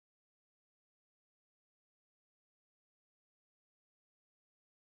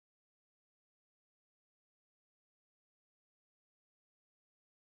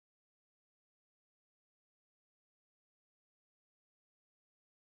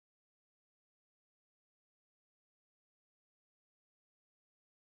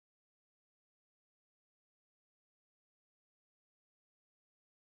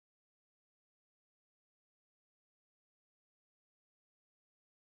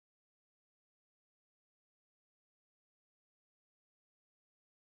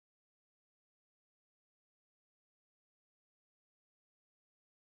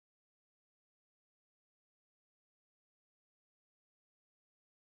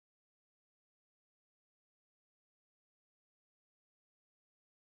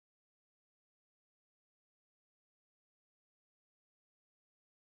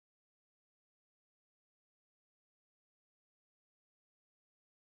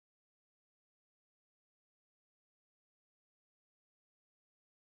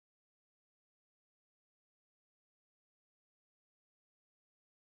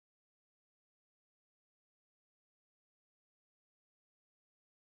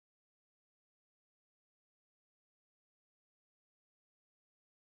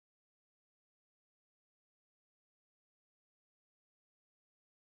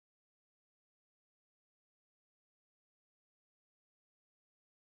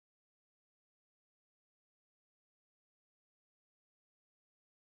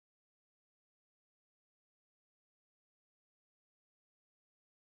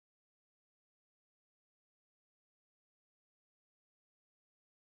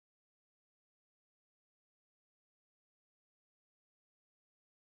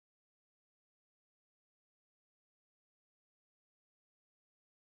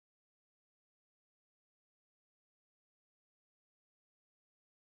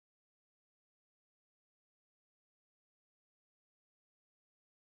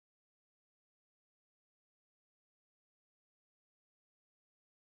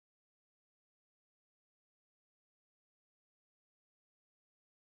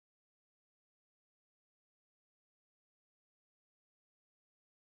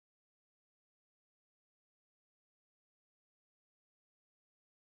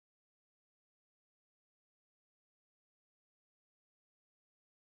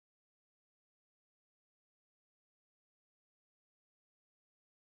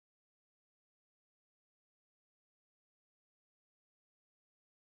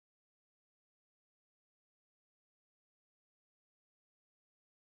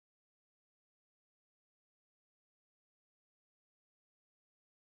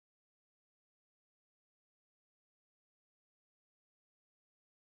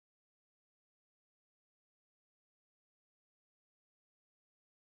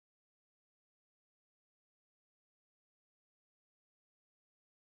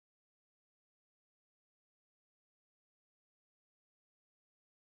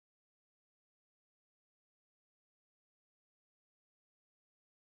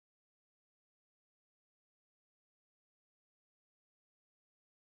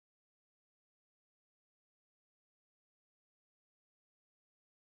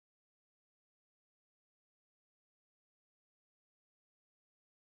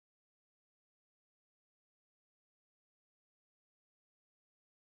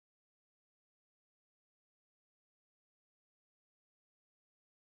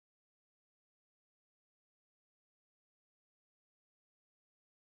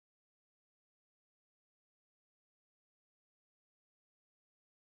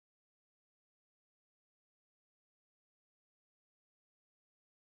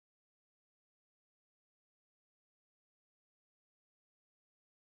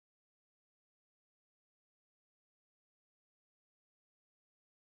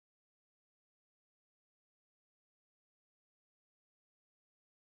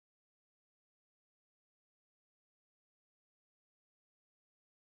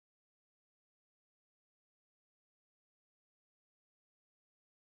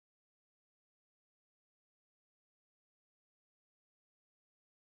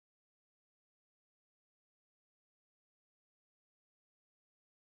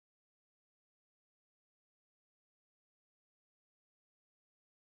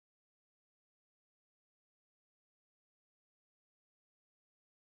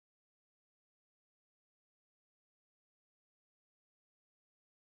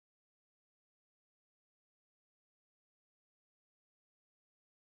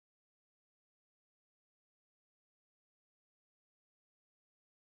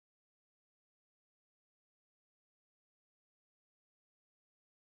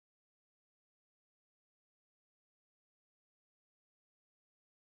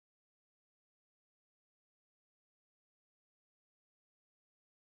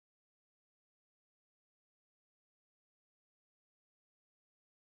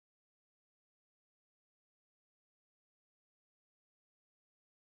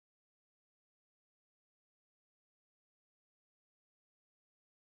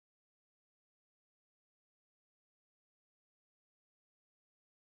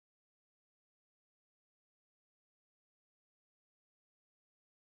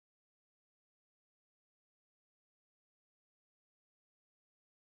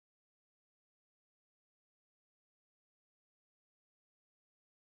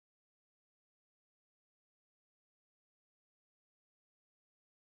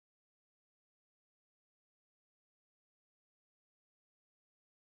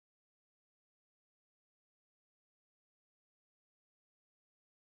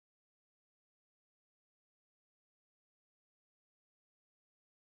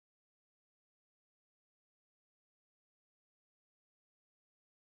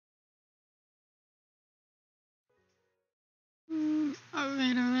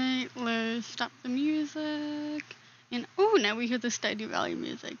stop the music. And oh, now we hear the stardewvalley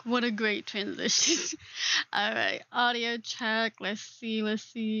music. What a great transition. Alright, audio check. Let's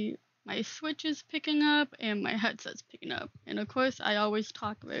see. My Switch is picking up and my headset's picking up. And of course, I always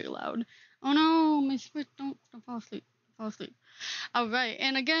talk very loud. Oh no, my Switch, don't fall asleep. Alright,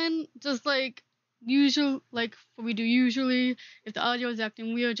 and again, just like usual, like what we do usually, if the audio is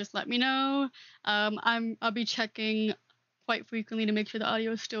acting weird, just let me know. I'll be checking quite frequently to make sure the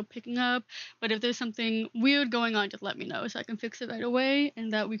audio is still picking up. But if there's something weird going on, just let me know so I can fix it right away,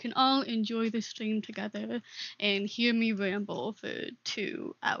 and that we can all enjoy the stream together and hear me ramble for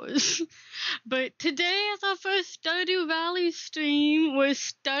 2 hours. But today is our first Stardew Valley stream. We're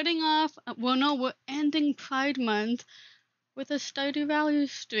starting off, we're ending Pride Month with a Stardew Valley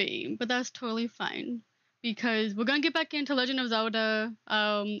stream, but that's totally fine. Because we're gonna get back into Legend of Zelda.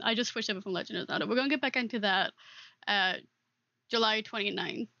 I just switched over from Legend of Zelda. We're gonna get back into that July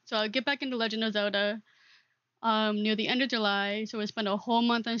 29th. So I'll get back into Legend of Zelda near the end of July. So we'll spend a whole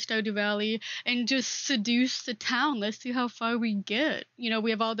month on Stardew Valley and just seduce the town. Let's see how far we get. You know,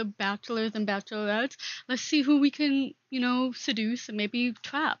 we have all the bachelors and bachelorettes. Let's see who we can, seduce and maybe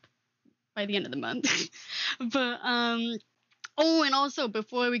trap by the end of the month. But oh, and also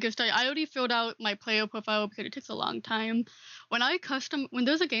before we get started, I already filled out my player profile because it takes a long time. When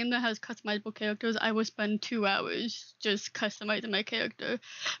there's a game that has customizable characters, I will spend 2 hours just customizing my character.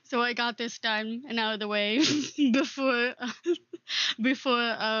 So I got this done and out of the way before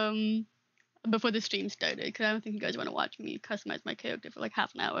the stream started, because I don't think you guys want to watch me customize my character for like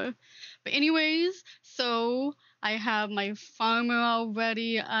half an hour. But anyways, so I have my farmer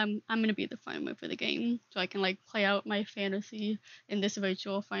already. I'm gonna be the farmer for the game, so I can like play out my fantasy in this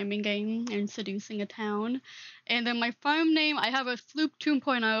virtual farming game and seducing a town. And then my farm name, I have a Floop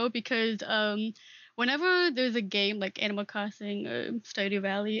 2.0 because whenever there's a game like Animal Crossing or Stardew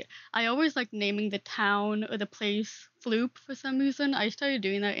Valley, I always like naming the town or the place Floop for some reason. I started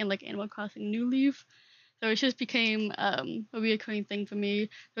doing that in like Animal Crossing New Leaf. So it just became a reoccurring thing for me.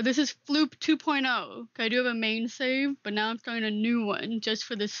 So this is Floop 2.0. I do have a main save, but now I'm starting a new one just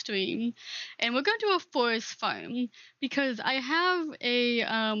for the stream. And we're going to do a forest farm because I have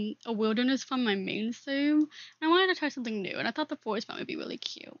a wilderness farm, my main save. And I wanted to try something new, and I thought the forest farm would be really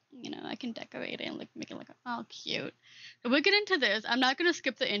cute. I can decorate it and like make it like all cute. So we'll get into this. I'm not going to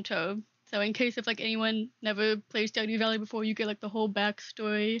skip the intro. So in case if like anyone never played Stardew Valley before, you get like the whole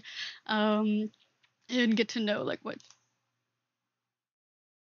backstory. And get to know like what.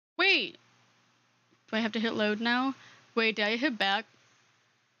 Wait, do I have to hit load now? Wait, did I hit back?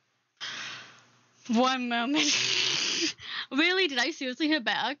 1 moment. Really? Did I seriously hit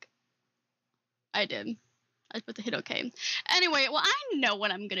back? I did. I was supposed to hit OK. Anyway, well, I know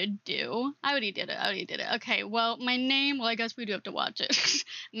what I'm gonna do. I already did it. Okay, well, my name, well, I guess we do have to watch it.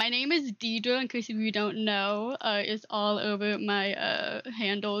 My name is Deidre, in case if you don't know. It's all over my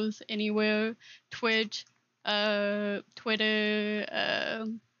handles anywhere. Twitch, Twitter,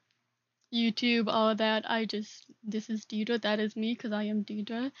 YouTube, all of that. This is Deidre. That is me, because I am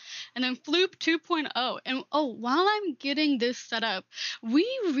Deidre. And then Floop 2.0. And while I'm getting this set up, we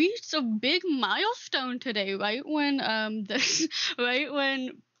reached a big milestone today, right when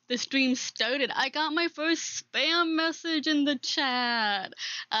the stream started. I got my first spam message in the chat.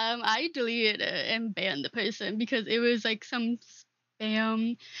 I deleted it and banned the person because it was like some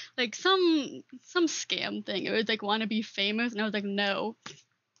spam, like some scam thing. It was like want to be famous, and I was like, no,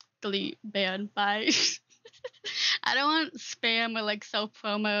 delete, ban, bye. I don't want spam or like self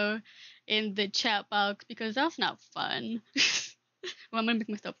promo in the chat box because that's not fun. Well, I'm gonna make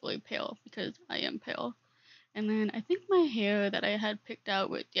myself really pale because I am pale. And then I think my hair that I had picked out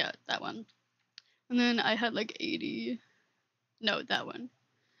with, yeah, that one. And then I had like 80. No, that one.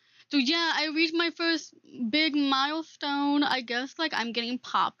 So yeah, I reached my first big milestone. I guess like I'm getting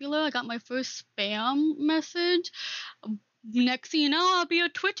popular. I got my first spam message. Next thing you know, I'll be a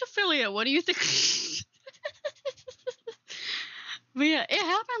Twitch affiliate. What do you think? But yeah, it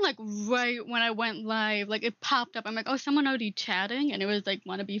happened like right when I went live. Like it popped up. I'm like, oh, someone already chatting, and it was like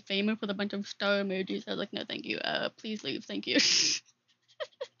want to be famous with a bunch of star emojis. I was like, no, thank you. Please leave, thank you.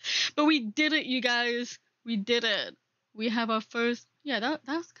 But we did it, you guys. We did it. We have our first. Yeah, that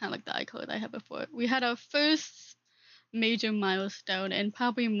was kind of like the icon I had before. We had our first major milestone, and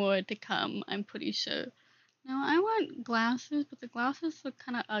probably more to come. I'm pretty sure. Now I want glasses, but the glasses look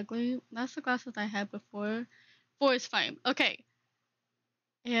kind of ugly. That's the glasses I had before. Forest farm. Okay.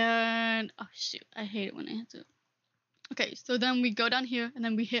 And, oh shoot, I hate it when I have to. Okay, so then we go down here, and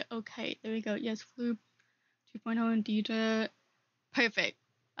then we hit OK. There we go. Yes, Floop 2.0 and Deidre. Perfect.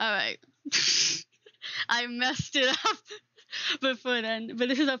 Alright. I messed it up. before then. But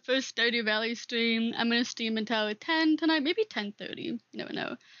this is our first Stardew Valley stream. I'm gonna stream until 10 tonight, maybe 10:30. You never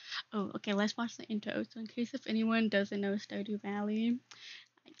know. Oh, okay. Let's watch the intro. So in case if anyone doesn't know Stardew Valley,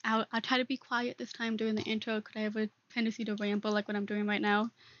 I'll try to be quiet this time during the intro because I have a tendency to ramble like what I'm doing right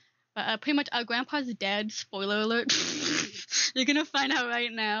now. But pretty much our grandpa's dead. Spoiler alert. You're gonna find out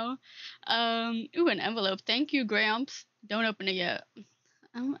right now. Ooh, an envelope. Thank you, Gramps. Don't open it yet.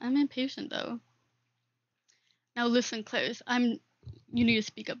 I'm impatient though. Now listen close. You need to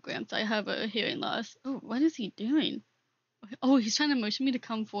speak up, Gramps. I have a hearing loss. Oh, what is he doing? Oh, he's trying to motion me to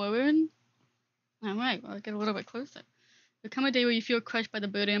come forward. All right, well, I'll get a little bit closer. There'll come a day where you feel crushed by the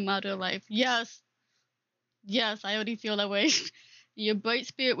burden and matter of life. Yes. Yes, I already feel that way. Your bright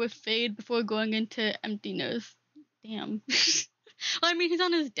spirit will fade before going into emptiness. Damn. Well, I mean, he's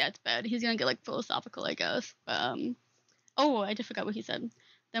on his deathbed. He's gonna get, like, philosophical, I guess. But, oh, I just forgot what he said.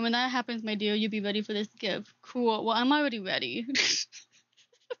 Then when that happens, my dear, you'll be ready for this gift. Cool. Well, I'm already ready.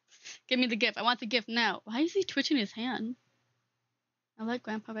 Give me the gift. I want the gift now. Why is he twitching his hand? I like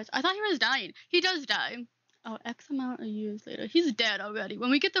Grandpa Rich. I thought he was dying. He does die. Oh, X amount of years later. He's dead already.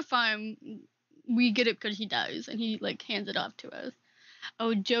 When we get the farm, we get it because he dies, and he, like, hands it off to us.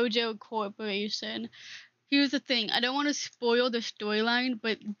 Oh, JoJo Corporation. Here's the thing. I don't want to spoil the storyline,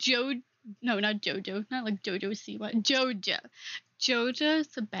 but no, not JoJo. Not like JoJo Siwa. Jojo's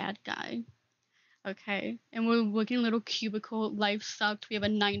the bad guy. Okay. And we're working a little cubicle. Life sucked. We have a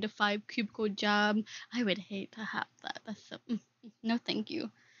 9-to-5 cubicle job. I would hate to have that. That's so... no, thank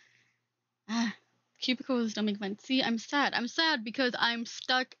you. Cubicles don't make fun. See, I'm sad. I'm sad because I'm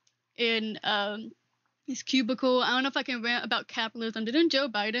stuck in this cubicle. I don't know if I can rant about capitalism. Didn't Joe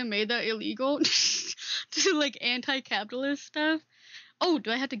Biden make that illegal? To like anti-capitalist stuff. Oh,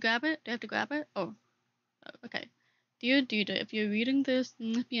 do I have to grab it? Do I have to grab it? Oh, okay. Dear Deidre, if you're reading this,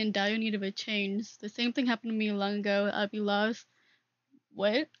 you must be in dire need of a change. The same thing happened to me long ago. I'll be lost.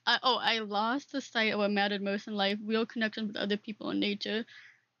 What? I lost the sight of what mattered most in life, real connections with other people and nature.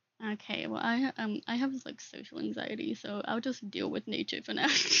 Okay, well, I have like social anxiety, so I'll just deal with nature for now.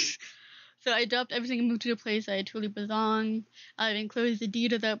 So I dropped everything and moved to a place I truly belong. I've enclosed the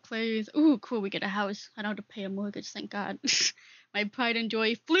deed of that place. Ooh, cool, we get a house. I don't have to pay a mortgage, thank God. My pride and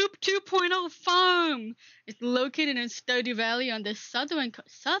joy, Floop 2.0 farm! It's located in Stardew Valley on the southern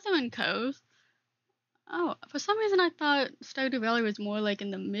coast. Oh, for some reason I thought Stardew Valley was more like in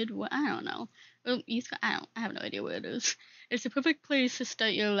the Midwest. I don't know. Well, East Coast, I have no idea where it is. It's the perfect place to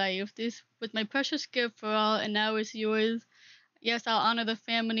start your life. This was my precious gift for all, and now it's yours. Yes, I'll honor the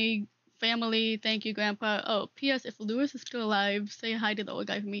family. Thank you, Grandpa. Oh, P.S. If Lewis is still alive, say hi to the old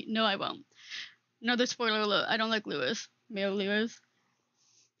guy for me. No, I won't. Another spoiler alert. I don't like Lewis. Mayor Lewis.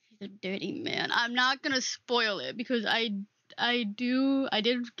 He's a dirty man. I'm not gonna spoil it because I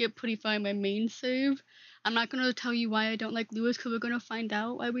did get pretty far in my main save. I'm not gonna tell you why I don't like Lewis because we're gonna find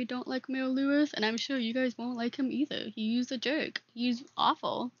out why we don't like Mayor Lewis, and I'm sure you guys won't like him either. He's a jerk. He's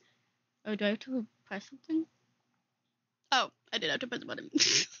awful. Oh, do I have to press something? Oh, I did have to press a button.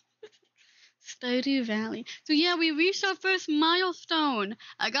 Stardew Valley. So yeah, we reached our first milestone.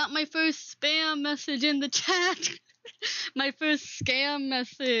 I got my first spam message in the chat. My first scam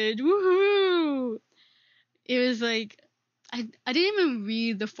message. Woohoo! It was like, I didn't even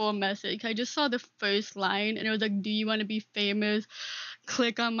read the full message. I just saw the first line and it was like, do you want to be famous?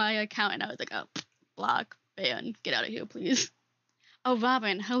 Click on my account. And I was like, oh, block, ban, get out of here, please. Oh,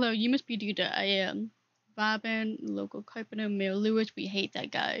 Robin, hello, you must be Deidre. I am. Robin, local carpenter, Mayor Lewis, we hate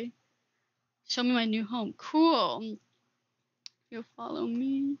that guy. Show me my new home. Cool. You'll follow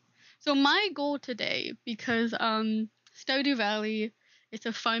me. So my goal today, because Stardew Valley, it's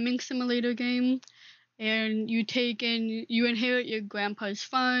a farming simulator game, and you inherit your grandpa's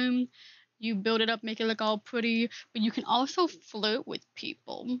farm, you build it up, make it look all pretty, but you can also flirt with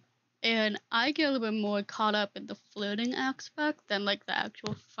people. And I get a little bit more caught up in the flirting aspect than like the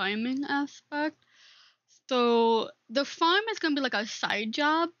actual farming aspect. So the farm is gonna be like our side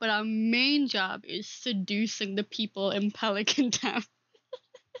job, but our main job is seducing the people in Pelican Town.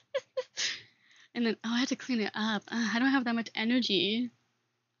 And then I have to clean it up. I don't have that much energy.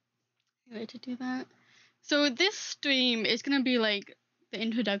 To do that. So this stream is gonna be like the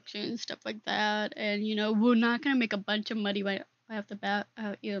introduction, stuff like that, and we're not gonna make a bunch of money right off the bat.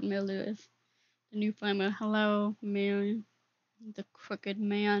 Mayor Lewis, the new farmer. Hello, Mayor, the crooked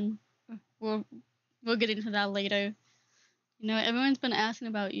man. We'll get into that later. Everyone's been asking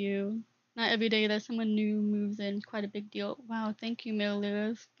about you. Not every day that someone new moves in. It's quite a big deal. Wow, thank you, Mayor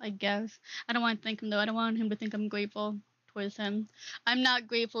Lewis, I guess. I don't want to thank him, though. I don't want him to think I'm grateful towards him. I'm not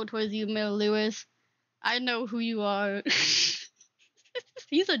grateful towards you, Mayor Lewis. I know who you are.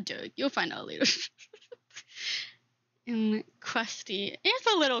 He's a jerk. You'll find out later. and crusty.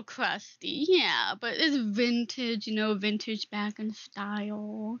 It's a little crusty, yeah, but it's vintage, vintage back in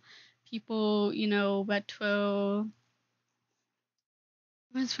style. People, retro.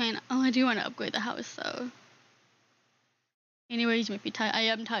 I was trying. Oh, I do want to upgrade the house though. Anyways, you might be tired. I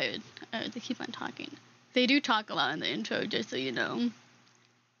am tired. They keep on talking. They do talk a lot in the intro, just so you know.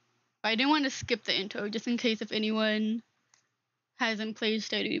 But I didn't want to skip the intro, just in case if anyone hasn't played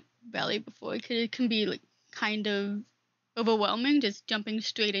Stardew Valley before, because it can be like kind of overwhelming, just jumping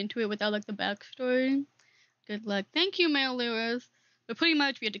straight into it without like the backstory. Good luck. Thank you, Mail Lewis. But pretty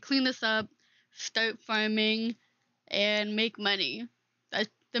much we had to clean this up, start farming, and make money. That's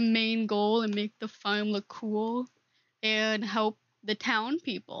the main goal, and make the farm look cool and help the town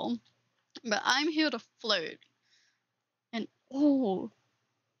people. But I'm here to flirt. And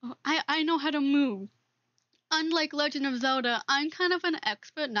I know how to move. Unlike Legend of Zelda, I'm kind of an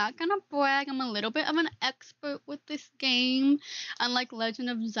expert. Not gonna brag, I'm a little bit of an expert with this game. Unlike Legend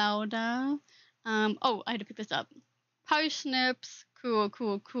of Zelda. I had to pick this up. Parsnips.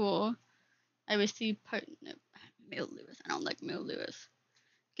 Cool. I received parsnip. Mail Lewis. I don't like Mail Lewis.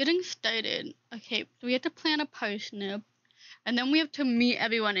 Getting started. Okay, so we have to plant a parsnip. And then we have to meet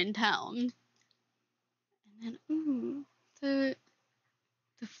everyone in town. And then,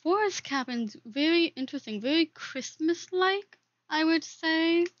 the forest cabin's very interesting, very Christmas-like, I would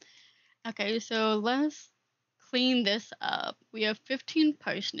say. Okay, so let's clean this up. We have 15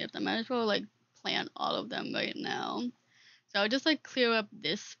 parsnips. I might as well like plant all of them right now. So I'll just like clear up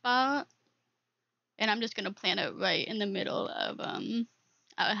this spot, and I'm just gonna plant it right in the middle of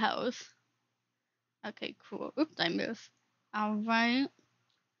our house. Okay, cool. Oops, I missed. All right.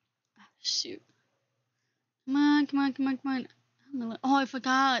 Shoot. Come on. Oh, I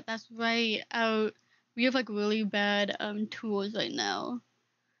forgot. That's right. We have like really bad tools right now.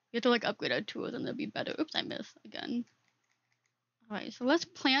 We have to like upgrade our tools and they'll be better. Oops, I missed again. Alright, so let's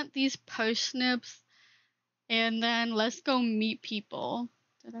plant these parsnips and then let's go meet people.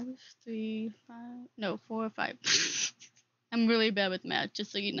 Did I was 3, 5? No, 4 or 5. I'm really bad with math,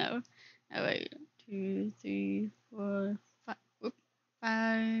 just so you know. Alright, 2, 3, 4, 5. Oops,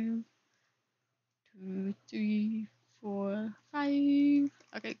 5. 2, 3, 4, 5.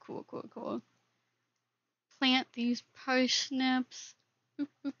 Okay, cool. Plant these parsnips.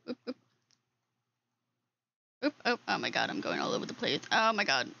 Oop. Oh my god, I'm going all over the place. Oh my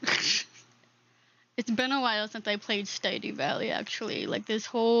god. It's been a while since I played Stardew Valley, actually. Like, this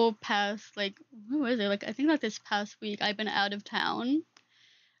whole past, like, what was it? Like, I think, like, this past week, I've been out of town.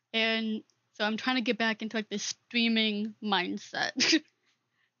 And so I'm trying to get back into, like, this streaming mindset.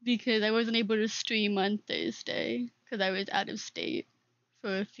 Because I wasn't able to stream on Thursday. Because I was out of state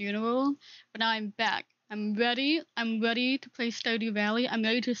for a funeral. But now I'm back. I'm ready to play Stardew Valley. I'm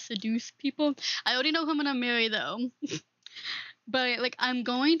ready to seduce people. I already know who I'm gonna marry, though. But, like, I'm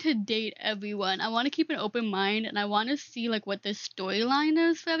going to date everyone. I want to keep an open mind, and I want to see, like, what the storyline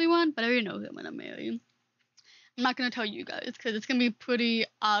is for everyone, but I already know who I'm going to marry. I'm not going to tell you guys, because it's going to be pretty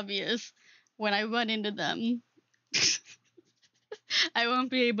obvious when I run into them. I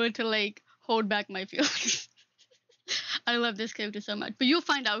won't be able to, like, hold back my feelings. I love this character so much. But you'll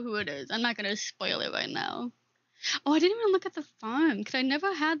find out who it is. I'm not going to spoil it right now. Oh, I didn't even look at the farm, because I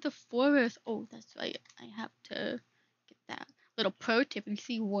never had the forest. Oh, that's right. I have to get that. Little pro tip: if you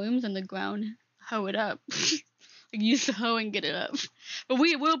see worms on the ground, hoe it up. Like, use the hoe and get it up. But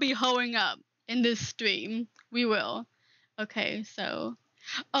we will be hoeing up in this stream. We will. Okay, so.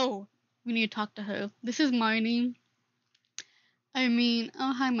 Oh, we need to talk to her. This is Marnie. Hi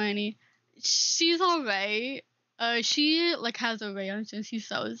Marnie. She's alright. She like has a ranch and she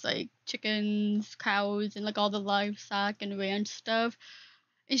sells like chickens, cows, and like all the livestock and ranch stuff.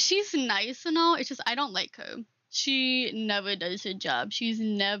 And she's nice and all. It's just I don't like her. She never does her job. She's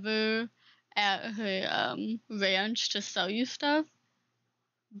never at her ranch to sell you stuff.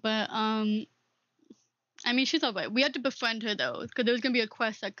 But I mean, she's alright. We have to befriend her though, because there's gonna be a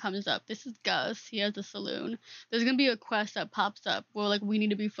quest that comes up. This is Gus. He has a saloon. There's gonna be a quest that pops up where like we need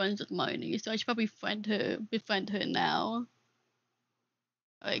to be friends with Marnie. So I should probably befriend her now.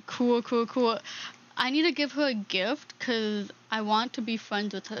 Alright, cool. I need to give her a gift because I want to be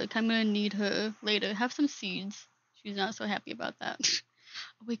friends with her. I'm gonna need her later. Have some seeds. She's not so happy about that.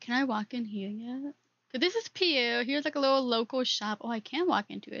 Wait, can I walk in here yet? Cause this is Pierre. Here's like a little local shop. Oh, I can walk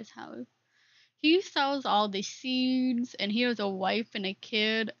into his house. He sells all the seeds, and he has a wife and a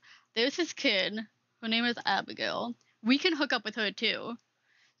kid. There's his kid. Her name is Abigail. We can hook up with her too.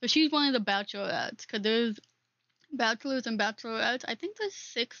 So she's one of the bachelorettes. Cause there's bachelors and bachelorettes. I think there's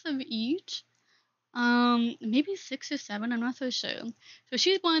 6 of each. Maybe 6 or 7, I'm not so sure. So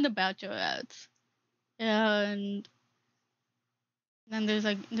she's one of the bachelorettes. And And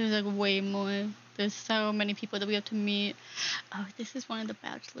there's way more. There's so many people that we have to meet. Oh, this is one of the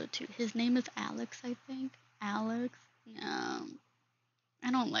Bachelor too. His name is Alex, I think. Alex.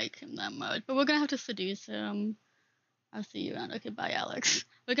 I don't like him that much, but we're gonna have to seduce him. I'll see you around. Okay, bye, Alex.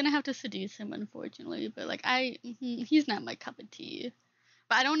 We're gonna have to seduce him, unfortunately. But like, he's not my cup of tea.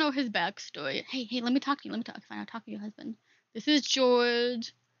 But I don't know his backstory. Hey, let me talk to you. Fine, I'll talk to your husband. This is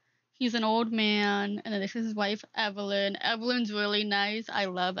George. He's an old man, and then this is his wife, Evelyn. Evelyn's really nice. I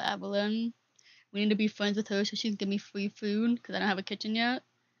love Evelyn. We need to be friends with her so she can give me free food because I don't have a kitchen yet.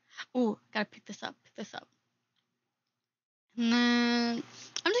 Oh, gotta pick this up. And then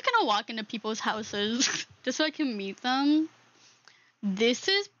I'm just gonna walk into people's houses just so I can meet them. This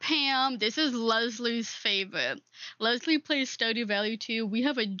is Pam. This is Leslie's favorite. Leslie plays Stardew Valley too. We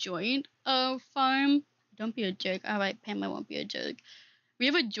have a joint farm. Don't be a jerk. Alright, Pam, I won't be a jerk. We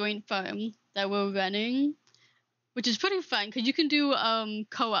have a joint farm that we're running, which is pretty fun because you can do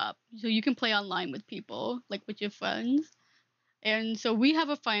co-op. So you can play online with people, like with your friends. And so we have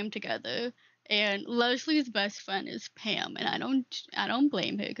a farm together. And Leslie's best friend is Pam, and I don't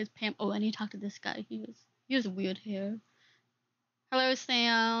blame her because Pam. Oh, I need to talk to this guy. He has weird hair. Hello,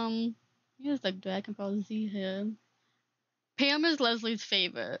 Sam. He has like Dragon Ball Z hair. Pam is Leslie's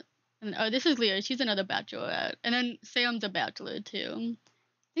favorite. And oh, this is Leah. She's another bachelorette. And then Sam's a bachelor too.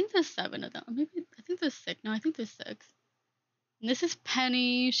 I think there's 7 of them. Maybe I think there's 6. No, I think there's 6. And this is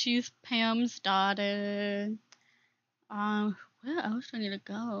Penny. She's Pam's daughter. Where else do I need to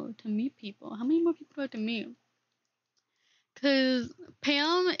go to meet people? How many more people do I have to meet? Because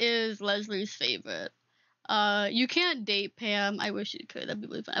Pam is Leslie's favorite. You can't date Pam. I wish you could. That'd be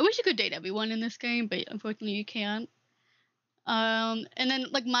really fun. I wish you could date everyone in this game, but unfortunately you can't. And then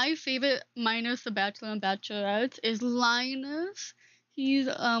like my favorite minus the Bachelor and Bachelorettes is Linus. He's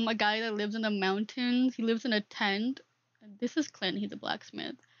a guy that lives in the mountains. He lives in a tent. This is Clint. He's a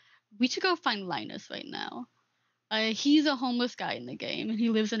blacksmith. We should go find Linus right now. He's a homeless guy in the game, and he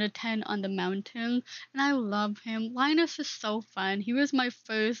lives in a tent on the mountain, and I love him. Linus is so fun. He was my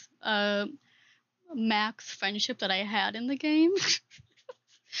first max friendship that I had in the game.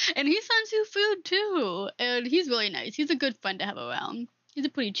 And he sends you food too, and he's really nice. He's a good friend to have around. He's a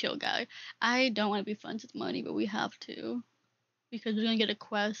pretty chill guy. I don't want to be friends with Money, but we have to because we're gonna get a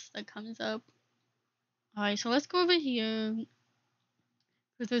quest that comes up. Alright, so let's go over here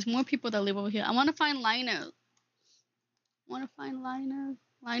because there's more people that live over here. I want to find Linus.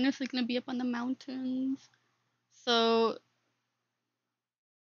 Linus is gonna be up on the mountains. So,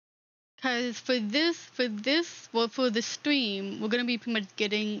 cause for the stream, we're gonna be pretty much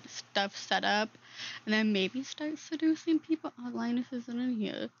getting stuff set up, and then maybe start seducing people. Oh, Linus isn't in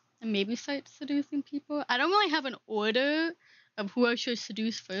here, and maybe start seducing people. I don't really have an order of who I should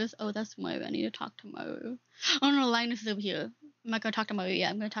seduce first. Oh, that's Moira. I need to talk to Moira. Oh no, Linus is over here. I'm not gonna talk to Moira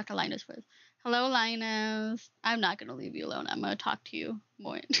yet. I'm gonna talk to Linus first. Hello, Linus. I'm not gonna leave you alone. I'm gonna talk to you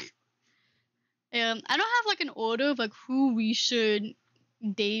more. I don't have like an order of like who we should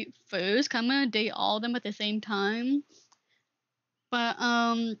date first. 'Cause I'm gonna date all of them at the same time. But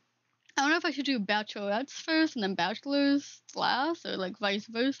I don't know if I should do bachelorettes first and then bachelors last, or like vice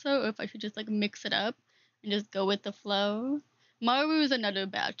versa, or if I should just like mix it up and just go with the flow. Maru is another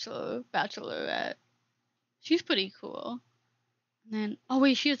bachelorette. She's pretty cool. And then, oh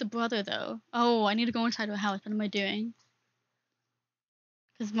wait, she has a brother though. Oh, I need to go inside her house. What am I doing?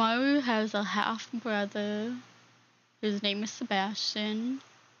 Because Maru has a half brother. His name is Sebastian.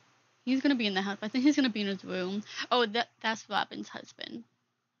 He's gonna be in the house. I think he's gonna be in his room. Oh, that's Robin's husband.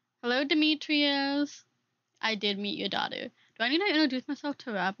 Hello, Demetrius. I did meet your daughter. Do I need to introduce myself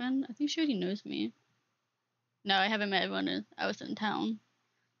to Robin? I think she already knows me. No, I haven't met everyone. I was in town.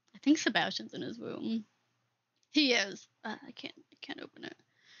 I think Sebastian's in his room. He is. I can't open it.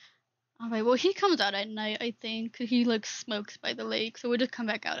 Alright, well he comes out at night, I think. He like smokes by the lake, so we'll just come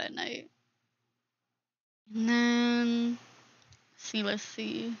back out at night. And then let's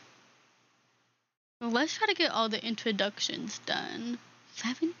see. Well, let's try to get all the introductions done.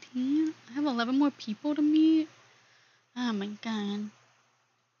 17? I have 11 more people to meet? Oh my god.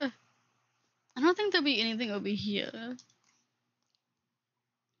 I don't think there'll be anything over here.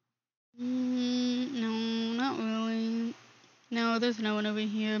 No, not really. No, there's no one over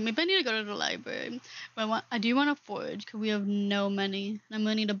here. Maybe I need to go to the library. But I do want to forage because we have no money. And I'm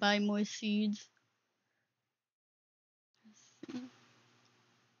going to need to buy more seeds.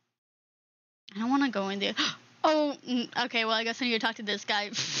 I don't want to go in there. Oh, okay. Well, I guess I need to talk to this guy.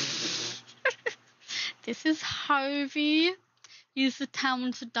 This is Harvey. He's the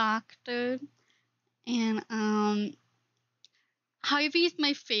town's doctor. And, Harvey's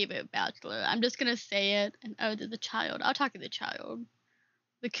my favorite bachelor. I'm just going to say it. And, oh, there's a child. I'll talk to the child.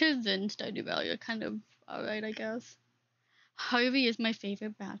 The kids in Stardew Valley are kind of alright, I guess. Harvey is my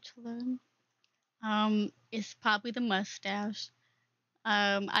favorite bachelor. It's probably the mustache.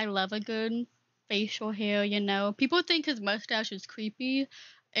 I love a good facial hair, you know. People think his mustache is creepy,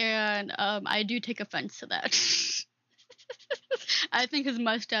 and I do take offense to that. I think his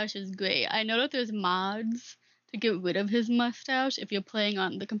mustache is great. I know that there's mods to get rid of his mustache if you're playing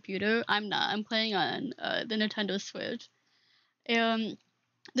on the computer. I'm not. I'm playing on the Nintendo Switch. And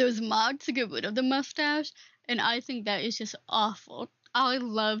there's mods to get rid of the mustache, and I think that is just awful. I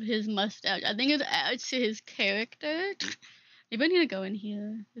love his mustache. I think it adds to his character. Maybe I need to go in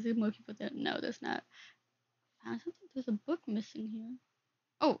here. Is there more people there? No, there's not. I don't think there's a book missing here.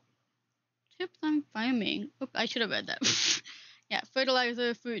 Oh, tips on farming. Oh, I should have read that. Yeah,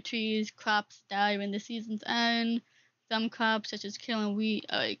 fertilizer, fruit trees, crops die when the season's end. Some crops, such as kale and wheat.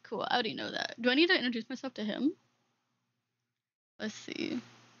 Alright, cool. I already know that. Do I need to introduce myself to him? Let's see.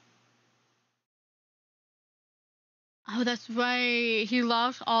 Oh, that's right. He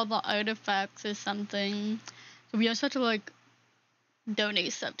lost all the artifacts or something. So we also have to, like,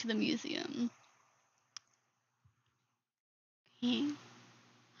 donate stuff to the museum. Okay.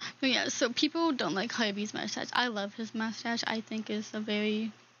 But yeah, so people don't like Harvey's mustache. I love his mustache. I think it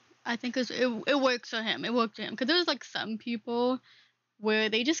works for him. It worked for him. Because there's, like, some people where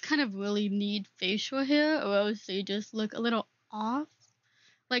they just kind of really need facial hair, or else they just look a little off.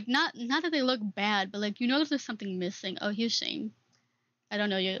 Like, not that they look bad, but, like, you know that there's something missing. Oh, here's Shane. I don't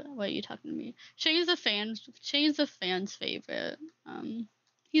know why you're talking to me. Shane's a fan's favorite.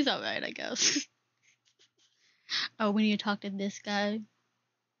 He's alright, I guess. Oh, we need to talk to this guy.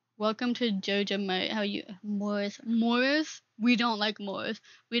 Welcome to Jojo. How you, Morris? We don't like Morris.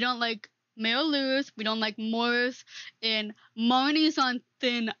 We don't like Mare Lewis. We don't like Morris. And Marnie's on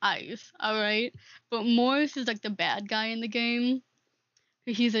thin ice. All right, but Morris is like the bad guy in the game.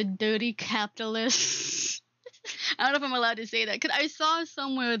 He's a dirty capitalist. I don't know if I'm allowed to say that, because I saw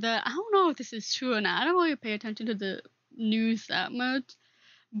somewhere that, I don't know if this is true or not. I don't really pay attention to the news that much,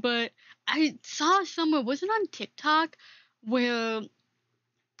 but I saw somewhere, was it on TikTok, where,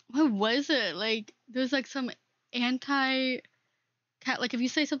 what was it? Like, there's like some anti, like if you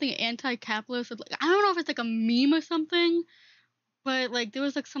say something anti-capitalist, like, I don't know if it's like a meme or something, but like there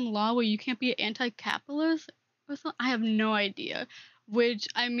was like some law where you can't be anti-capitalist or something. I have no idea. Which,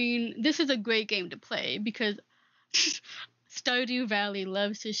 I mean, this is a great game to play because Stardew Valley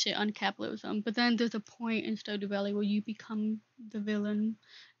loves to shit on capitalism, but then there's a point in Stardew Valley where you become the villain.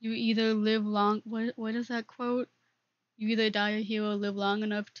 You either live long. What is that quote? You either die a hero or live long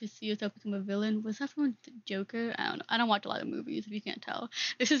enough to see yourself become a villain. Was that from Joker? I don't know. I don't watch a lot of movies, if you can't tell.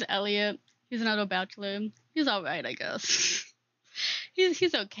 This is Elliot. He's another bachelor. He's alright, I guess.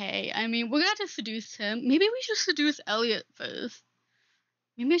 he's okay. I mean, we're gonna have to seduce him. Maybe we should seduce Elliot first.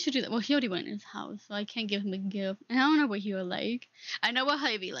 Maybe I should do that. Well, he already went in his house, so I can't give him a gift. And I don't know what he would like. I know what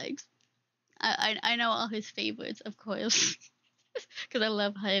Harvey likes. I know all his favorites, of course, because I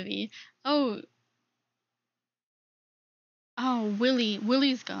love Harvey. Oh,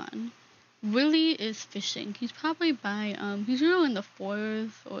 Willie's gone. Willie is fishing. He's probably by he's either in the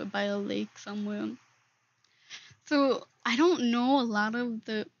forest or by a lake somewhere. So I don't know a lot of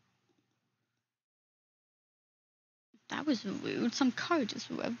the. That was rude. Some car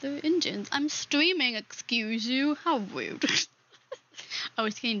just revved their engines. I'm streaming, excuse you. How rude. Oh,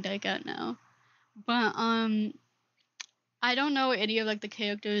 it's getting dark out now. But I don't know any of like the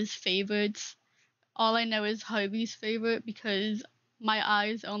characters' favorites. All I know is Harvey's favorite because my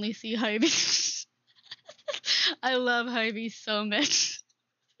eyes only see Harvey. I love Harvey so much.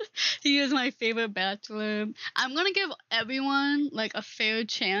 He is my favorite bachelor. I'm gonna give everyone like a fair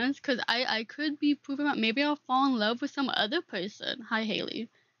chance because I could be proven wrong. Maybe I'll fall in love with some other person. Hi, Haley.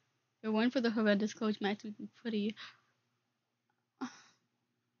 You're one for the horrendous coach match would be pretty.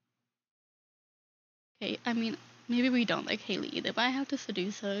 Okay, I mean, maybe we don't like Haley either, but I have to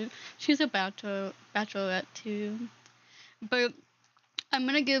seduce her. She's a bachelorette too. But I'm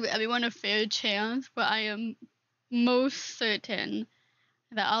gonna give everyone a fair chance, but I am most certain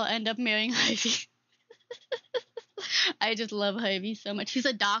that I'll end up marrying Ivy. I just love Harvey so much. He's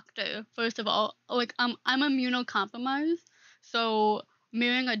a doctor, first of all. Like, I'm immunocompromised, so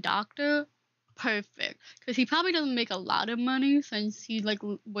marrying a doctor, perfect. Because he probably doesn't make a lot of money since he, like,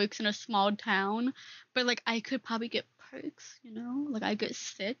 works in a small town. But, like, I could probably get perks, you know? Like, I get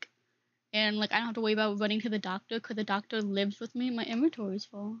sick, and, like, I don't have to worry about running to the doctor because the doctor lives with me. My inventory's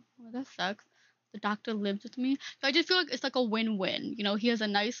full. Well, that sucks. The doctor lives with me. So I just feel like it's like a win-win. You know, he has a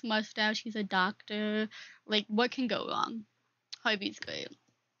nice mustache. He's a doctor. Like, what can go wrong? Harvey's great.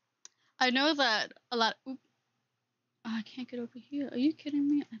 I know that a lot. Oh, I can't get over here. Are you kidding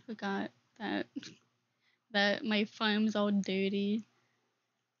me? I forgot that that my farm's all dirty.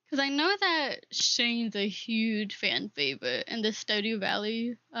 Cause I know that Shane's a huge fan favorite in the Stardew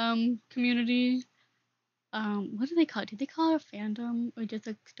Valley community. What do they call it? Do they call it a fandom or just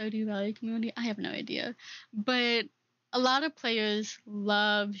a Stardew Valley community? I have no idea. But a lot of players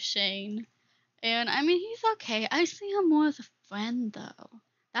love Shane. And I mean, he's okay. I see him more as a friend, though.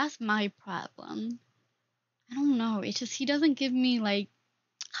 That's my problem. I don't know. It's just he doesn't give me like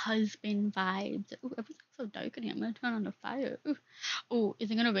husband vibes. Ooh, everything's so dark in here. I'm gonna turn on the fire. Ooh, ooh, is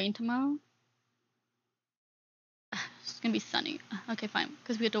it gonna rain tomorrow? It's gonna be sunny. Okay, fine.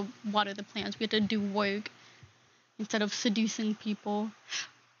 Because we have to water the plants. We have to do work instead of seducing people.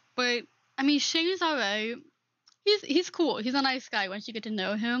 But I mean, Shane's alright. He's cool. He's a nice guy once you get to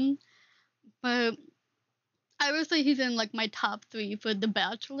know him. But I would say he's in like my top three for the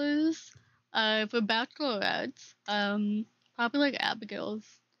bachelors. For bachelorettes, probably like Abigail's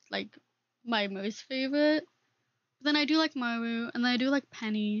like my most favorite. But then I do like Maru, and then I do like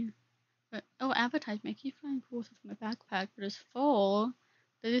Penny. But oh, advertisement. I keep finding cool stuff in my backpack, but it's full.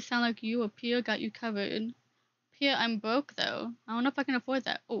 Does it sound like you or Pia got you covered? Pia, I'm broke though. I don't know if I can afford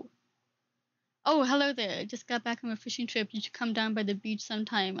that. Oh. Oh, hello there. Just got back from a fishing trip. You should come down by the beach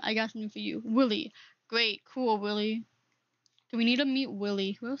sometime. I got something for you. Willie. Great. Cool, Willie. Do we need to meet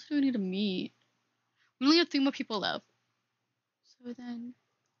Willie? Who else do we need to meet? We only have 3 more people left. So then,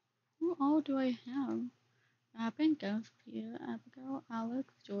 who all do I have? Abigail, Pia, Abigail,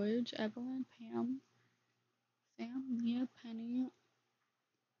 Alex, George, Evelyn, Pam, Sam, Mia, Penny,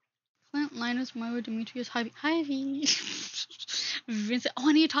 Clint, Linus, Moira, Demetrius, Harvey, Vincent. Oh,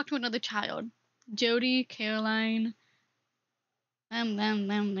 I need to talk to another child. Jody, Caroline,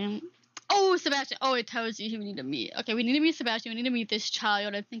 them. Oh, Sebastian. Oh, it tells you who we need to meet. Okay, we need to meet Sebastian. We need to meet this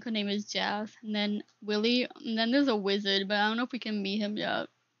child. I think her name is Jazz. And then Willie. And then there's a wizard, but I don't know if we can meet him yet.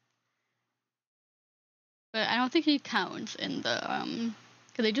 But I don't think he counts in the,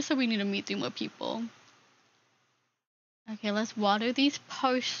 because they just said we need to meet 3 more people. Okay, let's water these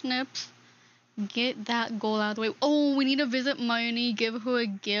parsnips. Get that goal out of the way. Oh, we need to visit Marnie, give her a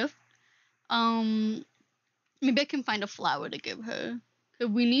gift. Maybe I can find a flower to give her.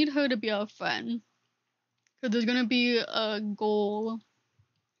 Because we need her to be our friend. Because there's going to be a goal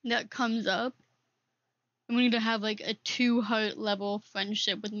that comes up. And we need to have like a 2 heart level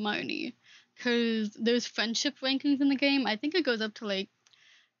friendship with Marnie. Because there's friendship rankings in the game. I think it goes up to like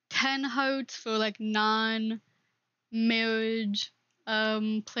 10 hearts for like non-marriage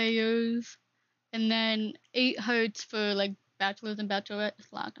players. And then 8 hearts for like bachelors and bachelorettes.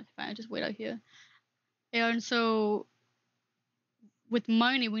 It's locked. Okay, fine. I just wait out here. And so with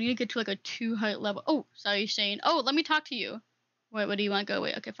Marnie, we need to get to like a 2 heart level. Oh, sorry, Shane. Oh, let me talk to you. What do you want to go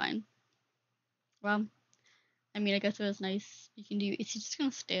away? Okay, fine. Well, I mean, I guess it was nice speaking to you. Is he just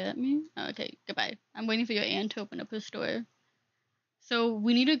gonna stare at me? Oh, okay, goodbye. I'm waiting for your aunt to open up her store. So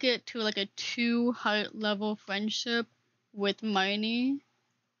we need to get to like a 2 heart level friendship with Marnie,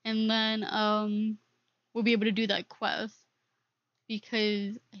 and then we'll be able to do that quest.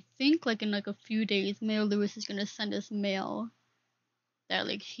 Because I think like in like a few days, Mayor Lewis is gonna send us mail that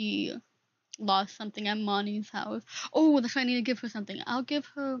like he lost something at Monty's house. Oh, that's why I need to give her something. I'll give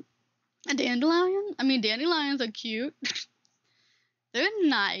her a dandelion. I mean, dandelions are cute. They're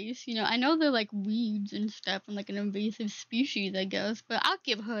nice, you know. I know they're like weeds and stuff and like an invasive species, I guess, but I'll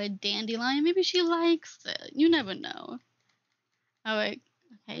give her a dandelion. Maybe she likes it. You never know. Alright.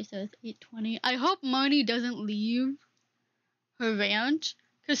 Okay, so it's 8:20. I hope Marnie doesn't leave her ranch,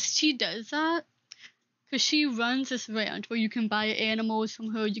 because she does that. Because she runs this ranch where you can buy animals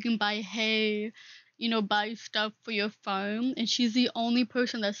from her, you can buy hay, you know, buy stuff for your farm, and she's the only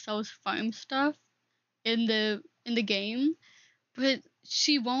person that sells farm stuff in the game. But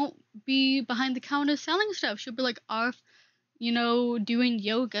she won't be behind the counter selling stuff. She'll be like off, you know, doing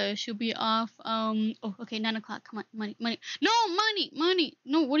yoga. She'll be off. Oh, okay, 9 o'clock. Come on, money. No, money.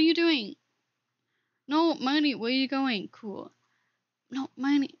 No, what are you doing? No, money. Where are you going? Cool. No,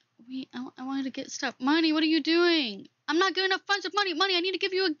 money. Wait, I wanted to get stuff. Money, what are you doing? I'm not getting enough funds of money. Money, I need to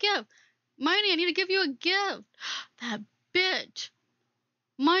give you a gift. Money, I need to give you a gift. That bitch.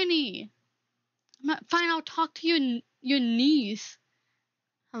 Money. I'm not fine. I'll talk to your niece.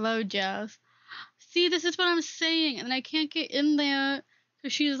 Hello, Jazz. See, this is what I'm saying, and I can't get in there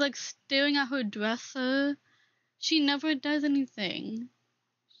because she's like staring at her dresser. She never does anything.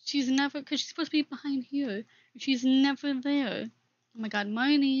 She's never, because she's supposed to be behind here. She's never there. Oh my god,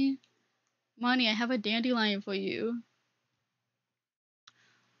 Marnie. Marnie, I have a dandelion for you.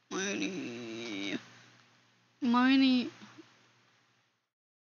 Marnie. Marnie.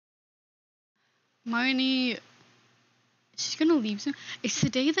 Marnie. She's gonna leave soon. Is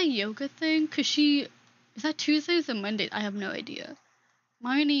today the yoga thing? Is that Tuesdays or Mondays? I have no idea.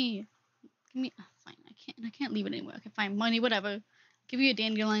 Marnie, give me. Fine, I can't leave it anymore. Okay, fine, Marnie, whatever. Give you a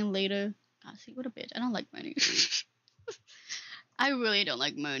dandelion later. God, see, what a bitch. I don't like Marnie. I really don't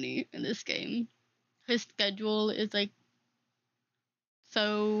like Marnie in this game. Her schedule is like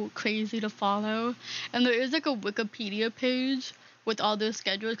so crazy to follow, and there is like a Wikipedia page with all their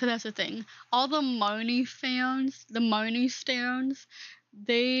schedules, because that's the thing. All the Marnie fans, the Marnie stans,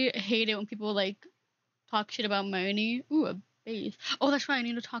 they hate it when people like talk shit about Marnie. Ooh, a base. Oh, that's right, I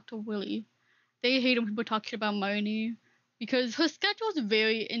need to talk to Willie. They hate when people talk shit about Marnie because her schedule is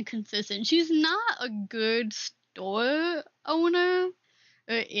very inconsistent. She's not a good store owner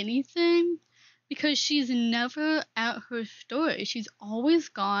or anything, because she's never at her store. She's always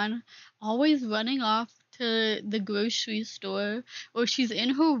gone, always running off to the grocery store, or she's in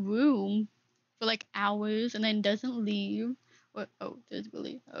her room for like hours and then doesn't leave. Or, oh, there's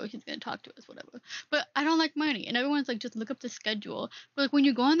Willie. Oh, he's gonna talk to us, whatever. But I don't like Marnie, and everyone's like, just look up the schedule. But like when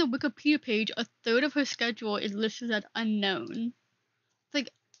you go on the Wikipedia page, a third of her schedule is listed as unknown. It's like,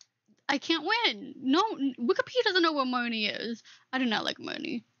 I can't win. No, Wikipedia doesn't know where Marnie is. I do not like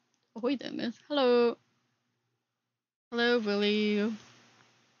Marnie. Oh, wait there, miss. Hello. Hello, Willie.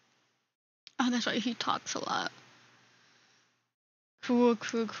 Oh, that's right, he talks a lot. Cool,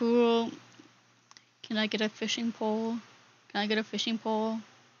 cool, cool. Can I get a fishing pole? Can I get a fishing pole?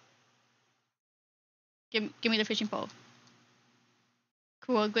 Give me the fishing pole.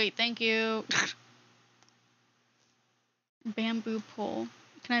 Cool, great, thank you. Bamboo pole.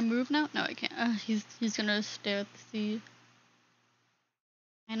 Can I move now? No, I can't. He's gonna stare at the sea.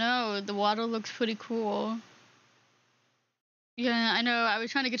 I know, the water looks pretty cool. Yeah, I know, I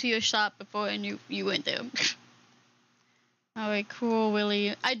was trying to get to your shop before and you went there. Alright, cool,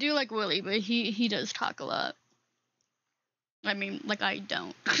 Willie. I do like Willie, but he does talk a lot. I mean, like, I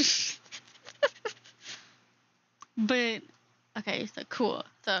don't. But, okay, so cool.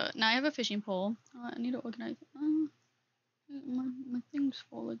 So, now I have a fishing pole. I need to organize it. My thing's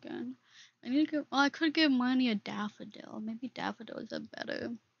full again. I need to I could give Marnie a daffodil. Maybe daffodils are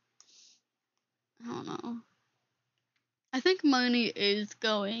better. I don't know. I think Marnie is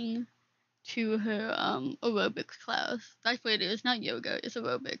going to her, aerobics class. That's what it is, not yoga, it's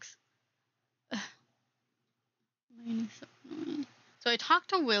aerobics. Marnie's so annoying. So I talked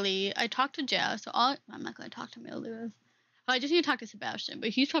to Willie, I talked to Jazz, I'm not gonna talk to Mildred. I just need to talk to Sebastian, but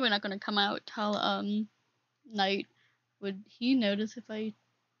he's probably not gonna come out till night. Would he notice if I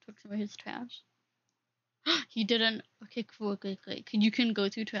took some of his trash? He didn't. Okay, cool, great. You can go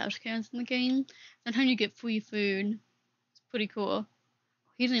through trash cans in the game. Sometimes you get free food. It's pretty cool.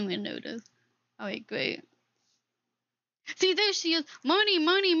 He didn't even notice. Alright, great. See, there she is. Money.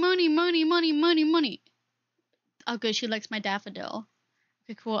 Oh, good, she likes my daffodil.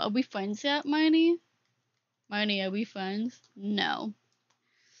 Okay, cool. Are we friends yet, Marnie? Marnie, are we friends? No.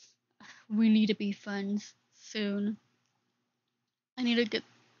 We need to be friends soon. I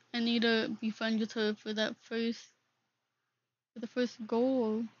need to be friends with her for the first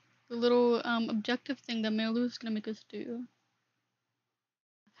goal. The little objective thing that Marilu's gonna make us do.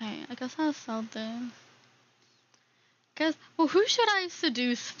 Okay, I guess I'll sell this. Well, who should I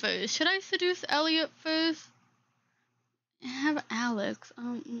seduce first? Should I seduce Elliot first? I have Alex. I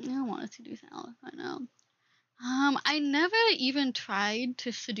don't want to seduce Alex right now. I never even tried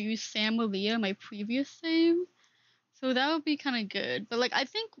to seduce Sam or Leah, my previous save. So that would be kind of good. But, like, I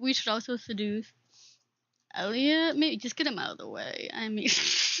think we should also seduce Elliot. Maybe just get him out of the way. I mean,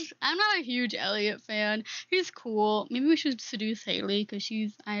 I'm not a huge Elliot fan. He's cool. Maybe we should seduce Haley, because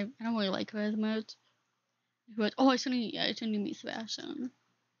I don't really like her as much. I still need to meet Sebastian.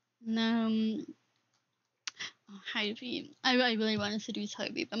 Harvey. I really want to seduce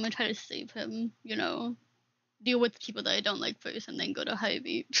Harvey, but I'm gonna try to save him, deal with people that I don't like first and then go to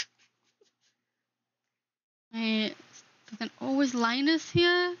Harvey. Where's Linus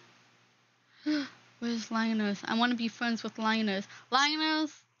here? Where's Linus? I want to be friends with Linus.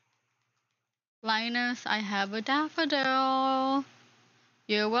 Linus, I have a daffodil.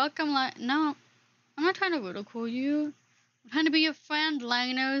 You're welcome, No, I'm not trying to ridicule you. I'm trying to be your friend,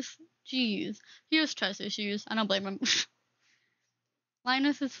 Linus. Jeez. He has trust issues. I don't blame him.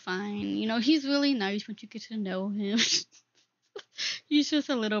 Linus is fine. He's really nice once you get to know him. He's just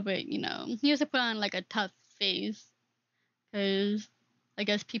a little bit, he has to put on like a tough face. Because I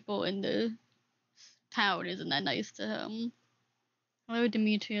guess people in the town isn't that nice to him. Hello,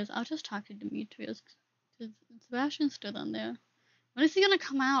 Demetrius. I'll just talk to Demetrius. Sebastian's still on there. When is he gonna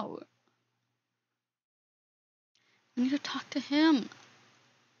come out? I need to talk to him.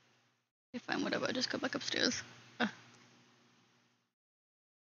 Okay, fine, whatever. I'll just go back upstairs.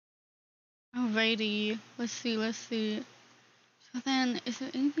 Alrighty. Let's see. So then, is there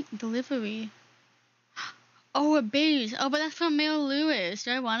anything? Delivery. Oh, a base. Oh, but that's from Mel Lewis.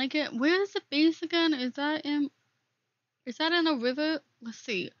 Do I want to get... Where is the base again? Is that in a river? Let's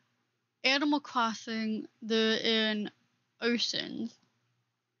see. Animal Crossing. They're in oceans.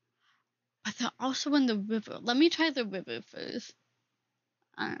 But they're also in the river. Let me try the river first.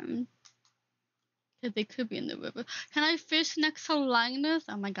 Because they could be in the river. Can I fish next to Linus?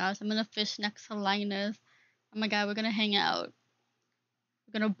 Oh my gosh, I'm gonna fish next to Linus. Oh my god, we're gonna hang out.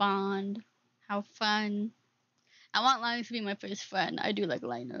 We're gonna bond. How fun. I want Linus to be my first friend. I do like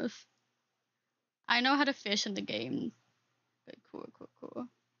Linus. I know how to fish in the game. Okay, cool.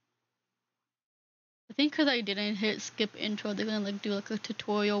 I think because I didn't hit skip intro, they're gonna do a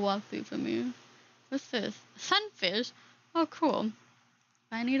tutorial walkthrough for me. What's this? Sunfish? Oh, cool.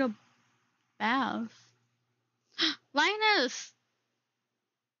 I need a bath. Linus!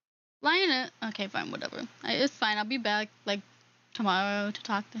 Okay, fine, whatever. It's fine. I'll be back tomorrow to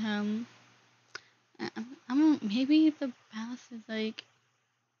talk to him. Maybe the bath is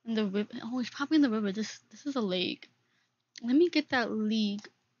in the river. Oh, it's probably in the river. This is a lake. Let me get that league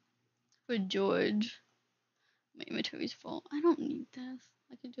for George. My inventory's full. I don't need this.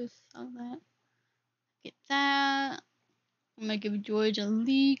 I can just sell that. Get that. I'm gonna give George a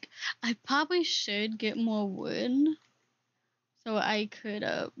league. I probably should get more wood so I could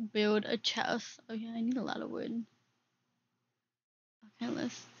build a chest. Oh yeah, I need a lot of wood. Okay,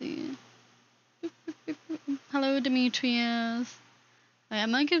 let's see. Hello, Demetrius.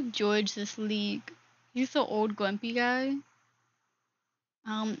 I'm gonna give George this league. He's the old grumpy guy.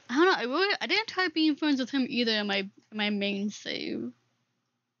 I don't know. I didn't try being friends with him either in my main save.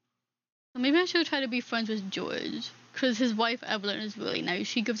 So maybe I should try to be friends with George, cause his wife Evelyn is really nice.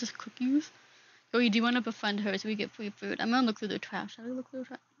 She gives us cookies. So we do want to befriend her so we get free food. I'm gonna look through the trash. Should I look through the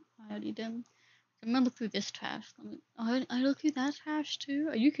trash? I already did. I'm gonna look through this trash. I look through that trash too.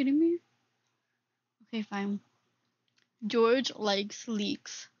 Are you kidding me? Okay, fine. George likes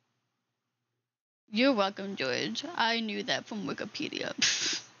leaks. You're welcome, George. I knew that from Wikipedia.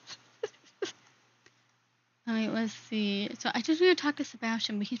 Alright, let's see. So I just need to talk to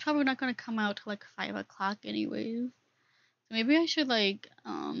Sebastian, but he's probably not gonna come out till 5 o'clock anyways. So maybe I should cut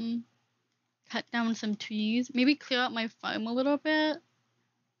down some trees. Maybe clear out my farm a little bit. So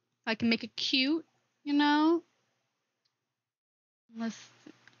I can make it cute, you know? Let's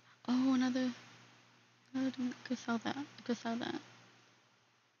see. Oh, another I could sell that.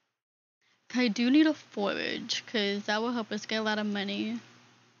 I do need a forage, because that will help us get a lot of money.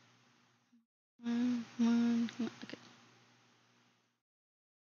 Come on. Okay.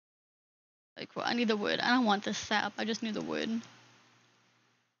 Cool. I need the wood. I don't want the sap. I just need the wood.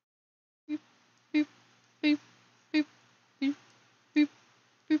 Boop, boop, boop, boop, boop, boop, boop,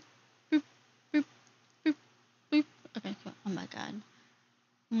 boop, boop, boop, boop. Okay, cool. Oh my god.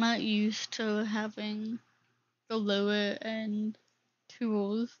 I'm not used to having the lower end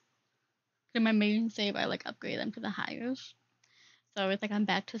tools. In my main save, I upgrade them to the highest. So it's I'm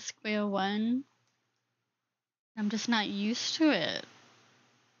back to square one. I'm just not used to it.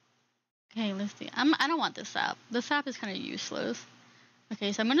 Okay, let's see. I don't want this sap. The sap is kind of useless.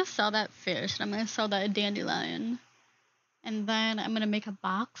 Okay, so I'm gonna sell that fish, and I'm gonna sell that dandelion, and then I'm gonna make a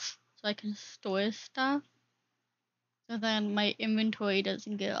box so I can store stuff. So then my inventory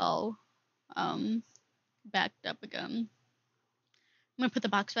doesn't get all backed up again. I'm gonna put the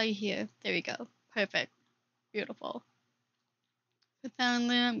box right here. There we go. Perfect. Beautiful. Put that in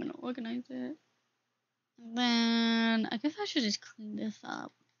there. I'm gonna organize it. And then I guess I should just clean this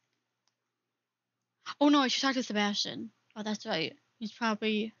up. Oh no, I should talk to Sebastian. Oh, that's right. He's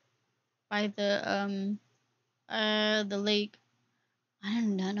probably by the lake. I do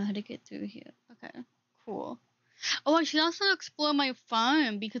not know how to get through here. Okay, cool. Oh, I should also explore my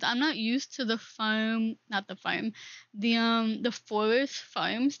farm because I'm not used to the farm, not the farm, the forest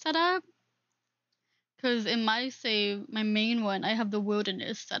farm setup. Because in my save, my main one, I have the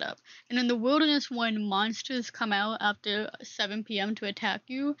wilderness setup. And in the wilderness one, monsters come out after 7 p.m. to attack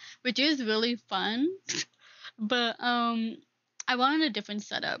you, which is really fun. But I wanted a different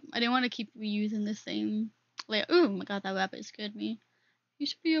setup. I didn't want to keep reusing the same layout. Oh my god, that rabbit scared me. He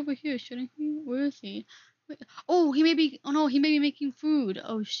should be over here, shouldn't he? Where is he? Wait. Oh, he may be. Oh no, he may be making food.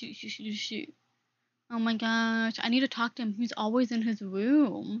 Oh shoot. Oh my gosh, I need to talk to him. He's always in his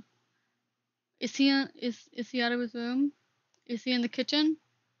room. Is he out of his room? Is he in the kitchen?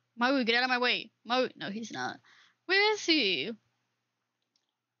 Maru, get out of my way. Maru, no, he's not. Where is he?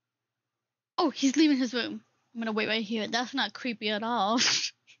 Oh, he's leaving his room. I'm gonna wait right here. That's not creepy at all.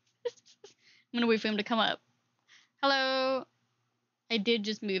 I'm gonna wait for him to come up. Hello. I did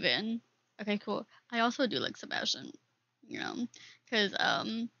just move in. Okay, cool. I also do like Sebastian, you know, because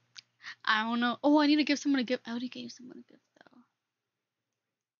I don't know. Oh, I need to give someone a gift. I already gave someone a gift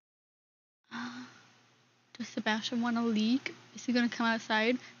though. Does Sebastian want a leak? Is he gonna come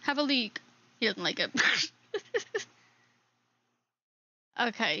outside? Have a leak. He doesn't like it.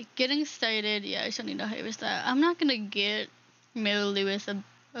 Okay, getting started. Yeah, I still need to harvest that. I'm not gonna get Mary Lewis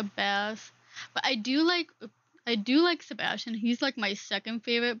a bass, but I do like Sebastian. He's like my second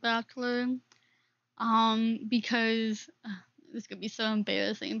favorite bachelor. Because this could be so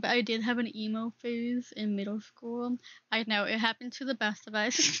embarrassing, but I did have an emo phase in middle school. I know it happened to the best of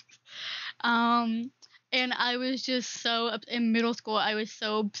us. um, and I was just so in middle school. I was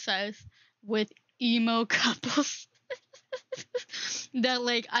so obsessed with emo couples that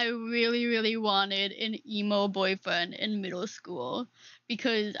like I really really wanted an emo boyfriend in middle school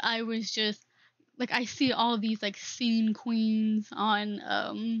because I was just like I see all these like scene queens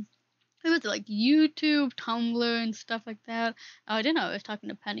on it was like YouTube, Tumblr, and stuff like that. Oh, I didn't know I was talking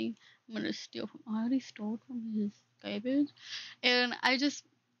to Penny. I'm gonna steal from. I already stole from his garbage, and I just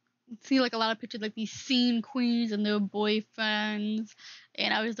see like a lot of pictures like these scene queens and their boyfriends,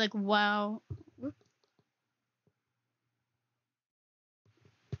 and I was like, wow.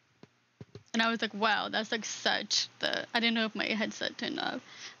 And I was like, wow, that's like such the. I didn't know if my headset turned off.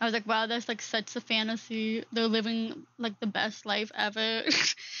 I was like, wow, that's like such a fantasy. They're living like the best life ever.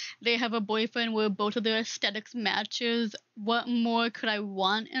 They have a boyfriend where both of their aesthetics matches. What more could I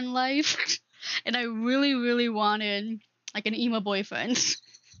want in life? And I really, really wanted like an emo boyfriend.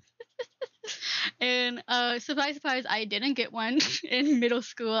 And surprise, surprise, I didn't get one in middle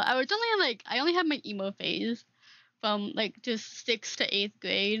school. I only had my emo phase from like just 6th to 8th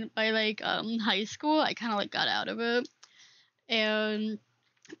grade. By like high school, I kind of like got out of it, and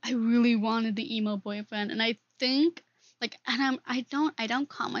I really wanted the emo boyfriend. And I think like, and I don't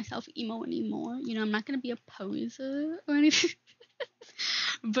call myself emo anymore. You know, I'm not gonna be a poser or anything.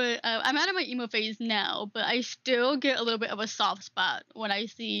 But I'm out of my emo phase now. But I still get a little bit of a soft spot when I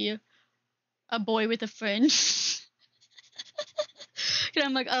see a boy with a fringe. And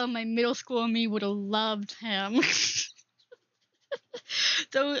I'm like, oh, my middle school me would have loved him.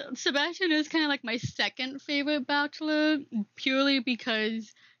 So Sebastian is kind of like my second favorite bachelor, purely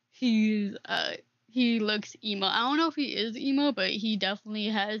because he looks emo. I don't know if he is emo, but he definitely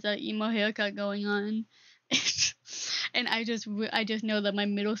has that emo haircut going on. And I just know that my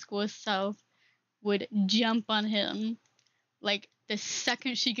middle school self would jump on him like the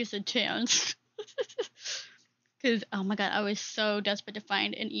second she gets a chance. Because, oh my god, I was so desperate to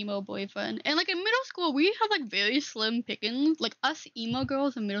find an emo boyfriend. And, like, in middle school, we had, like, very slim pickings. Like, us emo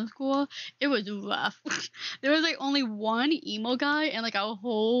girls in middle school, it was rough. There was, like, only one emo guy in, like, our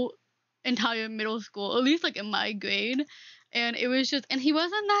whole entire middle school, at least, like, in my grade. And it was just, and he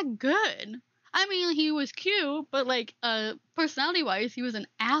wasn't that good. I mean, he was cute, but, like, personality-wise, he was an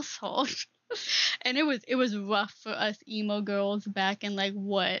asshole. And it was rough for us emo girls back in, like,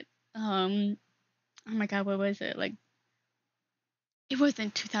 what, oh my god, what was it? Like, it was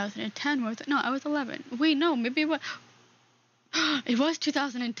in 2010, was it? No, I was 11. Wait, no, maybe it was. It was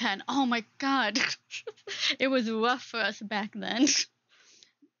 2010. Oh my god. It was rough for us back then.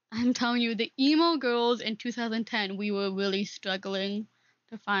 I'm telling you, the emo girls in 2010, we were really struggling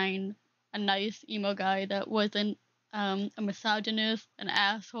to find a nice emo guy that wasn't a misogynist, an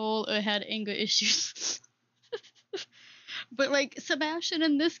asshole, or had anger issues. But like Sebastian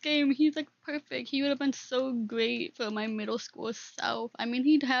in this game, he's like perfect. He would have been so great for my middle school self. I mean,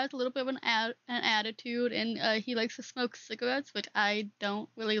 he has a little bit of an attitude, and he likes to smoke cigarettes, which I don't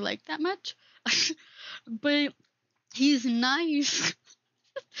really like that much. But he's nice,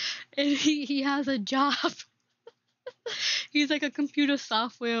 and he has a job. He's like a computer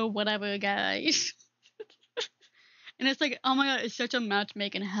software whatever guy. And it's like, oh my god, it's such a match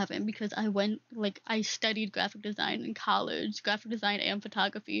made in heaven because I studied graphic design in college, graphic design and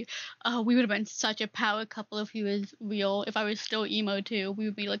photography. We would have been such a power couple if he was real. If I was still emo too, we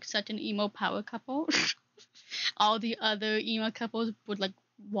would be like such an emo power couple. All the other emo couples would like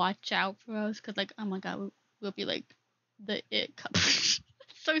watch out for us because like, oh my god, we'll be like the it couple.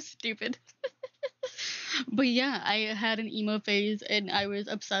 So stupid. But yeah, I had an emo phase and I was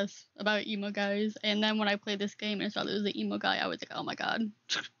obsessed about emo guys. And then when I played this game and I saw there was an emo guy, I was like, oh my god.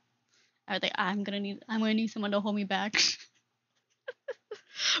 I was like, I'm gonna need someone to hold me back.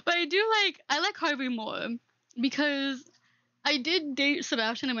 But I like Harvey more because I did date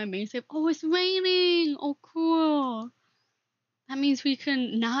Sebastian in my main save. Oh, it's raining. Oh, cool. That means we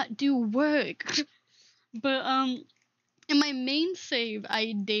can not do work. But in my main save,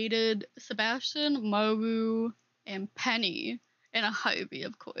 I dated Sebastian, Maru, and Penny. and a Harvey,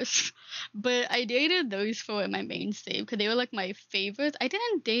 of course. But I dated those four in my main save because they were like my favorites. I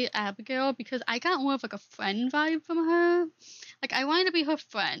didn't date Abigail because I got more of like a friend vibe from her. Like I wanted to be her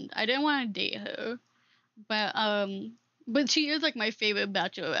friend. I didn't want to date her. But she is like my favorite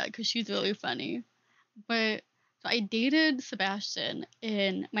bachelorette because she's really funny. But so I dated Sebastian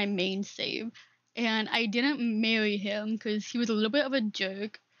in my main save, and I didn't marry him because he was a little bit of a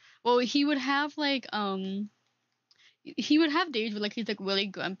jerk. Well, he would have days where like he's like really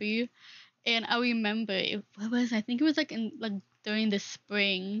grumpy, and I remember what was I think it was like in like during the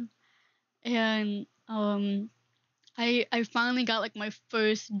spring, and I finally got like my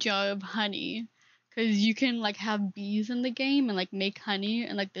first jar of honey. Cause you can like have bees in the game and like make honey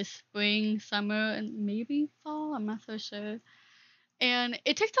in like the spring, summer, and maybe fall. I'm not so sure. And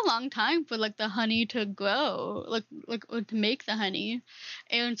it takes a long time for like the honey to grow, like or to make the honey.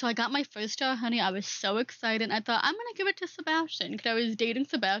 And so I got my first jar of honey. I was so excited. I thought I'm gonna give it to Sebastian because I was dating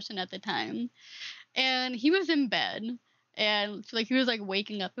Sebastian at the time, and he was in bed. And so, like he was like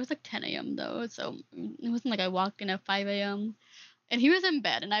waking up. It was like 10 a.m. though, so it wasn't like I walked in at 5 a.m. And he was in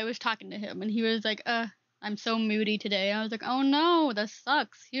bed, and I was talking to him, and he was like, I'm so moody today. I was like, oh no, that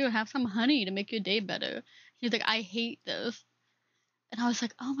sucks. Here, have some honey to make your day better. He's like, I hate this. And I was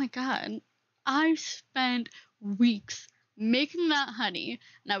like, oh my god, I spent weeks making that honey,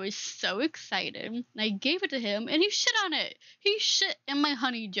 and I was so excited. And I gave it to him, and he shit on it. He shit in my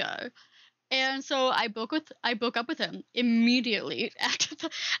honey jar. And so I broke up with him immediately after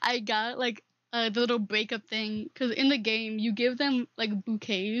I got like the little breakup thing, because in the game you give them like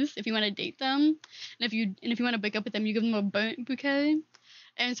bouquets if you want to date them, and if you want to break up with them you give them a burnt bouquet.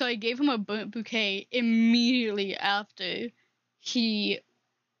 And so I gave him a burnt bouquet immediately after he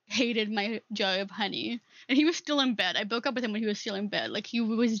hated my jar of honey, and he was still in bed. I broke up with him when he was still in bed, like he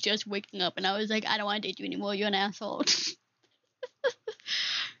was just waking up, and I was like, I don't want to date you anymore, you're an asshole.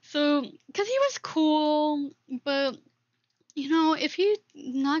 So, because he was cool, but if he's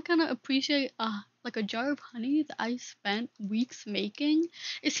not gonna appreciate like a jar of honey that I spent weeks making,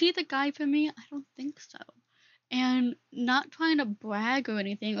 is he the guy for me? I don't think so. And not trying to brag or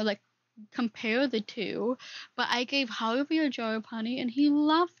anything or like compare the two, but I gave Harvey a jar of honey and he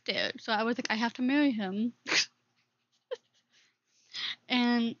loved it. So I was like, I have to marry him.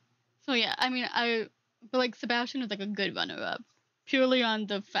 And so yeah, I mean, but like Sebastian was like a good runner up, purely on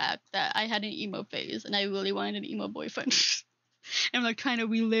the fact that I had an emo phase and I really wanted an emo boyfriend. I'm like trying to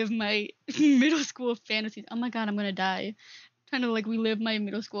relive my middle school fantasies. Oh my god, I'm gonna die. Trying to like relive my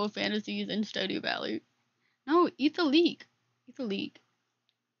middle school fantasies in Stardew Valley. No, eat the leek. Eat the leek.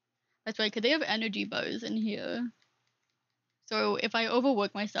 That's right, because they have energy bars in here. So if I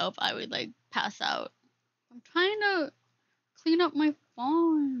overwork myself, I would like pass out. I'm trying to clean up my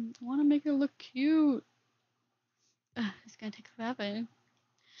farm. I want to make it look cute. It's gonna take forever.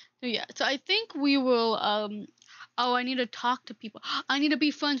 So yeah, so I think we will oh, I need to talk to people. I need to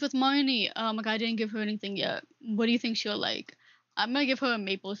be friends with Marnie. Oh my god, I didn't give her anything yet. What do you think she'll like? I'm gonna give her a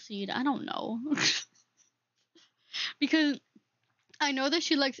maple seed. I don't know. Because I know that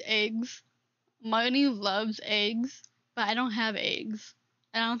she likes eggs. Marnie loves eggs, but I don't have eggs.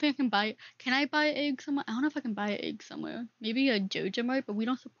 And I don't think I can buy. Can I buy eggs somewhere? I don't know if I can buy eggs somewhere. Maybe a Joja Mart, but we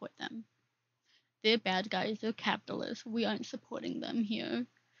don't support them. They're bad guys. They're capitalists. We aren't supporting them here.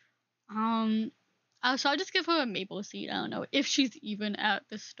 Um, so I'll just give her a maple seed. I don't know if she's even at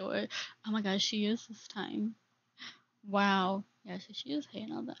the store. Oh my gosh, she is this time. Wow. Yeah, so she is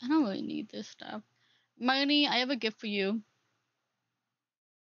hating all that. I don't really need this stuff. Marnie, I have a gift for you.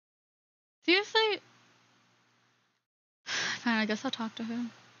 Seriously? Fine, I guess I'll talk to her.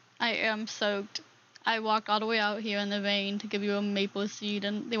 I am soaked. I walked all the way out here in the rain to give you a maple seed,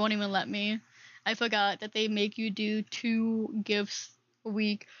 and they won't even let me. I forgot that they make you do 2 gifts a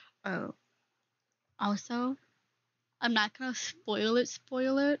week. Oh. Also, I'm not gonna spoil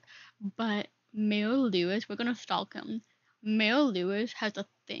it, but Mayor Lewis, we're gonna stalk him. Mayor Lewis has a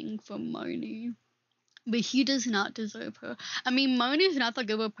thing for Marnie, but he does not deserve her. I mean, Marnie's not that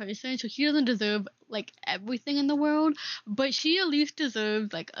good of a person, so he doesn't deserve like everything in the world, but she at least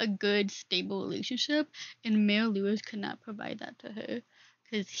deserves like a good, stable relationship, and Mayor Lewis could not provide that to her,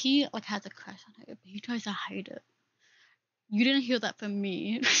 because he like has a crush on her, but he tries to hide it. You didn't hear that from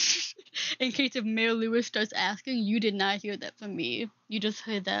me. In case if Mayor Lewis starts asking, you did not hear that from me. You just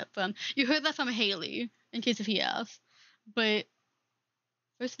heard that from Haley. In case if he asks. But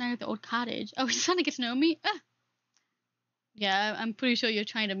first night at the old cottage. Oh, he's trying to get to know me. Yeah, I'm pretty sure you're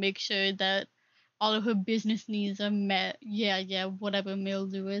trying to make sure that all of her business needs are met. Yeah, whatever, Mayor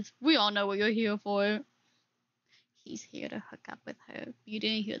Lewis. We all know what you're here for. He's here to hook up with her. You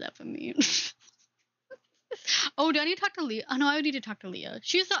didn't hear that from me. Oh, do I need to talk to Leah? Oh, no, I need to talk to Leah.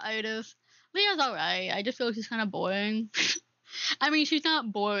 She's the artist. Leah's alright. I just feel like she's kind of boring. I mean, she's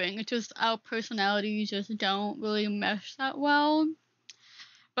not boring. It's just our personalities just don't really mesh that well.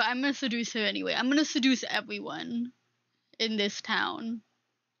 But I'm gonna seduce her anyway. I'm gonna seduce everyone in this town.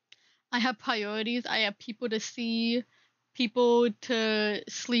 I have priorities. I have people to see, people to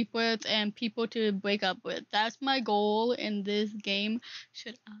sleep with, and people to break up with. That's my goal in this game.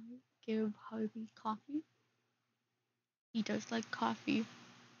 Should I give Harvey coffee? He does like coffee.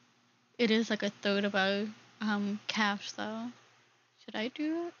 It is like a third of our cash though. Should I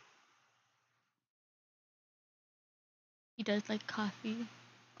do it? He does like coffee.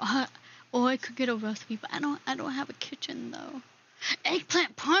 Or I could get a recipe, but I don't have a kitchen though.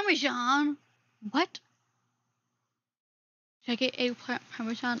 Eggplant parmesan. What? Should I get eggplant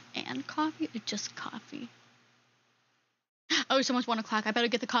parmesan and coffee, or just coffee? Oh, it's almost 1 o'clock. I better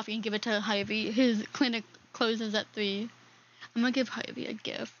get the coffee and give it to Harvey. His clinic closes at 3. I'm gonna give Harvey a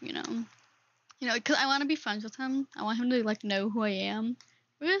gift, you know. You know, because I want to be friends with him. I want him to like know who I am.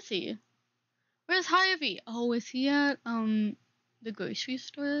 Where is he? Where's Harvey? Oh, is he at the grocery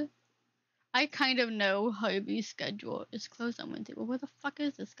store? I kind of know Harvey's schedule. It's closed on Wednesday. Well, where the fuck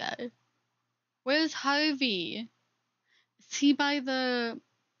is this guy? Where's Harvey? Is he by the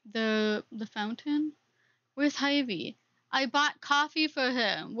fountain? Where's Harvey? I bought coffee for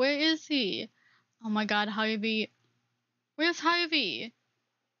him. Where is he? Oh my god, Harvey. Where's Harvey?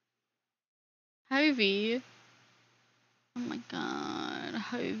 Harvey. Oh my god,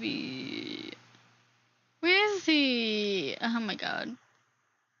 Harvey. Where is he? Oh my god.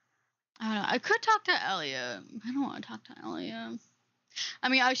 I don't know. I could talk to Elliot. I don't want to talk to Elliot. I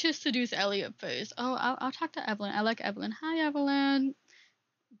mean, I should seduce Elliot first. Oh, I'll talk to Evelyn. I like Evelyn. Hi, Evelyn.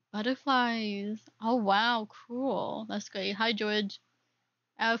 Butterflies. Oh, wow. Cool. That's great. Hi, George.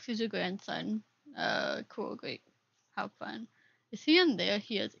 Alex is your grandson. Cool. Great. How fun. Is he in there?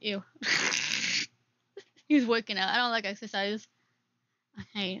 He is. Ew. He's working out. I don't like exercise.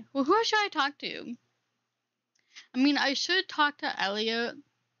 Okay. Well, who should I talk to? I mean, I should talk to Elliot.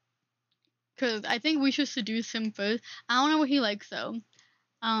 Because I think we should seduce him first. I don't know what he likes, though.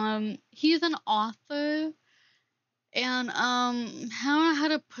 He's an author. And, I don't know how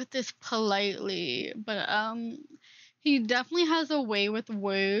to put this politely. But, he definitely has a way with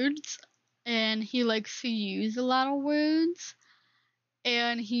words. And he likes to use a lot of words.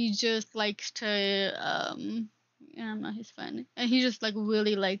 And he just likes to, yeah, I'm not his friend. And he just, like,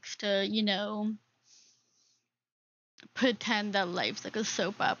 really likes to, you know, pretend that life's like a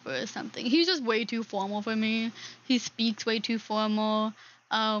soap opera or something. He's just way too formal for me. He speaks way too formal.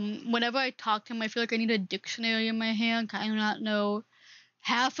 Whenever I talk to him, I feel like I need a dictionary in my hand. I do not know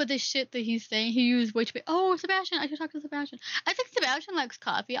half of the shit that he's saying. He used way too big. Oh, Sebastian, I should talk to Sebastian. I think Sebastian likes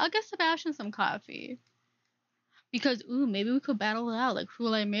coffee. I'll get Sebastian some coffee. Because, ooh, maybe we could battle it out. Like, who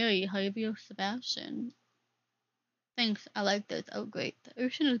will I marry, Harvey or Sebastian? Thanks, I like this. Oh, great. The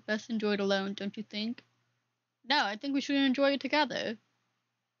ocean is best enjoyed alone, don't you think? No, I think we should enjoy it together.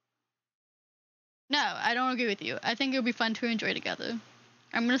 No, I don't agree with you. I think it would be fun to enjoy together.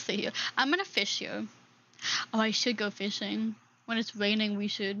 I'm gonna stay here. I'm gonna fish here. Oh, I should go fishing. When it's raining, you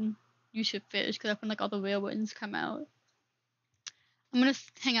should fish, because that's when like all the real ones come out. I'm gonna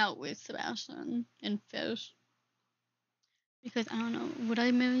hang out with Sebastian and fish. Because I don't know, would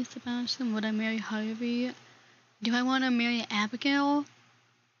I marry Sebastian? Would I marry Harvey? Do I want to marry Abigail?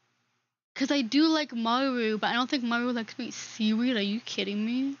 Because I do like Maru, but I don't think Maru likes me seaweed. Are you kidding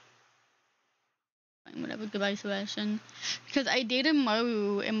me? Fine, whatever. Goodbye, Sebastian. Because I dated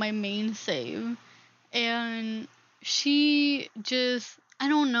Maru in my main save, and she just, I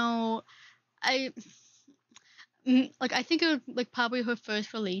don't know. I I think it was like probably her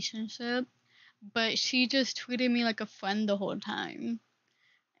first relationship, but she just treated me like a friend the whole time.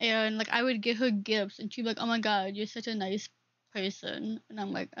 And like I would get her gifts, and she'd be like, "Oh my god, you're such a nice person," and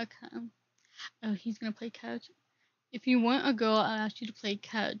I'm like, "Okay." Oh, he's gonna play catch. If you want a girl, I'll ask you to play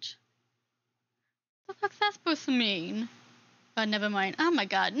catch. What the fuck's that supposed to mean? Never mind. Oh my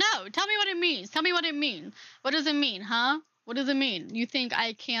god, no! Tell me what it means. Tell me what it means. What does it mean, huh? What does it mean? You think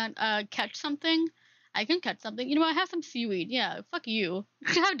I can't catch something? I can catch something. You know what? I have some seaweed. Yeah, fuck you.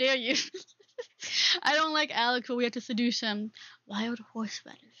 How dare you? I don't like Alex, but we have to seduce him. Wild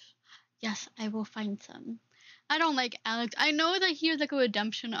horseradish. Yes, I will find some. I don't like Alex. I know that he has like a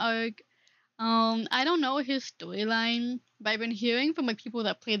redemption arc. I don't know his storyline, but I've been hearing from like people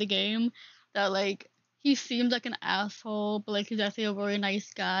that play the game that like he seems like an asshole, but like he's actually a really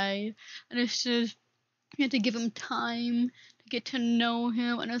nice guy, and it's just you have to give him time to get to know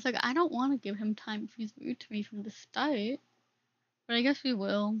him, and it's like I don't want to give him time if he's rude to me from the start. But I guess we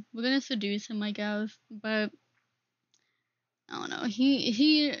will. We're gonna seduce him, I guess. But I don't know.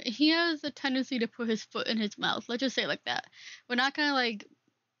 He has a tendency to put his foot in his mouth. Let's just say it like that. We're not gonna like,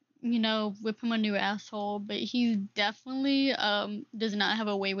 whip him a new asshole, but he definitely does not have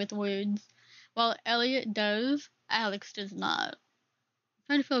a way with words. While Elliot does, Alex does not. I'm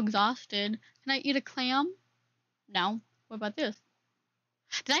trying to feel exhausted. Can I eat a clam? No. What about this?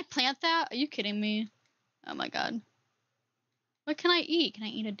 Did I plant that? Are you kidding me? Oh my god. What can I eat? Can I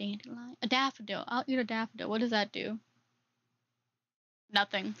eat a dandelion? A daffodil. I'll eat a daffodil. What does that do?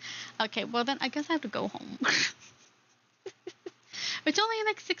 Nothing. Okay, well then I guess I have to go home. It's only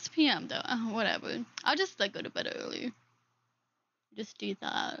like 6 p.m. though. Whatever. I'll just like go to bed early. Just do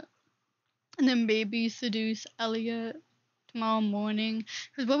that. And then maybe seduce Elliot tomorrow morning.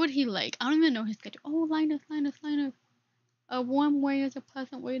 Because what would he like? I don't even know his schedule. Oh, Linus. A warm way is a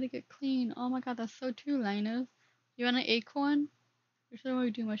pleasant way to get clean. Oh my god, that's so true, Linus. You want an acorn? You should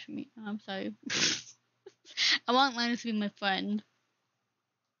really do much for me. Oh, I'm sorry. I want Linus to be my friend.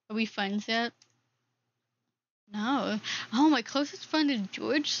 Are we friends yet? No. Oh, my closest friend is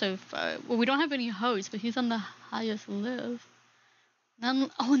George so far. Well, we don't have any hosts, but he's on the highest list. And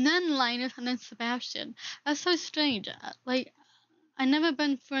then Linus, and then Sebastian. That's so strange. Like, I never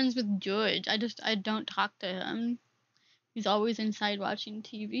been friends with George. I don't talk to him. He's always inside watching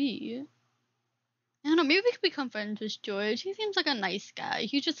TV. I don't know, maybe we could become friends with George. He seems like a nice guy.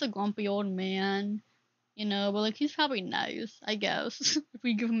 He's just a grumpy old man, but like he's probably nice, I guess, if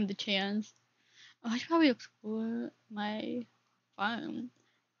we give him the chance. Oh, I should probably explore my farm.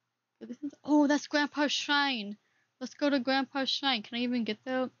 Oh, that's Grandpa's shrine. Let's go to Grandpa's shrine. Can I even get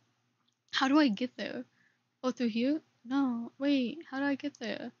there? How do I get there? Oh, through here? No, wait. How do I get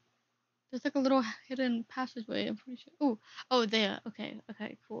there? There's like a little hidden passageway. I'm pretty sure. Oh, there.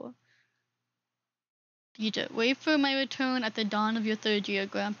 Okay, cool. Deidre, wait for my return at the dawn of your 3rd year,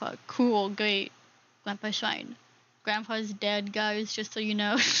 Grandpa. Cool, great. Grandpa's fine. Grandpa's dead, guys, just so you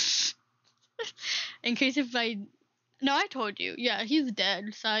know. In case No, I told you. Yeah, he's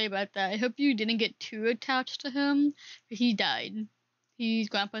dead. Sorry about that. I hope you didn't get too attached to him. He died.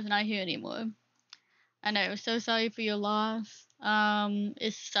 Grandpa's not here anymore. I know, so sorry for your loss.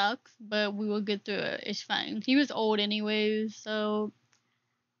 It sucks, but we will get through it. It's fine. He was old anyways, so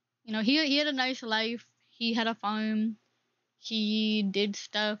he had a nice life. He had a farm. He did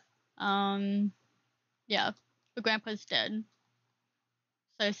stuff. Yeah. But Grandpa's dead.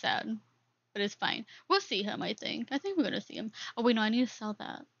 So sad. But it's fine. We'll see him, I think. I think we're gonna see him. Oh wait, no, I need to sell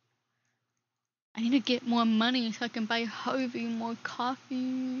that. I need to get more money so I can buy Harvey more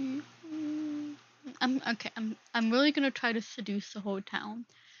coffee. I'm really gonna try to seduce the whole town.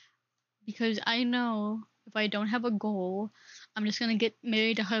 Because I know if I don't have a goal, I'm just gonna get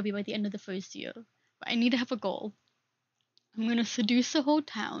married to Harvey by the end of the 1st year. But I need to have a goal. I'm gonna seduce the whole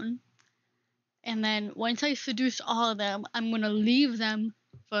town. And then once I seduce all of them, I'm gonna leave them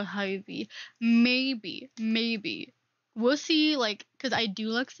for Harvey. Maybe. We'll see, because I do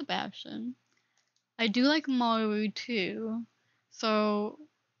like Sebastian. I do like Maru too. So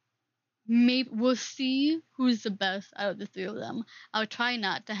maybe we'll see who's the best out of the 3 of them. I'll try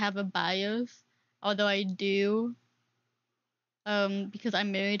not to have a bias, although I do. Because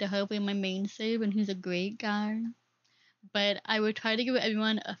I'm married to Harvey, my main save, and he's a great guy. But I would try to give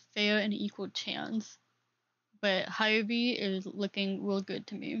everyone a fair and equal chance. But Harvey is looking real good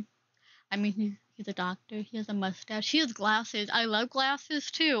to me. I mean, he's a doctor. He has a mustache. He has glasses. I love glasses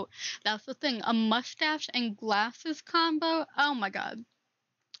too. That's the thing. A mustache and glasses combo. Oh my god.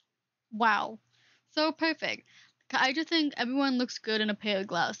 Wow. So perfect. I just think everyone looks good in a pair of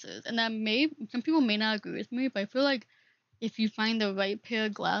glasses. And some people may not agree with me, but I feel like if you find the right pair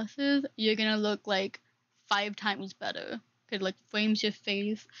of glasses, you're gonna look like 5 times better. It like frames your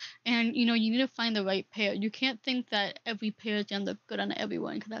face, and you need to find the right pair. You can't think that every pair is gonna look good on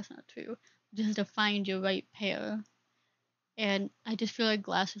everyone, because that's not true. You just have to find your right pair. And I just feel like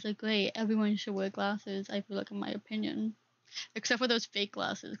glasses are great. Everyone should wear glasses, I feel like, in my opinion. Except for those fake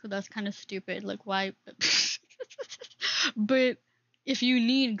glasses, because that's kind of stupid. Like, why? But if you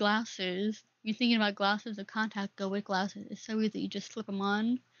need glasses, you're thinking about glasses or contact, go with glasses. It's so easy. You just slip them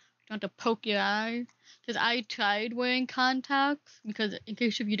on. You don't have to poke your eye. Because I tried wearing contacts, because in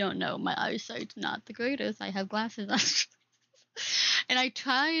case if you don't know, my eyesight's not the greatest. I have glasses on. And I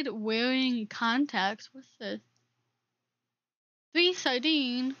tried wearing contacts. What's this? 3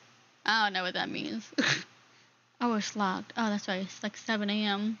 sardine. I don't know what that means. Oh, it's locked. Oh, that's right. It's like 7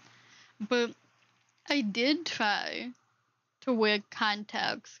 a.m. But I did try to wear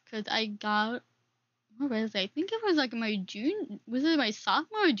contacts because I got, what was it? I think it was like was it my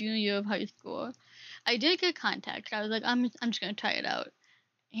sophomore or junior year of high school? I did get contacts. I was like, I'm just gonna try it out.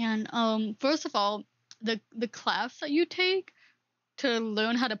 And first of all, the class that you take to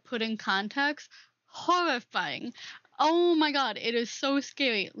learn how to put in contacts, horrifying. Oh my god, it is so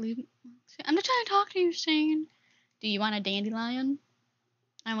scary. I'm not trying to talk to you, Shane. Do you want a dandelion?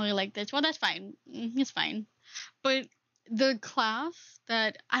 I really like this. Well, that's fine. It's fine. But the class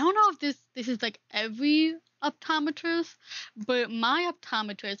that I don't know if this is like every optometrist, but my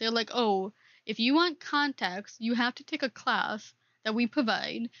optometrist, they're like, oh, if you want contacts, you have to take a class that we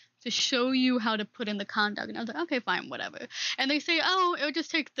provide to show you how to put in the contact. And I was like, okay, fine, whatever. And they say, oh, it'll just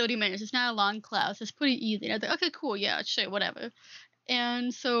take 30 minutes. It's not a long class. It's pretty easy. And I was like, okay, cool, yeah, sure, whatever.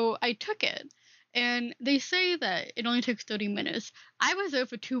 And so I took it. And they say that it only takes 30 minutes. I was there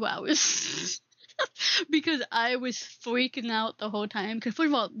for 2 hours. Because I was freaking out the whole time. Because first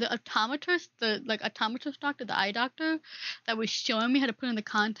of all, the optometrist, optometrist doctor, the eye doctor, that was showing me how to put in the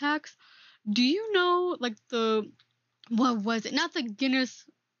contacts. Do you know what was it? Not like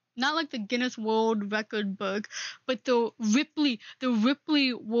the Guinness World Record book, but the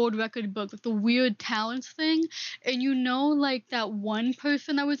Ripley World Record book, like the weird talents thing. And you know, like that one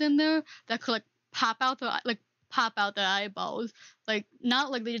person that was in there that could like pop out their eyeballs, like not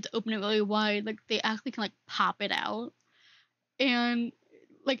like they just open it really wide, like they actually can like pop it out. And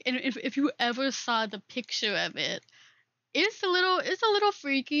and if you ever saw the picture of it, it's a little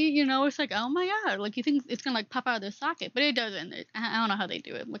freaky, you know. It's like, oh my god, like you think it's gonna like pop out of their socket, but it doesn't. I don't know how they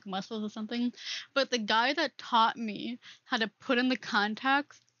do it, like muscles or something. But the guy that taught me how to put in the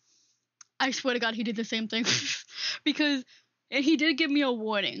contacts, I swear to god, he did the same thing. Because and he did give me a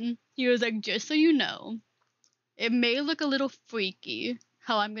warning. He was like, just so you know, it may look a little freaky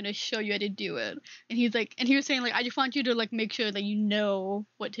how I'm gonna show you how to do it. And he was saying like, I just want you to like make sure that you know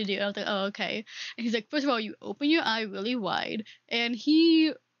what to do. I was like, oh, okay. And he's like, first of all, you open your eye really wide. And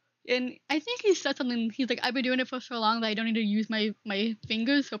I think he said something. He's like, I've been doing it for so long that I don't need to use my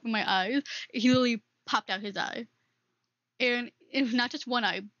fingers to open my eyes. He literally popped out his eye. And it was not just one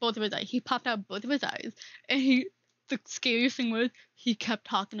eye, both of his eyes. He popped out both of his eyes. And the scariest thing was he kept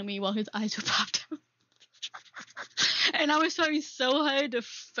talking to me while his eyes were popped out. And I was trying so hard to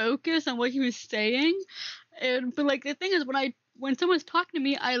focus on what he was saying. But like the thing is, when someone's talking to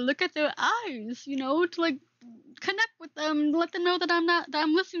me, I look at their eyes, you know, to like connect with them, let them know that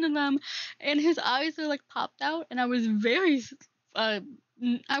I'm listening to them. And his eyes are like popped out, and I was very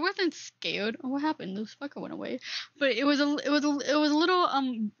I wasn't scared. Oh, what happened? The sparkle went away. But it was a little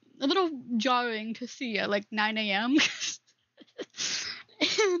jarring to see at like 9 a.m.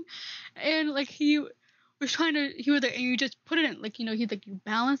 and like he was like, and you just put it in, like, you know, he's like, you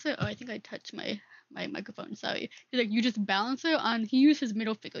balance it. Oh, I think I touched my microphone, sorry. He's like, you just balance it on, he used his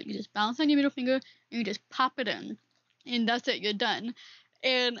middle finger. You just balance on your middle finger, and you just pop it in. And that's it, you're done.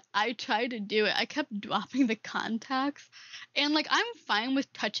 And I tried to do it. I kept dropping the contacts. And, like, I'm fine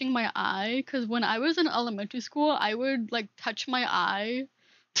with touching my eye, because when I was in elementary school, I would, like, touch my eye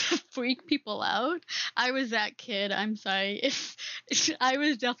to freak people out. I was that kid. I'm sorry. If I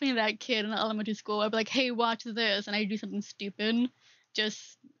was definitely that kid in elementary school. I'd be like, hey, watch this, and I'd do something stupid.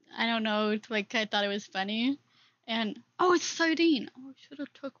 Just, I don't know, like I thought it was funny. And oh, it's sardine. Oh, I should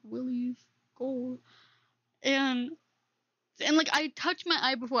have took Willie's gold. And like I touched my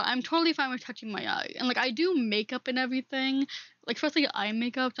eye before. I'm totally fine with touching my eye. And like I do makeup and everything, like especially eye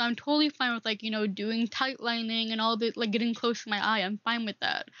makeup. So I'm totally fine with like, you know, doing tight lining and all the like getting close to my eye. I'm fine with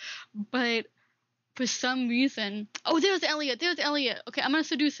that. But for some reason, oh, there's Elliot. Okay, I'm gonna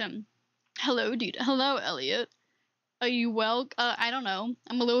seduce him. Hello, dude. Hello, Elliot. Are you well? I don't know.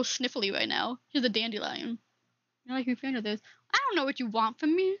 I'm a little sniffly right now. Here's a dandelion. You're like, you're a fan of this. I don't know what you want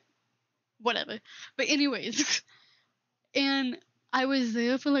from me. Whatever. But anyways. And I was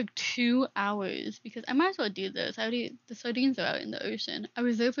there for like 2 hours because I might as well do this. The sardines are out in the ocean. I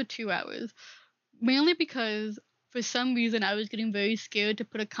was there for 2 hours, mainly because for some reason I was getting very scared to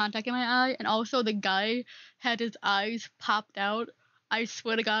put a contact in my eye, and also the guy had his eyes popped out. I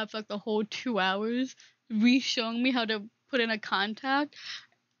swear to God, for like the whole 2 hours, showing me how to put in a contact,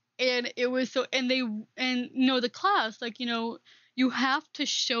 and it was so. And you know, the class, like, you know, you have to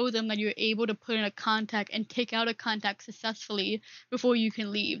show them that you're able to put in a contact and take out a contact successfully before you can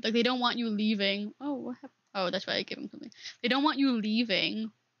leave. Like, they don't want you leaving. Oh, what happened? Oh, that's why I gave him something. They don't want you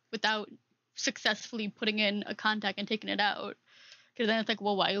leaving without successfully putting in a contact and taking it out. Because then it's like,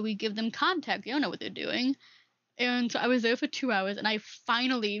 well, why do we give them contact? They don't know what they're doing. And so I was there for 2 hours, and I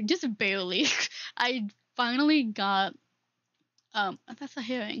finally, just barely, I finally got, that's a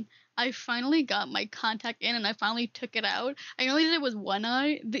herring. I finally got my contact in, and I finally took it out. I only did it with one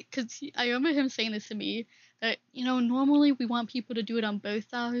eye, because I remember him saying this to me, that, you know, normally we want people to do it on both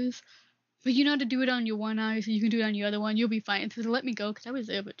eyes, but you know how to do it on your one eye, so you can do it on your other one. You'll be fine. So let me go, because I was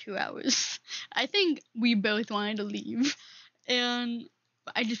there for 2 hours. I think we both wanted to leave. And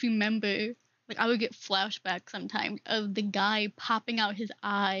I just remember, like, I would get flashbacks sometimes of the guy popping out his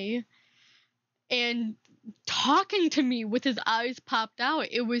eye and talking to me with his eyes popped out.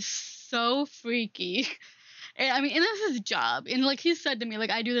 It was so freaky. And, I mean, and that's his job. And, like, he said to me, like,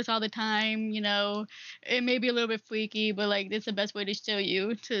 I do this all the time, you know. It may be a little bit freaky, but, like, it's the best way to show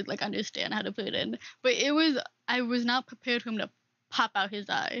you to, like, understand how to put it in. But I was not prepared for him to pop out his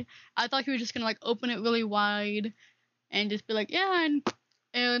eye. I thought he was just gonna, like, open it really wide and just be like, yeah,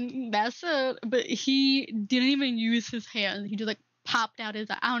 and that's it. But he didn't even use his hands. He just, like, popped out his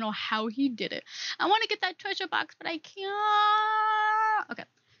eye. I don't know how he did it. I want to get that treasure box, but I can't. Okay.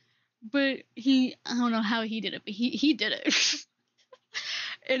 But I don't know how he did it, but he did it.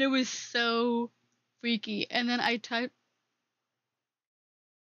 And it was so freaky. And then I typed,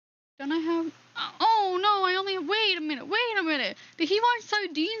 don't I have, oh no, wait a minute. Did he want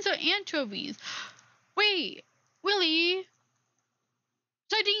sardines or anchovies? Wait, Willie,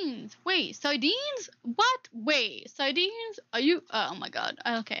 sardines. Wait, sardines? What? Wait, sardines? Are you, oh my god.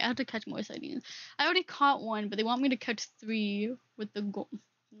 Okay, I have to catch more sardines. I already caught one, but they want me to catch 3 with the goal.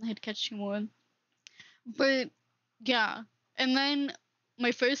 I had to catch 2 more. But yeah, and then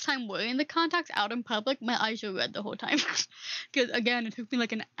my first time wearing the contacts out in public, my eyes were red the whole time. Because again, it took me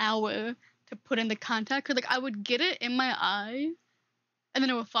like an hour to put in the contact. Cause like I would get it in my eye, and then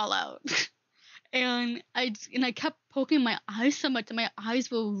it would fall out. And I kept poking my eyes so much, and my eyes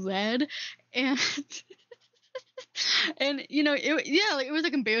were red, and and you know it was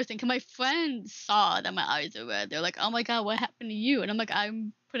like embarrassing. Cause my friends saw that my eyes were red. They're like, "Oh my god, what happened to you?" And I'm like,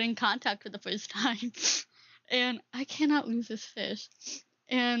 "I'm putting contact for the first time." And I cannot lose this fish.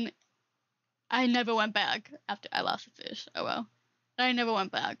 And I never went back after I lost the fish. Oh well. I never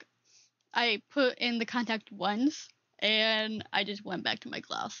went back. I put in the contact once, and I just went back to my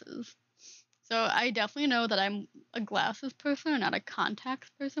glasses. So I definitely know that I'm a glasses person and not a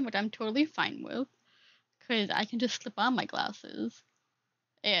contacts person, which I'm totally fine with. Because I can just slip on my glasses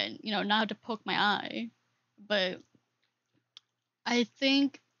and, you know, not have to poke my eye. But I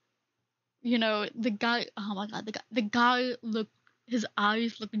think, you know, the guy, oh my god, the guy looked, his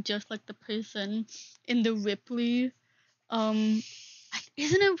eyes look just like the person in the Ripley. Isn't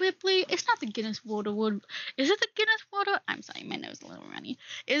it Ripley? It's not the Guinness World Award. Is it the Guinness World? I'm sorry, my nose is a little runny.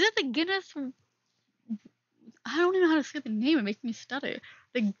 Is it the Guinness? I don't even know how to say the name. It makes me stutter.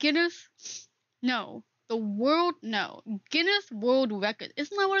 The Guinness? No. The World? No. Guinness World Record.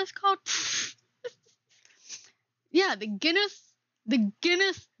 Isn't that what it's called? Yeah, the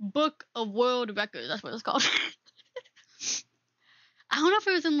Guinness Book of World Records. That's what it's called. I don't know if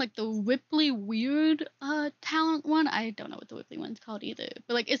it was in like the Ripley Weird talent one. I don't know what the Ripley one's called either.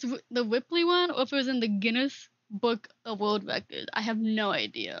 But like it's the Ripley one, or if it was in the Guinness Book of World Records. I have no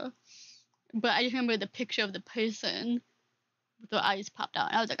idea. But I just remember the picture of the person with the eyes popped out.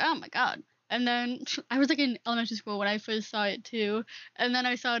 And I was like, oh my god. And then I was like in elementary school when I first saw it too. And then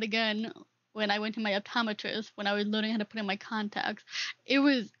I saw it again when I went to my optometrist when I was learning how to put in my contacts. It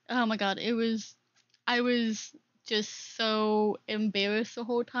was, oh my god, I was just so embarrassed the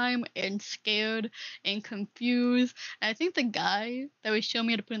whole time and scared and confused. And I think the guy that was showing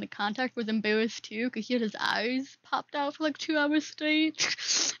me how to put in the contact was embarrassed too because he had his eyes popped out for like 2 hours straight.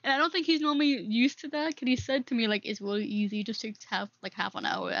 And I don't think he's normally used to that because he said to me like it's really easy, just takes half an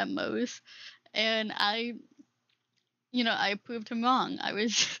hour at most. And I proved him wrong. I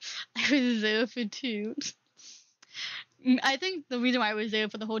was I was there for 2. I think the reason why I was there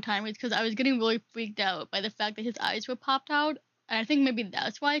for the whole time is because I was getting really freaked out by the fact that his eyes were popped out. And I think maybe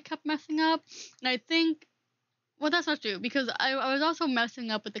that's why I kept messing up. And I think, well, that's not true because I was also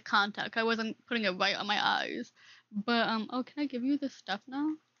messing up with the contact. I wasn't putting it right on my eyes. But, oh, can I give you this stuff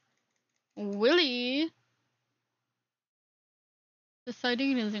now? Willie! The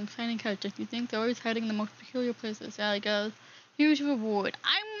sardine is an exciting catch. If you think they're always hiding in the most peculiar places, Sally goes, huge reward.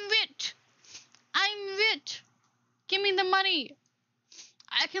 I'm rich! I'm rich! Give me the money!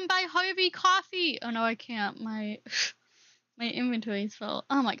 I can buy Harvey coffee! Oh no, I can't. My inventory is full.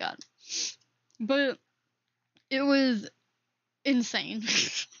 Oh my god. But it was insane.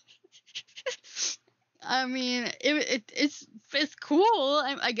 I mean, it's cool.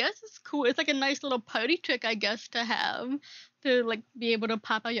 I guess it's cool. It's like a nice little party trick, I guess, to have to like be able to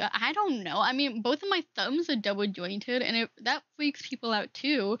pop out your. I don't know. I mean, both of my thumbs are double jointed, and that freaks people out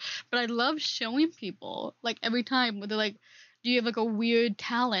too. But I love showing people like every time where they're like, "Do you have like a weird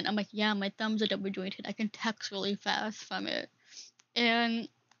talent?" I'm like, "Yeah, my thumbs are double jointed. I can text really fast from it," and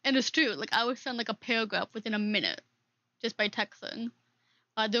it's true. Like I would send like a paragraph within a minute just by texting.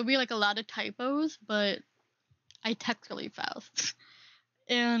 There'll be like a lot of typos, but I text really fast.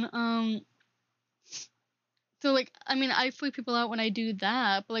 And so like I mean I freak people out when I do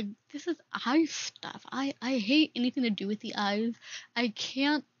that, but like this is eye stuff. I hate anything to do with the eyes. I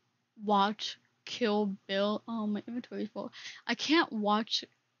can't watch Kill Bill. Oh, my inventory's full. I can't watch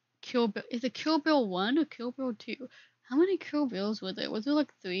Kill Bill. Is it Kill Bill 1 or Kill Bill 2? How many Kill Bills was it? Was it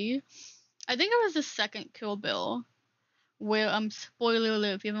like 3? I think it was the second Kill Bill where spoiler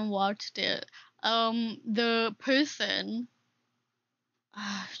alert if you haven't watched it. The person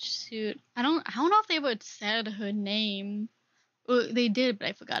shoot. I don't know if they ever said her name. Well, they did, but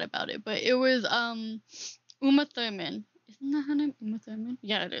I forgot about it. But it was Uma Thurman. Isn't that her name? Uma Thurman?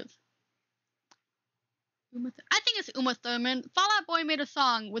 Yeah, it is. I think it's Uma Thurman. Fall Out Boy made a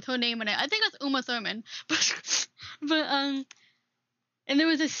song with her name in it. I think it's Uma Thurman. But and there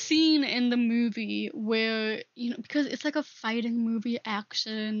was a scene in the movie where, you know, because it's like a fighting movie,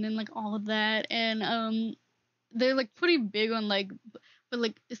 action and like all of that, and they're like pretty big on like, but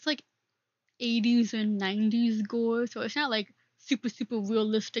like it's like 80s and 90s gore, so it's not like super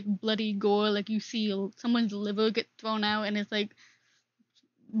realistic bloody gore like you see someone's liver get thrown out and it's like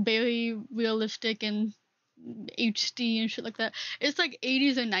very realistic and HD and shit like that. It's like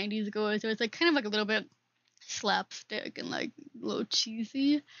 80s and 90s gore, so it's like kind of like a little bit slapstick and like a little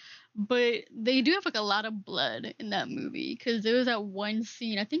cheesy. But they do have like a lot of blood in that movie because there was that one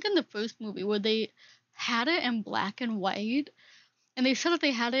scene, I think in the first movie, where they had it in black and white. And they said that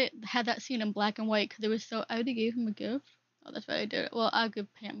they had that scene in black and white because it was so. I already gave him a gift. Oh, that's right, I did. Well, I'll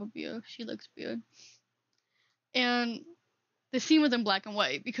give Pam a beer. She likes beer. And the scene was in black and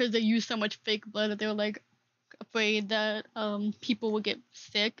white because they used so much fake blood that they were like afraid that people would get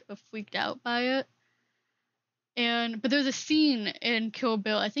sick or freaked out by it. But there's a scene in Kill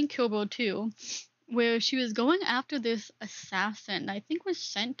Bill, I think Kill Bill 2, where she was going after this assassin. I think was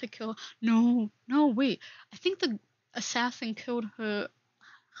sent to kill. No, wait. I think the assassin killed her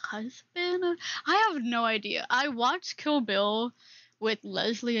husband. I have no idea. I watched Kill Bill with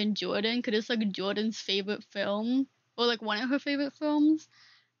Leslie and Jordan because it's like Jordan's favorite film, or like one of her favorite films,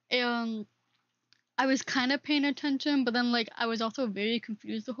 and I was kind of paying attention, but then like I was also very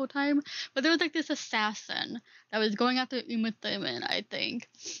confused the whole time. But there was like this assassin that was going after Uma Thurman, I think,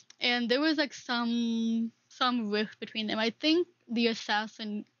 and there was like some rift between them. I think the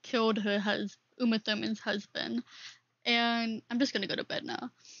assassin killed Uma Thurman's husband, and I'm just gonna go to bed now.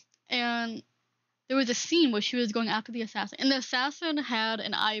 And there was a scene where she was going after the assassin, and the assassin had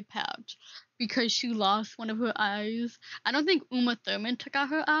an eye patch because she lost one of her eyes. I don't think Uma Thurman took out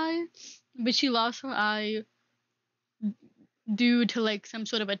her eye, but she lost her eye due to like some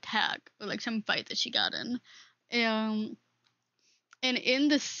sort of attack or like some fight that she got in. And in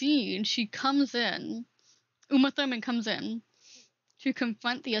the scene, Uma Thurman comes in to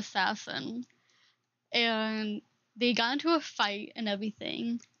confront the assassin, and they got into a fight and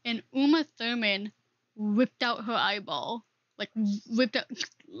everything, and Uma Thurman ripped out her eyeball, like ripped out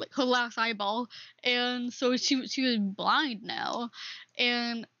like her last eyeball, and so she was blind now,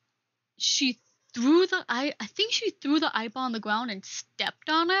 and she threw I think she threw the eyeball on the ground and stepped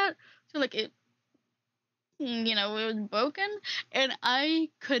on it, so like it, you know, it was broken, and I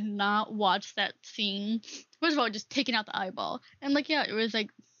could not watch that scene. First of all, just taking out the eyeball, and like yeah, it was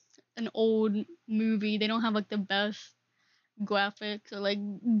like an old movie. They don't have like the best graphics or like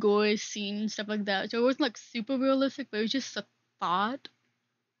gore scenes, stuff like that. So it wasn't like super realistic, but it was just a thought.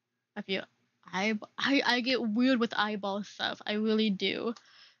 I feel I get weird with eyeball stuff. I really do.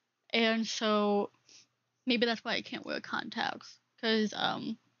 And so maybe that's why I can't wear contacts. Cause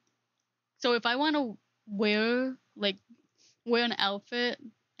so if I want to wear an outfit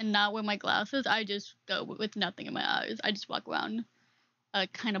and not wear my glasses, I just go with nothing in my eyes. I just walk around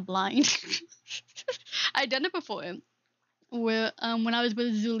kind of blind. I done it before. Where when I was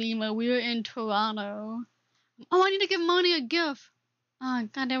with Zulima, we were in Toronto. Oh, I need to give Moni a gift. Oh,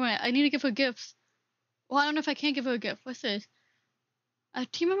 god damn it. I need to give her gifts. Well, I don't know if I can give her a gift. What's this?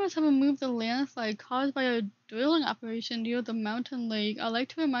 Team members have removed the landslide caused by a drilling operation near the mountain lake. I'd like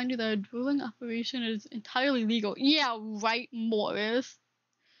to remind you that a drilling operation is entirely legal. Yeah, right, Morris.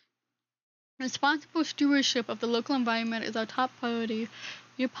 Responsible stewardship of the local environment is our top priority.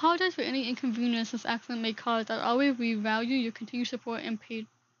 We apologize for any inconvenience this accident may cause. As always, we value your continued support and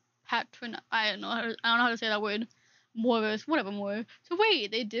patron. I don't know how to say that word. Morris, whatever, Morris. So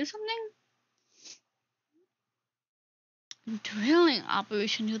wait, they did something? Drilling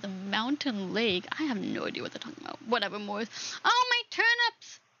operation near the mountain lake. I have no idea what they're talking about. Whatever, Morris. Oh, my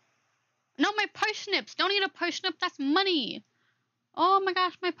turnips! No, my parsnips. Don't eat a parsnip. That's money. Oh my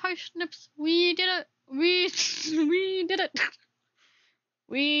gosh, my parsnips. We did it. We did it.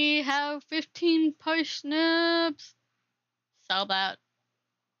 We have 15 parsnips. Sell that.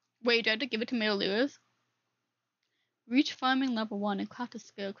 Wait, do I have to give it to Mayor Lewis? Reach farming level 1 and craft a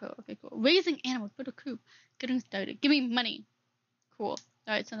scarecrow. Okay, cool. Raising animals, build a coop. Getting started. Give me money. Cool.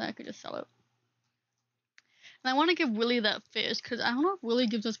 Alright, so then I could just sell it. And I want to give Willie that fish, because I don't know if Willie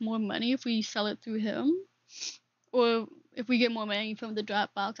gives us more money if we sell it through him. Or if we get more money from the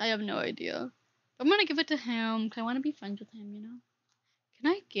drop box. I have no idea. But I'm going to give it to him, because I want to be friends with him, you know? Can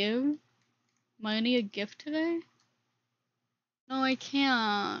I give Marnie a gift today? No, I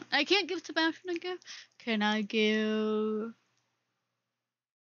can't. I can't give Sebastian a gift. Can I give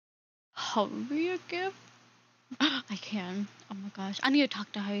Harvey a gift? I can. Oh my gosh. I need to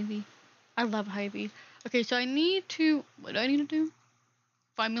talk to Harvey. I love Harvey. Okay, so I need to... What do I need to do?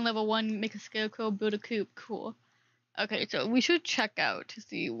 Farming level 1, make a scarecrow, build a coop. Cool. Okay, so we should check out to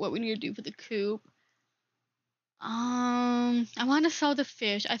see what we need to do for the coop. I want to sell the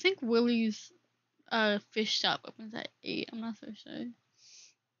fish. I think Willie's fish shop opens at 8. I'm not so sure.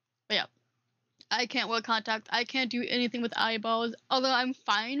 But yeah. I can't wear contacts. I can't do anything with eyeballs. Although I'm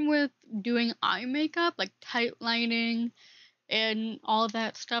fine with doing eye makeup, like tight lining and all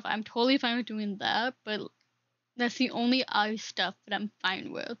that stuff. I'm totally fine with doing that, but that's the only eye stuff that I'm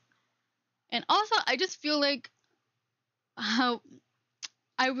fine with. And also, I just feel like how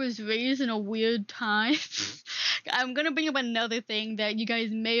I was raised in a weird time. I'm gonna bring up another thing that you guys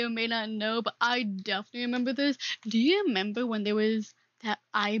may or may not know, but I definitely remember this. Do you remember when there was that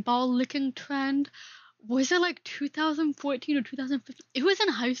eyeball licking trend? Was it like 2014 or 2015? It was in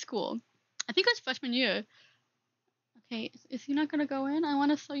high school. I think it was freshman year. Okay, is he not gonna go in? I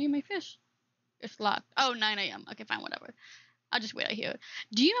want to sell you my fish. It's locked. Oh, 9 a.m. Okay, fine, whatever. I'll just wait out here.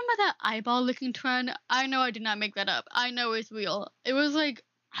 Do you remember that eyeball licking trend? I know I did not make that up. I know it's real. It was like,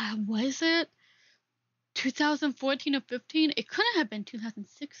 was it 2014 or 15? It couldn't have been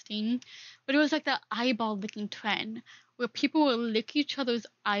 2016, but it was like that eyeball licking trend where people would lick each other's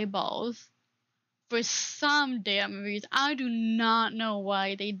eyeballs for some damn reason. I do not know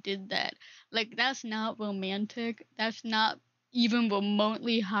why they did that. Like, that's not romantic. That's not even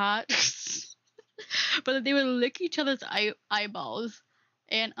remotely hot. But they would lick each other's eyeballs.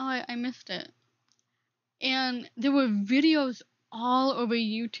 And, oh, I missed it. And there were videos all over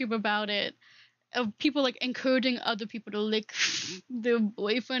YouTube about it, of people, like, encouraging other people to lick their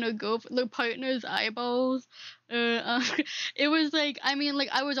boyfriend or girlfriend, their partner's eyeballs. It was, like, I mean, like,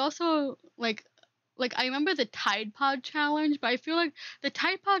 I was also, like, I remember the Tide Pod challenge, but I feel like the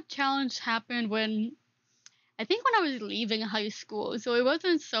Tide Pod challenge happened when I was leaving high school, so it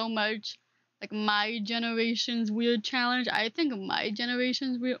wasn't so much like my generation's weird challenge. I think my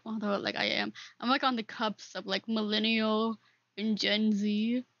generation's weird, although like I'm like on the cusp of like millennial and Gen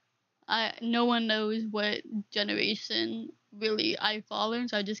Z. No one knows what generation really I fall in,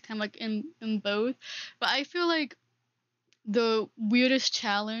 so I just kind of like in both. But I feel like the weirdest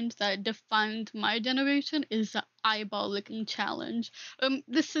challenge that defined my generation is the eyeball licking challenge.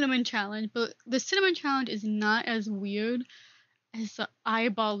 The cinnamon challenge, but the cinnamon challenge is not as weird as the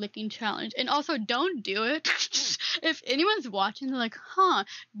eyeball licking challenge. And also, don't do it. If anyone's watching, they're like, huh,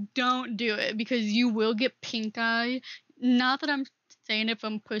 don't do it because you will get pink eye. Not that I'm saying it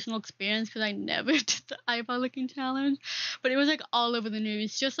from personal experience because I never did the eyeball licking challenge, but it was like all over the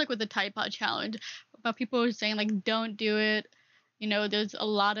news, just like with the Tide Pod challenge. But people were saying like, don't do it. You know, there's a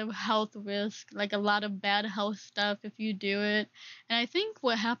lot of health risk, like a lot of bad health stuff if you do it. And I think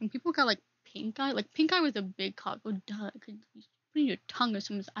what happened, people got like pink eye. Like pink eye was a big cause. Well, duh, because you're putting your tongue on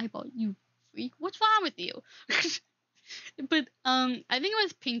someone's eyeball. You freak. What's wrong with you? But I think it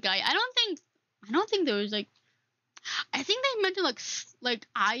was pink eye. I don't think there was like. I think they mentioned like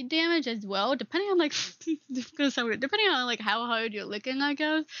eye damage as well, depending on like depending on like how hard you're licking. I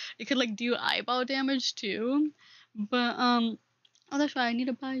guess it could like do eyeball damage too. But oh, that's right. I need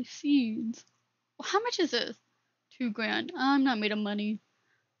to buy seeds. Well, how much is this? $2,000. I'm not made of money.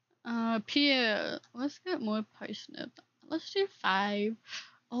 Pierre, let's get more parsnip. Let's do 5.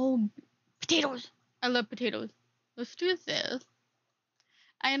 Oh, potatoes. I love potatoes. Let's do this.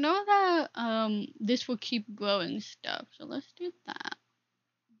 I know that this will keep growing stuff, so let's do that.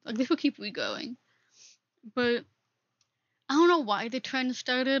 Like this will keep regrowing. But I don't know why the trend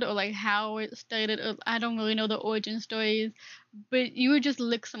started or like how it started. Or I don't really know the origin stories. But you would just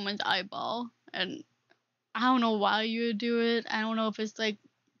lick someone's eyeball, and I don't know why you would do it. I don't know if it's like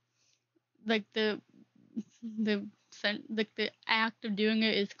the the act of doing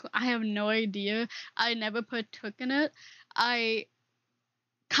it is. I have no idea. I never partook in it. I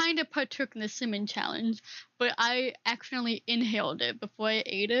kind of partook in the cinnamon challenge, but I accidentally inhaled it before I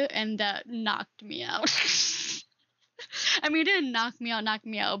ate it, and that knocked me out. I mean, it didn't knock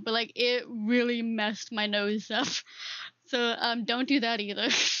me out, but like it really messed my nose up. So don't do that either.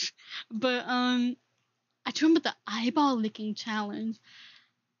 But I do remember the eyeball licking challenge,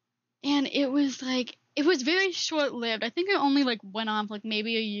 and it was very short lived. I think it only like went on for like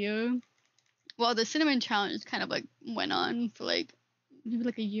maybe a year. Well, the cinnamon challenge kind of like went on for like maybe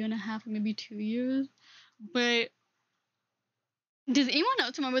like a year and a half or maybe 2 years. But does anyone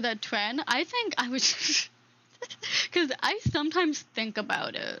else remember that trend? I think I was because I sometimes think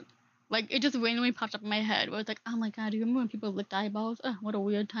about it. Like it just randomly popped up in my head where it's like, oh my god, do you remember when people licked eyeballs? What a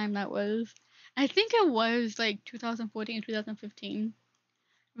weird time that was. I think it was like 2014, 2015.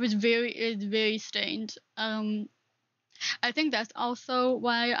 It's very strange. I think that's also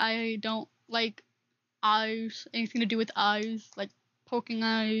why I don't like eyes, anything to do with eyes, like poking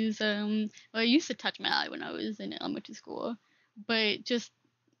eyes. Well, I used to touch my eye when I was in elementary school, but just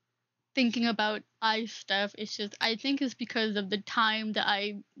thinking about eye stuff, it's just, I think it's because of the time that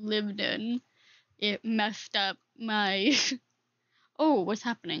I lived in. It messed up my. Oh, what's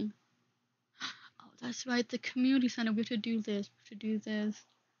happening? Oh, that's right, the community center. We have to do this. We have to do this.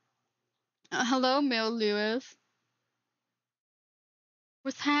 Hello, Mel Lewis.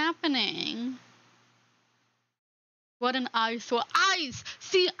 What's happening? What an eyesore. Eyes!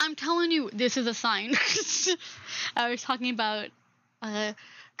 See, I'm telling you, this is a sign. I was talking about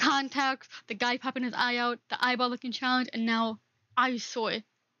contacts, the guy popping his eye out, the eyeball looking challenge, and now eyesore.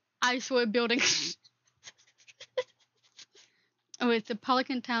 Eyesore building. Oh, it's a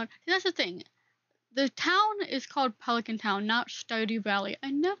Pelican Town. See, that's the thing. The town is called Pelican Town, not Stardew Valley.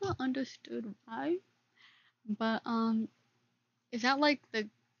 I never understood why. But, is that like the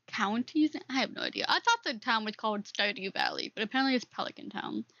counties? I have no idea. I thought the town was called Stardew Valley, but apparently it's Pelican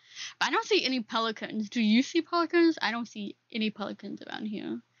Town. But I don't see any pelicans. Do you see pelicans? I don't see any pelicans around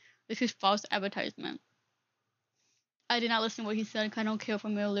here. This is false advertisement. I did not listen to what he said. I don't care for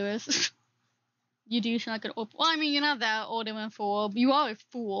Mel Lewis. You do sound like an old. Well, I mean, you're not that old of a fool. You are a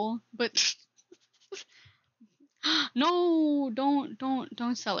fool, but no,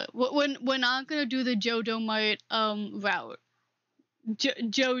 don't sell it. We're not gonna do the Jojo Mart route.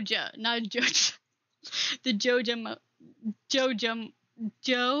 Joja, not Joja. The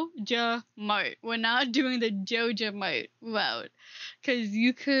Joja Mart. We're not doing the Joja Mart route, because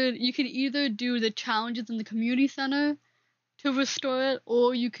you could either do the challenges in the community center to restore it,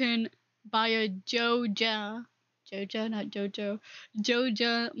 or you can buy a Joja, not Jojo,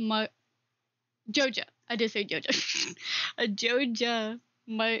 Joja Mart. Joja. I did say Joja. A Joja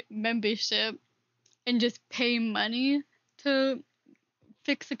Mart membership, and just pay money to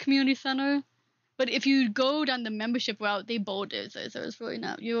fix the community center. But if you go down the membership route, they bulldoze it, so it's really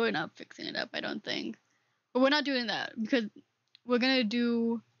not, you're not fixing it up, I don't think. But we're not doing that, because we're gonna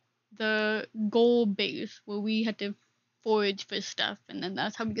do the goal base where we had to forage for stuff, and then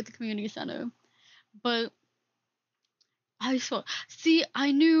that's how we get the community center. But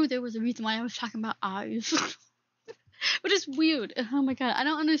I knew there was a reason why I was talking about eyes. But it's weird. Oh my god, I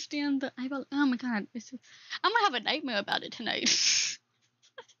don't understand the eyeball. Oh my god, I'm gonna have a nightmare about it tonight.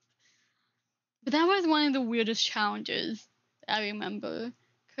 But that was one of the weirdest challenges I remember,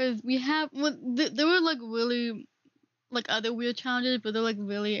 because there were like really like other weird challenges, but they're like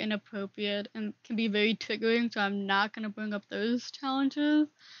really inappropriate and can be very triggering, so I'm not gonna bring up those challenges.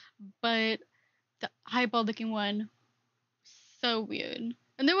 But the eyeball licking one, so weird.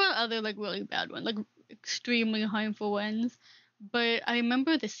 And there were other like really bad ones, like extremely harmful ones. But I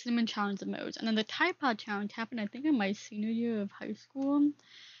remember the cinnamon challenge the most, and then the Tide Pod challenge happened I think in my senior year of high school.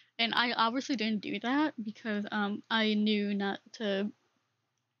 And I obviously didn't do that because I knew not to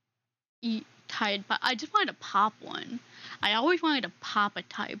eat Tide Pod. I just wanted to pop one. I always wanted to pop a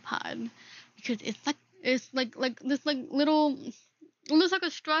Tide Pod because it's like this like little, it looks like a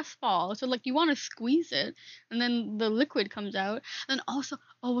stress ball. So like you want to squeeze it, and then the liquid comes out. And also,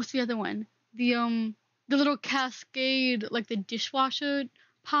 oh, what's the other one? The little cascade, like the dishwasher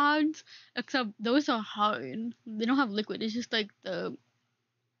pods. Except those are hard. They don't have liquid. It's just like the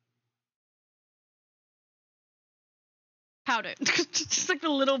powder. Just like the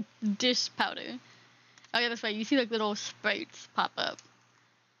little dish powder. Oh yeah, that's right. You see like little sprites pop up.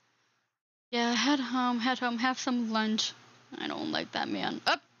 Yeah, head home, have some lunch. I don't like that, man.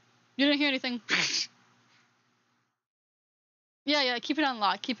 Oh, you didn't hear anything. Yeah, keep it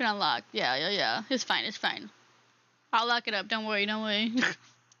unlocked. Yeah. It's fine. I'll lock it up. Don't worry.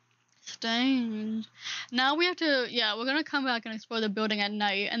 Strange. Now we have to, yeah, we're gonna come back and explore the building at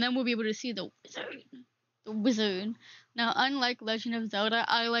night, and then we'll be able to see the wizard. The wizard. Now, unlike Legend of Zelda,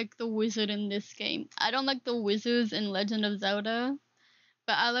 I like the wizard in this game. I don't like the wizards in Legend of Zelda,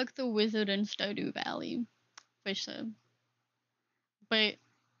 but I like the wizard in Stardew Valley, for sure. But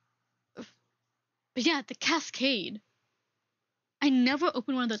yeah, the Cascade. I never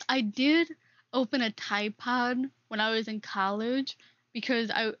opened one of those. I did open a Tide Pod when I was in college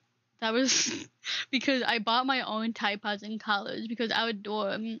because I that was because I bought my own Tide Pods in college because our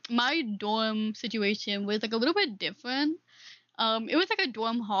dorm my dorm situation was like a little bit different. It was like a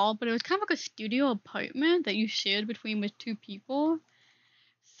dorm hall, but it was kind of like a studio apartment that you shared between with two people.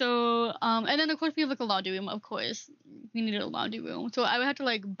 So, and then of course we have like a laundry room, of course. We needed a laundry room. So I would have to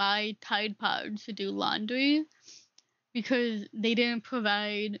like buy Tide Pods to do laundry because they didn't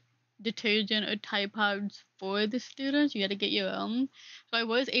provide detergent or Tide Pods for the students. You had to get your own. So I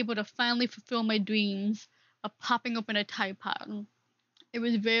was able to finally fulfill my dreams of popping open a Tide Pod. It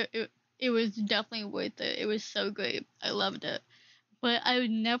was it was definitely worth it. It was so great. I loved it. But I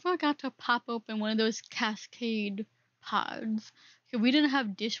never got to pop open one of those Cascade pods. Because we didn't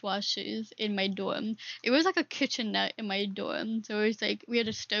have dishwashers in my dorm. It was like a kitchenette in my dorm. So it was like we had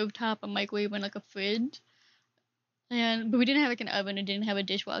a stovetop, a microwave, and like a fridge. But we didn't have like an oven and didn't have a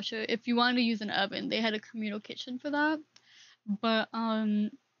dishwasher. If you wanted to use an oven, they had a communal kitchen for that. But so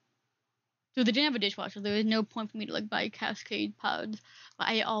they didn't have a dishwasher. There was no point for me to like buy Cascade pods. But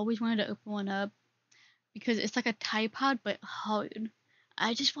I always wanted to open one up because it's like a Tide Pod but hard.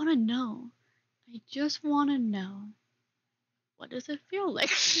 I just want to know. I just want to know. What does it feel like?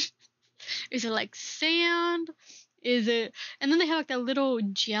 Is it like sand? Is it? And then they have like that little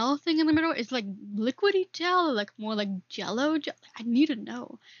gel thing in the middle. It's like liquidy gel or like more like jello gel. I need to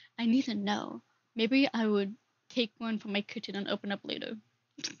know. I need to know. Maybe I would take one from my kitchen and open up later.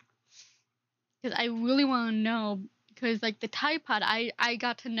 Because I really want to know. Because like the Tide Pod, I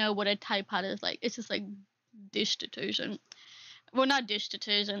got to know what a Tide Pod is like. It's just like dish detergent. Well, not dish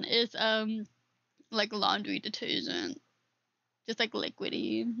detergent. It's like laundry detergent. Just like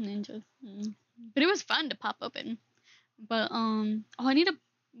liquidy and just. But it was fun to pop open. But oh, I need to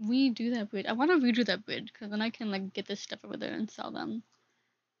redo that bridge. I want to redo that bridge because then I can like get this stuff over there and sell them.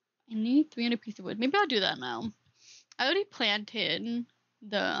 I need 300 pieces of wood. Maybe I'll do that now. I already planted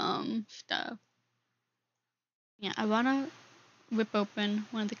the stuff. Yeah, I wanna rip open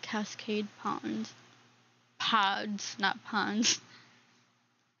one of the Cascade pods, not ponds,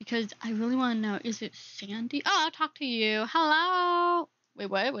 because I really want to know. Is it sandy? Oh, I'll talk to you. Hello. Wait,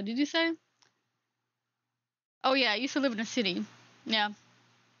 what? What did you say? Oh yeah, I used to live in a city. Yeah.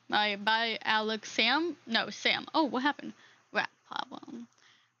 By Alex. Sam? No, Sam. Oh, what happened? Rat problem.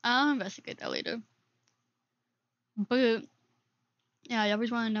 I'll investigate that later. But yeah, I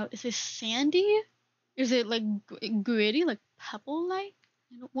always want to know: is it sandy? Is it like gritty, like pebble like?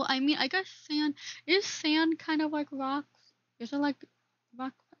 Well, I mean, I guess sand is sand kind of like rocks. Is it like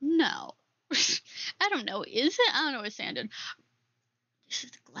rock? No, I don't know. Is it? I don't know what sand is. Is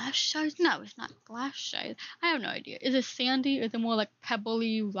it glass shards? No, it's not glass shards. I have no idea. Is it sandy? Is it more like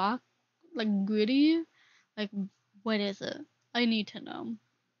pebbly rock, like gritty? Like what is it? I need to know.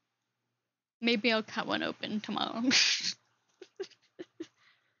 Maybe I'll cut one open tomorrow.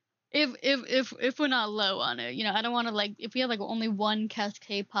 if we're not low on it, you know, I don't want to like if we have like only one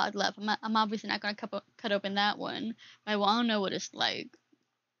Cascade pod left. I'm obviously not gonna cut open that one. But I want to know what it's like.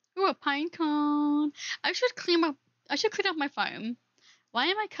 Ooh, a pine cone. I should clean up. I should clean up my farm. Why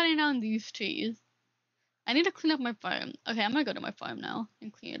am I cutting down these trees? I need to clean up my farm. Okay, I'm gonna go to my farm now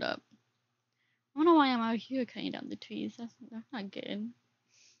and clean it up. I don't know why I'm out here cutting down the trees. That's not good.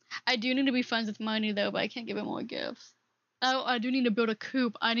 I do need to be friends with money though, but I can't give it more gifts. Oh, I do need to build a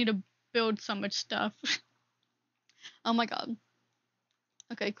coop. I need to build so much stuff. Oh my god.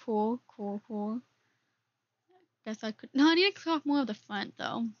 Okay, cool. Guess I could. No, I need to clear off more of the front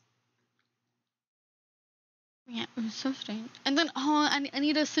though. Yeah, it was so strange. And then, oh, I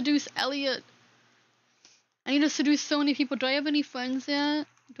need to seduce Elliot. I need to seduce so many people. Do I have any friends yet?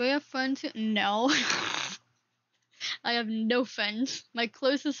 Do I have friends yet? No. I have no friends. My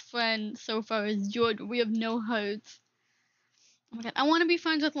closest friend so far is Jordan. We have no hearts. Oh my god, I want to be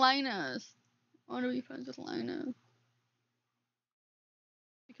friends with Linus. I want to be friends with Linus.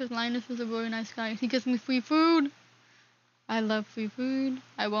 Because Linus is a really nice guy. He gives me free food. I love free food.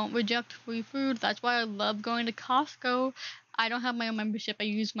 I won't reject free food. That's why I love going to Costco. I don't have my own membership. I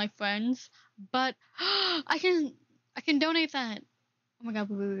use my friends. But I can donate that. Oh my god,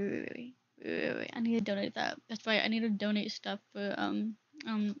 wait. I need to donate that. That's right. I need to donate stuff for the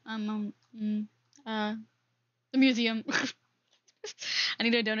museum. I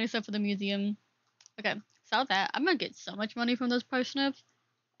need to donate stuff for the museum. Okay, sell that. I'm gonna get so much money from those parsnips.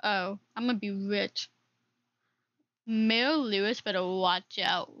 Oh, I'm gonna be rich. Mayor Lewis better watch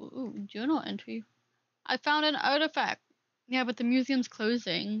out. Ooh, journal entry. I found an artifact. Yeah, but the museum's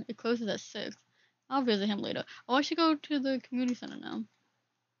closing. It closes at 6. I'll visit him later. Oh, I should go to the community center now.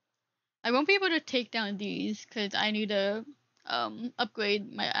 I won't be able to take down these because I need to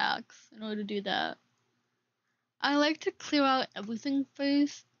upgrade my axe in order to do that. I like to clear out everything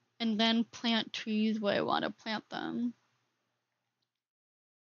first and then plant trees where I want to plant them.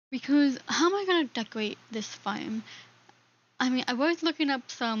 Because how am I gonna decorate this farm? I mean, I was looking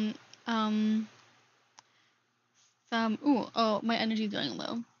up some my energy's running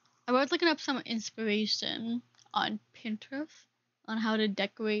low. I was looking up some inspiration on Pinterest on how to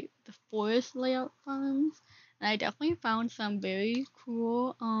decorate the forest layout farms, and I definitely found some very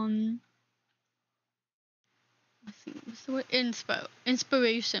cool let's see, what's the word?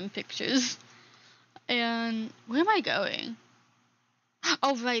 Inspiration pictures. And where am I going?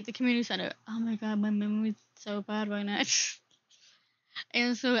 Oh right, the community center. Oh my god, my memory's so bad right now.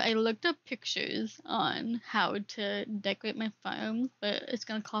 And so I looked up pictures on how to decorate my farm, but it's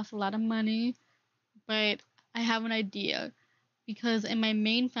gonna cost a lot of money. But I have an idea because in my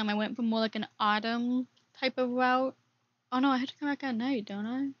main farm I went for more like an autumn type of route. Oh no, I have to come back at night, don't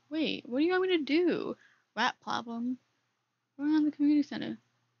I? Wait, what do you want me to do? Rat problem. We're on the community center.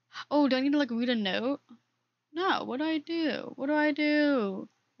 Oh, do I need to like read a note? No, what do I do? What do I do?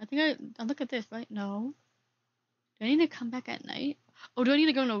 I think I look at this, right? No. Do I need to come back at night? Oh, do I need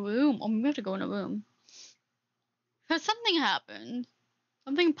to go in a room? Oh, maybe I have to go in a room. Because something happened.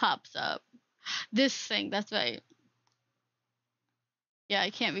 Something pops up. This thing, that's right. Yeah, I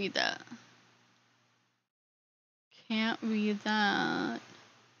can't read that. Can't read that.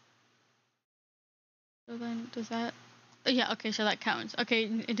 So then, does that... Oh, yeah, okay, so that counts. Okay,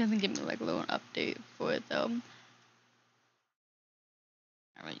 it doesn't give me like a little update for it though.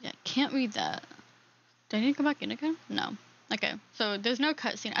 Alright, yeah, can't read that. Do I need to go back in again? No. Okay, so there's no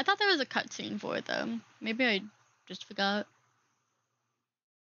cutscene. I thought there was a cutscene for it though. Maybe I just forgot.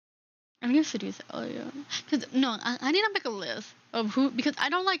 I'm gonna seduce earlier. Cause no, I need to make a list of who, because I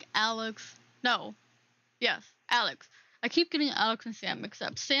don't like Alex. No. Yes, Alex. I keep getting Alex and Sam mixed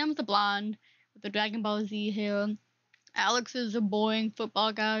up. Sam's the blonde with the Dragon Ball Z hair. Alex is a boring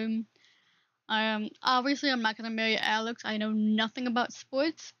football guy. Obviously I'm not gonna marry Alex. I know nothing about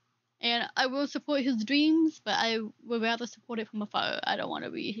sports. And I will support his dreams, but I would rather support it from afar. I don't want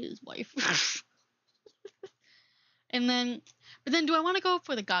to be his wife. And then, but then do I want to go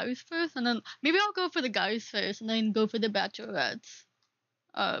for the guys first? And then maybe I'll go for the guys first and then go for the bachelorettes.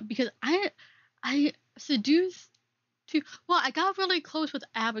 Because I seduce to, well, I got really close with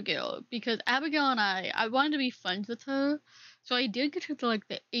Abigail because Abigail and I wanted to be friends with her. So I did get to like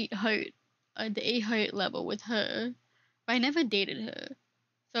the 8 heart level with her, but I never dated her.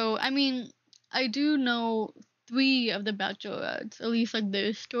 So, I mean, I do know 3 of the bachelorettes, at least like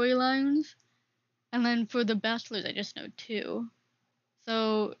their storylines. And then for the bachelors, I just know 2.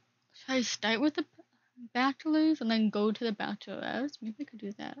 So, should I start with the bachelors and then go to the bachelorettes? Maybe I could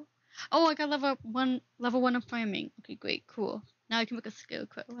do that. Oh, I got level 1 of farming. Okay, great, cool. Now I can make a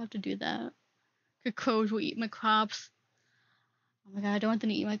scarecrow. I have to do that. The crows will eat my crops. Oh my god, I don't want them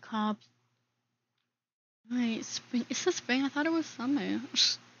to eat my crops. Alright, spring. It's the spring. I thought it was summer.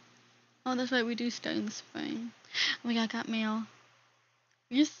 Oh, that's right. We do start in the spring. Oh my god, I got mail.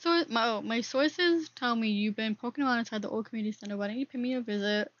 My sources tell me you've been poking around inside the old community center. Why don't you pay me a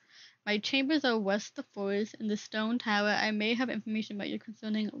visit? My chambers are west of the forest in the stone tower. I may have information about your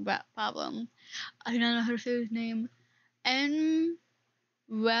concerning rat problem. I do not know how to say his name. N.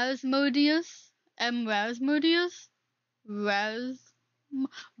 Rasmodius? M. Rasmodius? The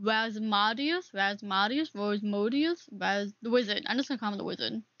wizard. I'm just gonna call him the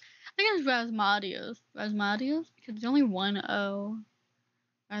wizard. I think it's Rasmodius. Rasmodius? Because there's only one O.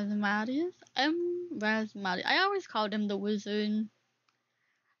 Rasmodius? Rasmodius. I always called him the wizard. And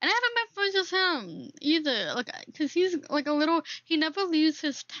I haven't been friends with him either. Like, because he's like a little. He never leaves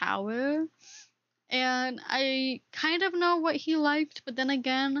his tower. And I kind of know what he liked, but then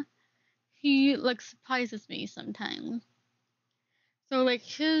again, he like surprises me sometimes. So like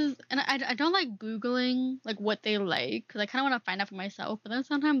I don't like googling like what they like because I kind of want to find out for myself. But then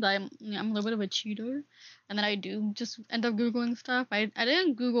sometimes I'm a little bit of a cheater, and then I do just end up googling stuff. I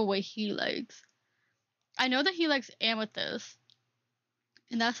didn't Google what he likes. I know that he likes amethyst,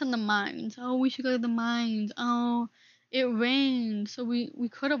 and that's in the mines. Oh, we should go to the mines. Oh, it rained, so we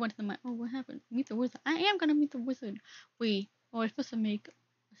could have went to the mine. Oh, what happened? Meet the wizard. I am gonna meet the wizard. Wait. Oh, I'm supposed to make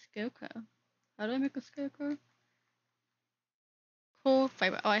a scarecrow. How do I make a scarecrow? Cool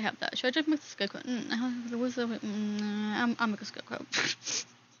fiber. Oh, I have that. Should I just make the scarecrow? I'll make a scarecrow.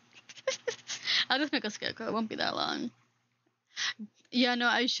 I'll just make a scarecrow. It won't be that long. Yeah, no,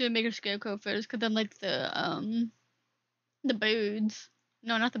 I should make a scarecrow first, cause then like the birds.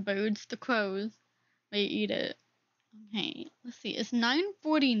 No, not the birds. The crows. Wait, eat it. Okay, let's see. It's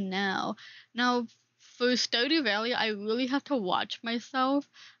 9:40 now. Now, for Stardew Valley, I really have to watch myself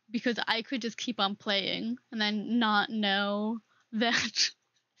because I could just keep on playing and then not know that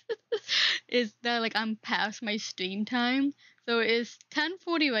is that like I'm past my stream time. So it's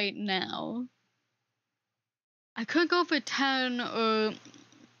 10:40 right now. I could go for 10 or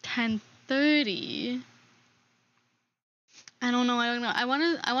 10:30. I don't know. I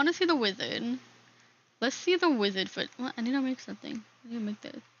wanna see the wizard. Let's see the wizard for. Well, I need to make something. I need to make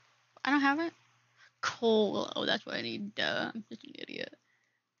this. I don't have it. Coal. Oh, that's what I need. Duh. I'm such an idiot.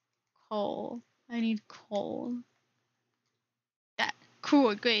 Coal. I need coal. That.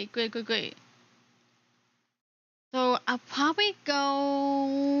 Cool. Great. Great. Great. Great. So I'll probably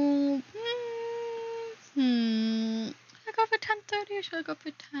go. Should I go for 10:30 or should I go for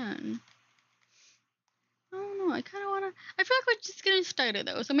 10? I don't know. I kind of wanna. I feel like we're just getting started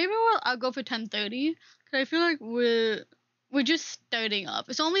though, so maybe I'll go for 10:30 because I feel like we're just starting up.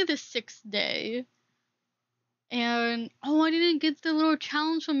 It's only the 6th day, and oh, I didn't get the little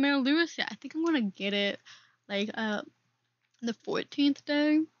challenge from Mayor Lewis yet. I think I'm gonna get it like the 14th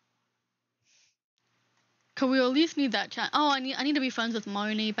day. Cause we at least need that challenge. Oh, I need to be friends with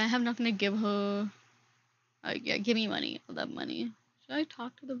Marnie, but I have nothing to give her. Yeah, give me money. I love money. Should I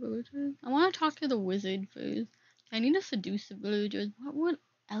talk to the villagers? I want to talk to the wizard first. I need to seduce the villagers. What would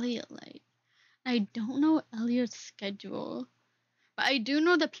Elliot like? I don't know Elliot's schedule. But I do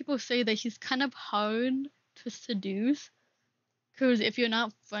know that people say that he's kind of hard to seduce. Because if you're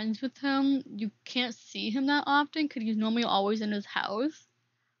not friends with him, you can't see him that often because he's normally always in his house.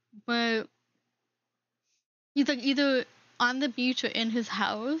 But he's like either on the beach or in his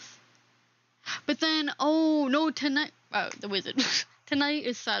house. But then, oh no, tonight. Oh, the wizard. Tonight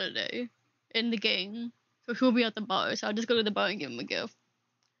is Saturday in the game. So he'll be at the bar. So I'll just go to the bar and give him a gift.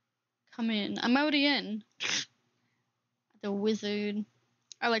 Come in. I'm already in. The wizard.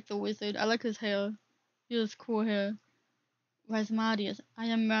 I like the wizard. I like his hair. He has cool hair. Rasmadius. I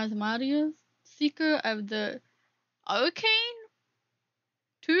am Rasmadius, seeker of the arcane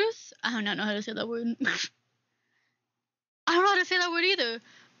truth. I don't know how to say that word. I don't know how to say that word either.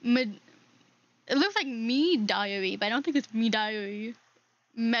 It looks like me diary, but I don't think it's me diary.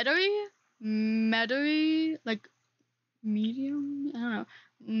 Medory, like medium. I don't know.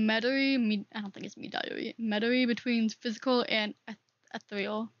 I don't think it's me diary. Medory between physical and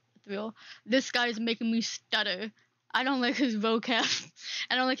ethereal. This guy is making me stutter. I don't like his vocab.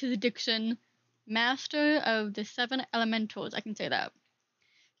 I don't like his diction. Master of the 7 elementals. I can say that.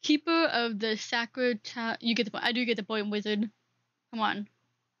 Keeper of the sacred you get the point. I do get the point, wizard. Come on.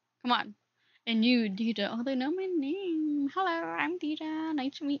 And you, Deidre. Oh, they know my name. Hello, I'm Deidre.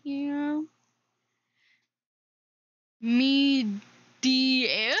 Nice to meet you. Mediary?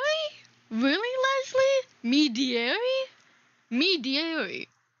 Really, Leslie? Mediary? Mediary.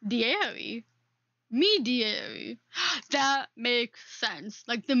 That makes sense.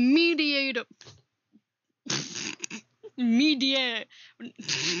 Like the mediator. Mediary.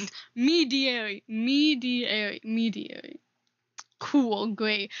 Cool,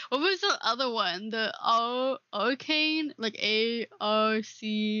 great. What was the other one? The arcane? Like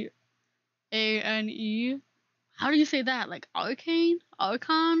ARCANE? How do you say that? Like arcane?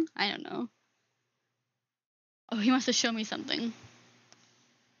 Archon? I don't know. Oh, he wants to show me something.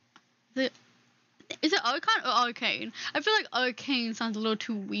 Is it archon or arcane? I feel like arcane sounds a little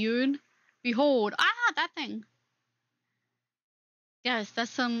too weird. Behold. Ah, that thing. Yes,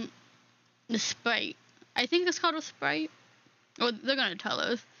 that's the sprite. I think it's called a sprite. Oh, they're gonna tell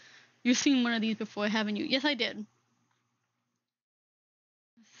us. You've seen one of these before, haven't you? Yes, I did.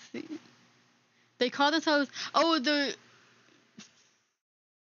 Let's see. They call themselves, the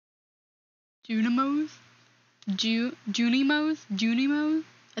Junimos? Junimos?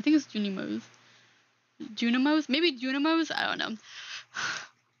 I think it's Junimos. Junimos? Maybe Junimos? I don't know.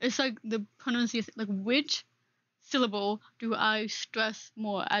 It's like the pronunciation, like which syllable do I stress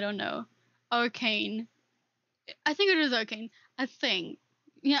more? I don't know. Arcane. I think it is arcane. I think.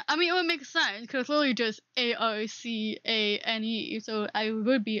 Yeah, I mean, it would make sense because it's literally just ARCANE, so I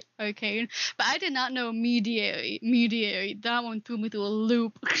would be arcane. But I did not know mediary. That one threw me through a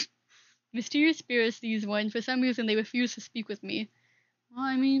loop. Mysterious spirits, these ones, for some reason they refuse to speak with me. Well,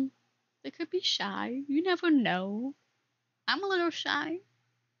 I mean, they could be shy. You never know. I'm a little shy.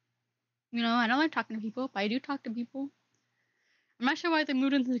 You know, I don't like talking to people, but I do talk to people. I'm not sure why they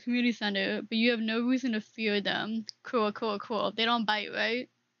moved into the community center, but you have no reason to fear them. Cool. They don't bite, right?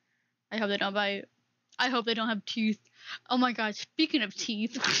 I hope they don't bite. I hope they don't have teeth. Oh my god, speaking of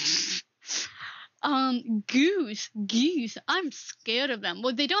teeth. Geese. I'm scared of them.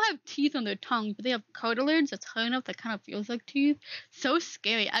 Well, they don't have teeth on their tongue, but they have cartilage that's hard enough that kind of feels like teeth. So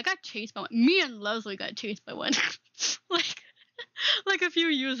scary. I got chased by one. Me and Leslie got chased by one. like, like a few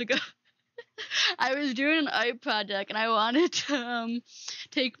years ago. I was doing an art project and I wanted to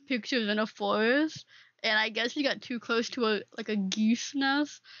take pictures in a forest, and I guess we got too close to a geese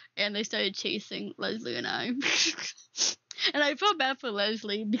nest, and they started chasing Leslie and I. And I felt bad for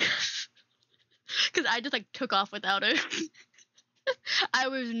Leslie because I just like took off without her. I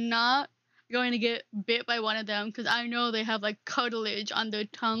was not going to get bit by one of them because I know they have like cartilage on their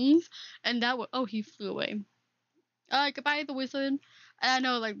tongues, and that would he flew away. Goodbye, the wizard. And I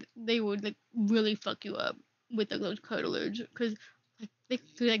know like they would like really fuck you up with like, those cartilage because like they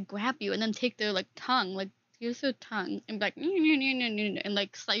could like grab you and then take their like tongue, like here's their tongue, and be like and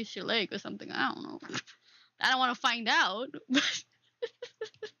like slice your leg or something. I don't know. I don't want to find out.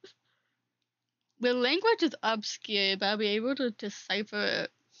 The language is obscure, but I'll be able to decipher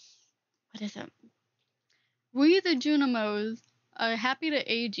it. What is it? We, the Junimos, are happy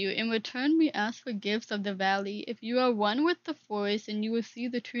to aid you. In return, we ask for gifts of the valley. If you are one with the forest, then you will see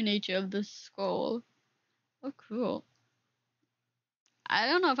the true nature of the scroll. Oh, cool. I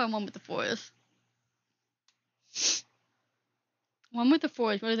don't know if I'm one with the forest. One with the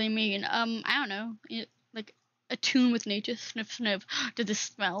forest, what do they mean? I don't know. Like, attune with nature, sniff, sniff. Does it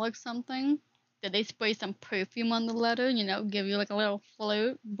smell like something? Did they spray some perfume on the letter? You know, give you like a little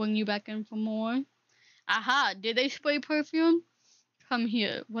float, bring you back in for more? Aha, did they spray perfume? Come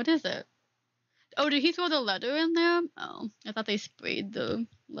here. What is it? Oh, did he throw the letter in there? Oh, I thought they sprayed the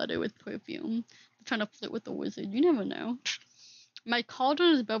letter with perfume. They're trying to flirt with the wizard. You never know. My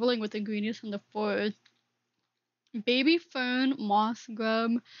cauldron is bubbling with ingredients from the forest. Baby fern, moss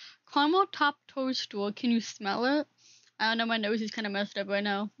grub, caramel top toadstool. Can you smell it? I don't know, my nose is kind of messed up right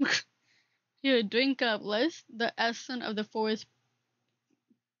now. Here, drink up. Let the essence of the forest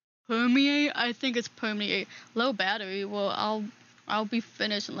permeate. I think it's permeate. Low battery. Well, I'll be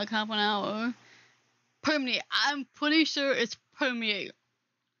finished in like half an hour. Permeate. I'm pretty sure it's permeate.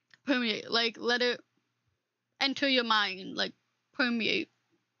 Permeate. Like let it enter your mind. Like permeate.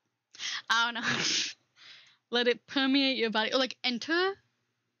 I don't know. Let it permeate your body. Or like enter.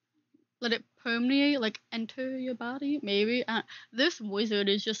 Let it permeate. Like enter your body. Maybe. This wizard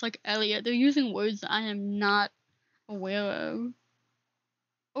is just like Elliot. They're using words that I am not aware of.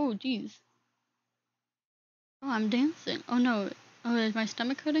 Oh, jeez. Oh, I'm dancing. Oh, no. Oh, is my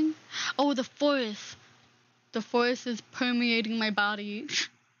stomach hurting? Oh, the forest. The forest is permeating my body.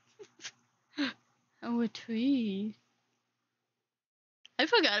 Oh, a tree. I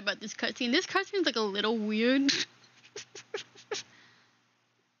forgot about this cutscene. This cutscene's like a little weird.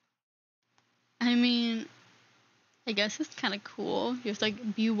 I mean, I guess it's kind of cool. You have to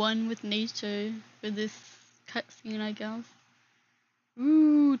like be one with nature for this cutscene, I guess.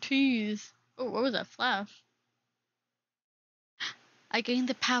 Ooh, trees. Oh, what was that flash? I gained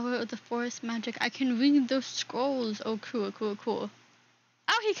the power of the forest magic. I can read those scrolls. Oh, cool, cool, cool.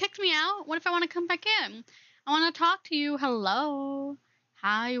 Oh, he kicked me out? What if I want to come back in? I want to talk to you. Hello.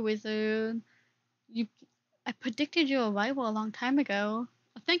 Hi, wizard. I predicted your arrival a long time ago.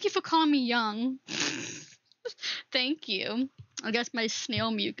 Thank you for calling me young. Thank you. I guess my snail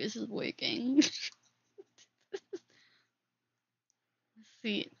mucus is working. Let's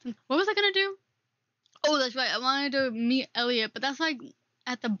see. What was I gonna do? Oh, that's right. I wanted to meet Elliot, but that's like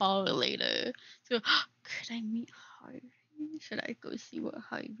at the bar later. So, could I meet Harvey? Should I go see what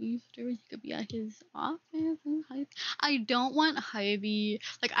Harvey's doing? He could be at his office. I don't want Harvey.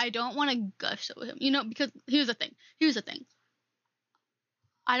 Like, I don't want to gush over him. You know, because here's the thing.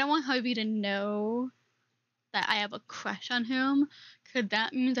 I don't want Harvey to know that I have a crush on him, because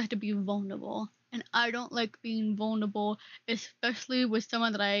that means I have to be vulnerable. And I don't like being vulnerable, especially with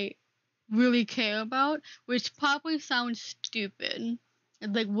someone that I really care about, which probably sounds stupid.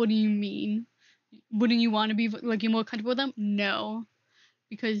 Like, what do you mean? Wouldn't you want to be like you're more comfortable with them? No,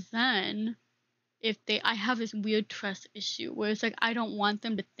 because then I have this weird trust issue where it's like I don't want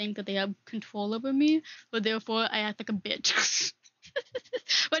them to think that they have control over me, but therefore I act like a bitch.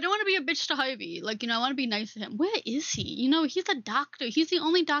 But I don't want to be a bitch to Harvey. Like, you know, I want to be nice to him. Where is he? You know, he's a doctor. He's the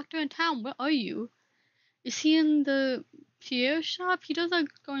only doctor in town. Where are you? Is he in the Pierre shop? He does like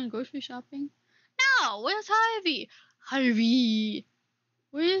going grocery shopping. No, where's Harvey? Harvey.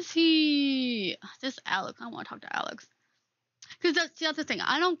 Where is he? This Alex. I want to talk to Alex. Because that's the other thing.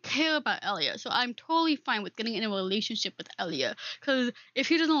 I don't care about Elliot. So I'm totally fine with getting in a relationship with Elliot. Because if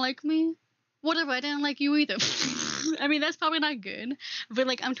he doesn't like me, whatever. I didn't like you either. I mean, that's probably not good, but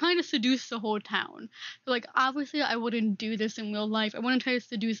like I'm trying to seduce the whole town. So like obviously I wouldn't do this in real life. I wouldn't try to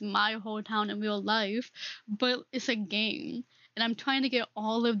seduce my whole town in real life, but it's a game, and I'm trying to get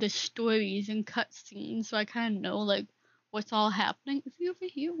all of the stories and cutscenes so I kind of know like what's all happening. Is he over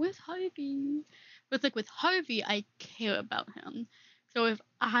here with Harvey? But like with Harvey, I care about him. So if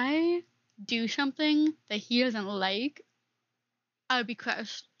I do something that he doesn't like, I'll be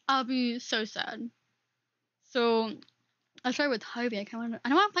crushed. I'll be so sad. So I'll start with Harvey. I don't want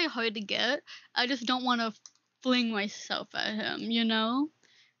to play hard to get. I just don't want to fling myself at him, you know?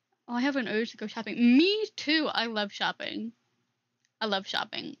 Oh, I have an urge to go shopping. Me too. I love shopping. I love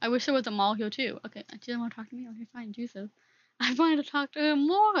shopping. I wish there was a mall here too. Okay, she doesn't want to talk to me. Okay, fine, Jesus. I wanted to talk to her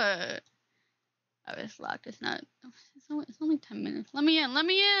more. Oh, it's locked. It's not. It's only 10 minutes. Let me in. Let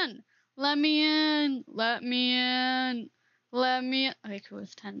me in. Let me in. Let me in. Let me in. Okay, cool.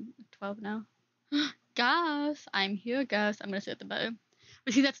 It's 12 now. Gus, I'm here, Gus. I'm gonna sit at the bed.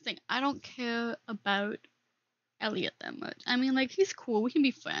 But see, that's the thing. I don't care about Elliot that much. I mean, like, he's cool. We can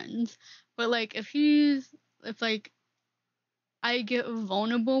be friends. But like, if like I get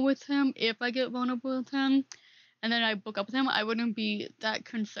vulnerable with him, if I get vulnerable with him, and then I book up with him, I wouldn't be that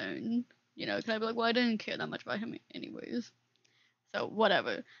concerned. You know, because I'd be like, well, I didn't care that much about him anyways. So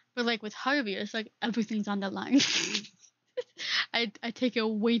whatever. But like with Harvey, it's like everything's on the line. I take it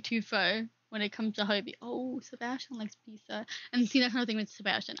way too far when it comes to Harvey. Oh, Sebastian likes pizza. And see, that's another thing with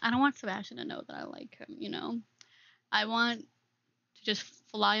Sebastian. I don't want Sebastian to know that I like him, you know? I want to just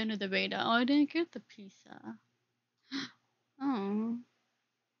fly under the radar. Oh, I didn't get the pizza. Oh.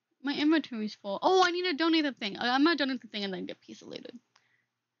 My inventory's full. Oh, I need to donate the thing. I'm gonna donate the thing and then get pizza later.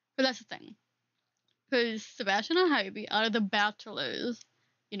 But that's the thing. Because Sebastian and Harvey, out of the bachelors,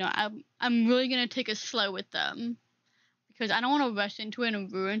 you know, I'm really gonna take it slow with them. Because I don't want to rush into it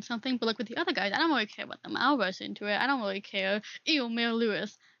and ruin something. But like with the other guys, I don't really care about them. I'll rush into it. I don't really care. Ew, Mayor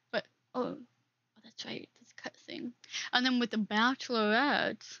Lewis. But oh, that's right. This cutscene. And then with the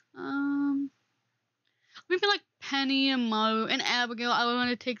Bachelorettes, maybe like Penny and Mo and Abigail, I would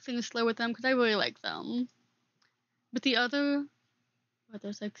want to take things slow with them because I really like them. But the other,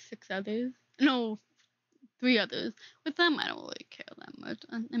 there's like 6 others. No, 3 others. With them, I don't really care that much.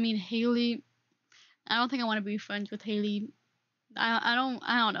 I mean, Haley. I don't think I want to be friends with Haley. I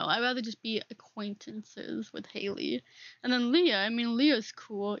don't know. I'd rather just be acquaintances with Haley. And then Leah, I mean Leah's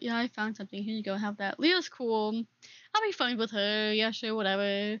cool. Yeah, I found something. Here you go, have that. Leah's cool. I'll be friends with her. Yeah, sure,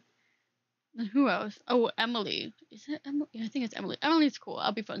 whatever. And who else? Oh, Emily. Is it Emily? Yeah, I think it's Emily. Emily's cool.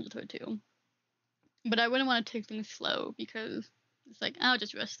 I'll be friends with her too. But I wouldn't want to take things slow because it's like I'll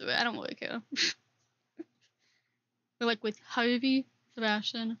just rush through it. I don't really care. But like with Harvey,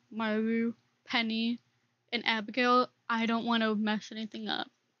 Sebastian, Maru, Penny, and Abigail, I don't want to mess anything up.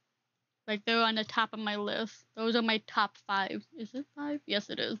 Like they're on the top of my list. Those are my top 5. Is it 5? Yes,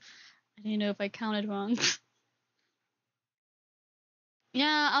 it is. I didn't know if I counted wrong.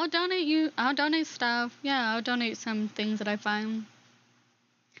 Yeah, I'll donate you. I'll donate stuff. Yeah, I'll donate some things that I find.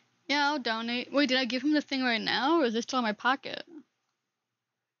 Yeah, I'll donate. Wait, did I give him the thing right now, or is it still in my pocket?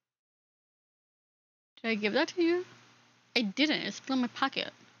 Did I give that to you? I didn't. It's still in my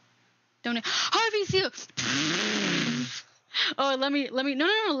pocket. Donate. Harvey's here. Oh, let me. No.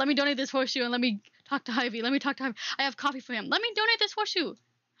 Let me donate this horseshoe and let me talk to Harvey. Let me talk to Harvey. I have coffee for him. Let me donate this horseshoe.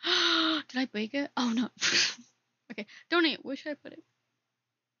 Did I break it? Oh no. Okay, donate. Where should I put it?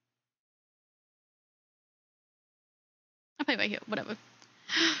 I'll put it right here. Whatever.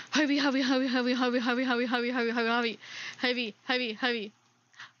 Harvey.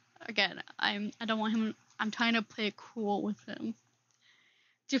 Again, I don't want him. I'm trying to play it cool with him.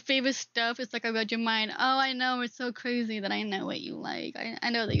 Your favorite stuff? It's like I read your mind. Oh, I know. It's so crazy that I know what you like. I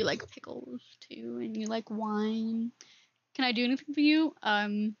know that you like pickles too, and you like wine. Can I do anything for you?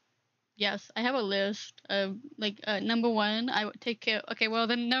 Yes, I have a list of like number 1. I would take care. Okay, well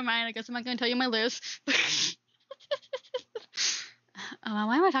then never mind. I guess I'm not gonna tell you my list.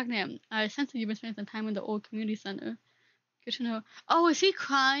 Why am I talking to him? I sense that you've been spending some time in the old community center. Good to know. Oh, is he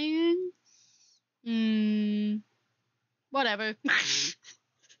crying? Whatever.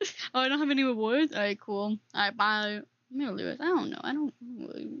 Oh, I don't have any rewards? Alright, cool. Alright, bye. Mayor Lewis. I don't know. I don't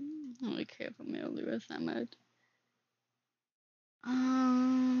really care for Mayor Lewis that much.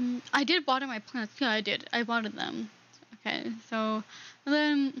 I did water my plants. Yeah, I did. I watered them. Okay, so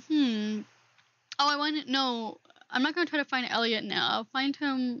then, oh, no, I'm not gonna try to find Elliot now. I'll find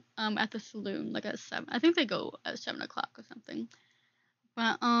him at the saloon, like at 7. I think they go at 7 o'clock or something.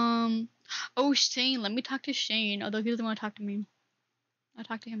 But oh, Shane. Let me talk to Shane. Although he doesn't want to talk to me. I'll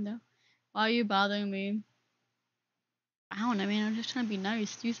talk to him though. Why are you bothering me? I don't know, man. I'm just trying to be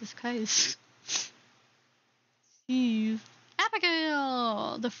nice. Jesus Christ. Jeez.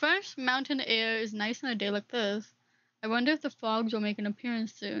 Abigail! The fresh mountain air is nice on a day like this. I wonder if the frogs will make an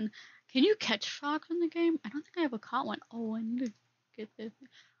appearance soon. Can you catch frogs in the game? I don't think I ever caught one. Oh, I need to get this.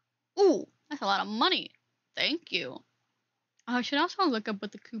 Ooh, that's a lot of money. Thank you. I should also look up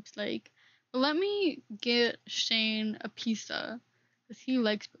what the coop's like. But let me get Shane a pizza. Because he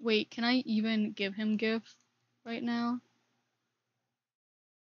likes... Wait, can I even give him gifts right now?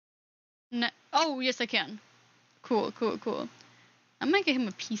 No. Oh, yes, I can. Cool, cool, cool. I might get him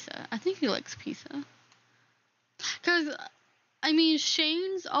a pizza. I think he likes pizza. Because, I mean,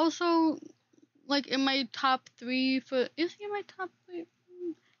 Shane's also, like, in my top 3 for... Is he in my top 3?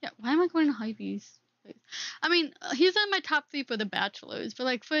 Yeah, why am I going to Harvey's? I mean, he's in my top 3 for the bachelors. But,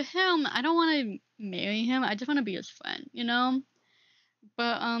 like, for him, I don't want to marry him. I just want to be his friend, you know?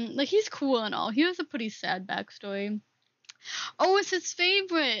 But, like, he's cool and all. He has a pretty sad backstory. Oh, it's his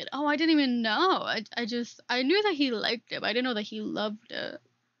favorite. Oh, I didn't even know. I knew that he liked it, but I didn't know that he loved it.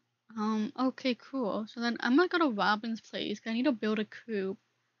 Okay, cool. So then I'm gonna go to Robin's place, 'cause I need to build a coop.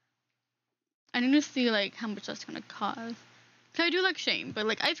 I need to see, like, how much that's gonna cost. 'Cause I do like Shane, but,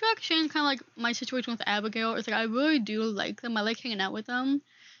 like, I feel like Shane's kind of like my situation with Abigail. It's like, I really do like them. I like hanging out with them.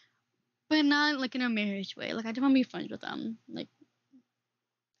 But not, like, in a marriage way. Like, I just want to be friends with them. Like,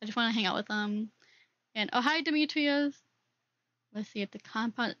 I just want to hang out with them. And, oh, hi, Demetrius. Let's see if the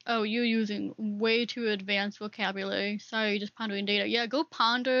compound... Oh, you're using way too advanced vocabulary. Sorry, just pondering data. Yeah, go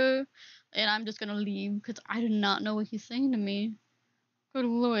ponder. And I'm just gonna leave because I do not know what he's saying to me. Good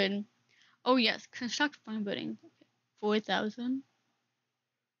lord. Oh, yes. Construct farm building. 4,000.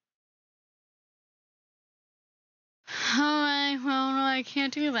 Alright, well, no, I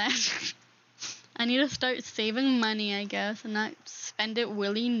can't do that. I need to start saving money, I guess, and not spend it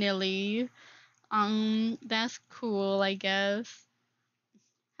willy-nilly. That's cool, I guess.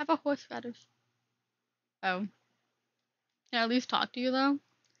 Have a horseradish. Oh. Can I at least talk to you, though?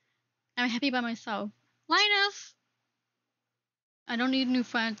 I'm happy by myself. Linus! I don't need new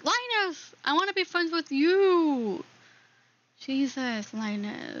friends. Linus! I want to be friends with you! Jesus,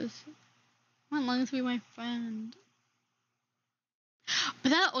 Linus. I want Linus to be my friend.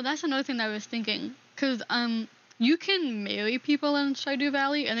 But that's another thing that I was thinking. Because, you can marry people in Stardew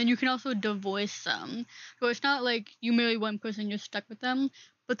Valley, and then you can also divorce them. So it's not like you marry one person, you're stuck with them.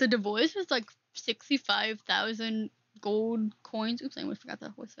 But the divorce is like 65,000 gold coins. Oops, I almost forgot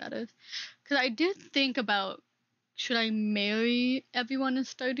that horse that is. Because I did think about, should I marry everyone in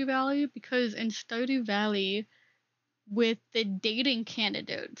Stardew Valley? Because in Stardew Valley, with the dating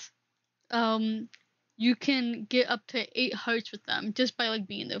candidates, you can get up to 8 hearts with them just by, like,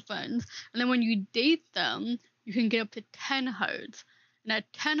 being their friends. And then when you date them, you can get up to 10 hearts. And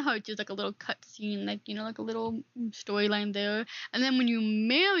that 10 hearts is like a little cutscene, like, you know, like a little storyline there. And then when you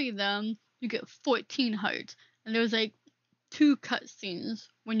marry them, you get 14 hearts. And there's like 2 cutscenes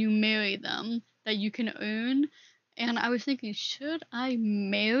when you marry them that you can earn. And I was thinking, should I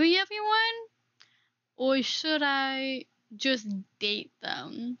marry everyone? Or should I just date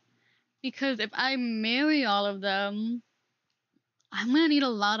them? Because if I marry all of them, I'm gonna need a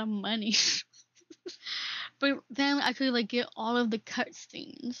lot of money. But then I could, like, get all of the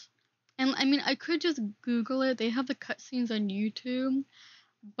cutscenes. And I mean, I could just Google it. They have the cutscenes on YouTube.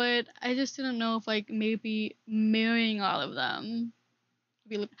 But I just didn't know if, like, maybe marrying all of them.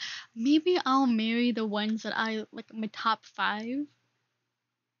 Maybe I'll marry the ones that I, like, my top 5.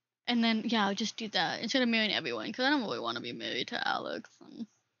 And then, yeah, I'll just do that instead of marrying everyone. Because I don't really want to be married to Alex.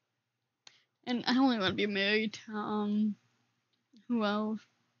 And I don't really want to be married to, who else?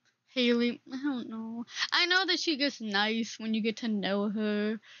 Haley. I don't know. I know that she gets nice when you get to know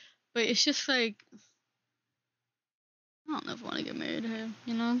her. But it's just like, I don't know if I want to get married to her,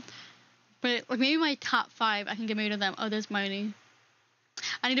 you know? But, like, maybe my top 5, I can get married to them. Oh, there's Marnie.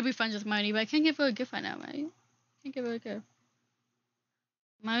 I need to be friends with Marnie, but I can't give her a gift right now, right? Can't give her a gift.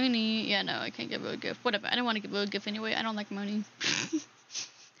 Marnie. Yeah, no, I can't give her a gift. Whatever. I don't want to give her a gift anyway. I don't like Marnie.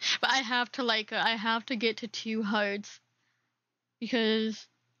 But I have to like her. I have to get to 2 hearts. Because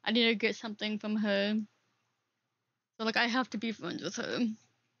I need to get something from her. So, like, I have to be friends with her.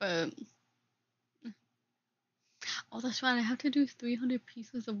 But... Oh, that's right. I have to do 300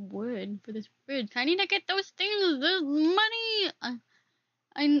 pieces of wood for this bridge. I need to get those things. There's money.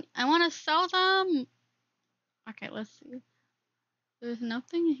 I want to sell them. Okay, let's see. There's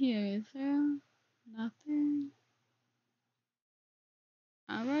nothing here, is there? Nothing.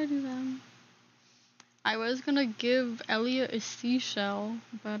 How do I do that? I was gonna give Elliot a seashell,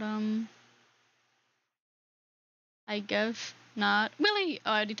 but I guess not. Willie!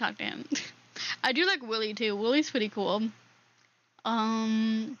 Oh, I already talked to him. I do like Willie too. Willie's pretty cool.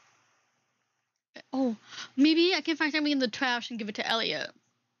 Oh, Maybe I can find something in the trash and give it to Elliot.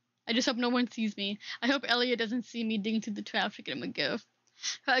 I just hope no one sees me. I hope Elliot doesn't see me digging through the trash to get him a gift.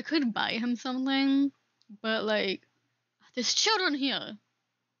 I could buy him something, but like, there's children here.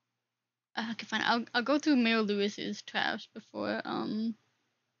 Okay, fine. I'll go through Mayor Lewis's trash before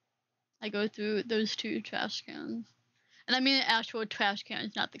I go through those 2 trash cans. And I mean actual trash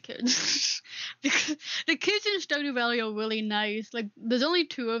cans, not the kids. Because the kids in Stardew Valley are really nice. Like, there's only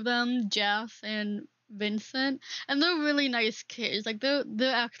 2 of them, Jas and Vincent, and they're really nice kids. Like, they're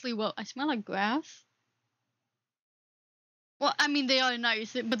actually, well, I smell like grass. Well, I mean, they are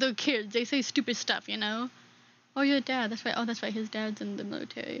nice, but they're kids. They say stupid stuff, you know? Oh, your dad. That's right. Oh, that's right. His dad's in the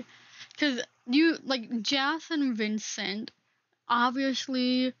military. Because like, Jas and Vincent,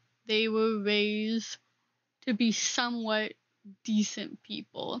 obviously, they were raised to be somewhat decent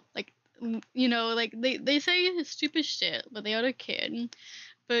people. Like, you know, like, they say stupid shit, but they are a kid.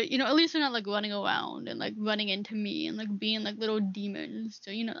 But, you know, at least they're not, like, running around and, like, running into me and, like, being, like, little demons.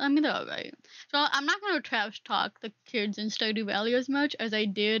 So, you know, I mean, they're alright. So I'm not going to trash talk the kids in Stardew Valley as much as I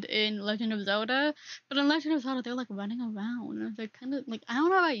did in Legend of Zelda. But in Legend of Zelda, they're, like, running around. And they're kind of, like, I don't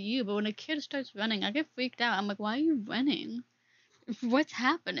know about you, but when a kid starts running, I get freaked out. I'm like, why are you running? What's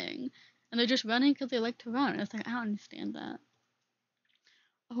happening? And they're just running because they like to run. It's like, I don't understand that.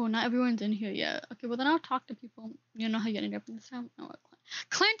 Oh, not everyone's in here yet. Okay, well then I'll talk to people. You know how you ended up in this town? Oh,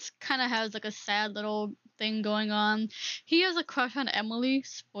 Clint kind of has like a sad little thing going on. He has a crush on Emily.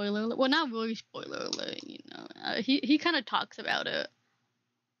 Spoiler alert. Well, not really spoiler alert, you know. He kind of talks about it.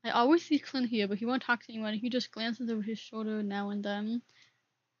 I always see Clint here, but he won't talk to anyone. He just glances over his shoulder now and then.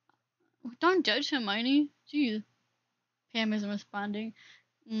 Don't judge him, Hermione. Jeez. Pam isn't responding.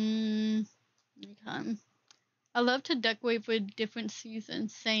 Okay. I love to decorate for different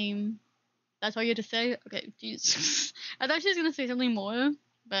seasons. Same. That's all you had to say? Okay, jeez. I thought she was gonna say something more,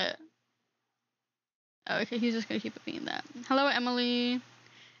 but oh, okay, he's just gonna keep it being that. Hello, Emily.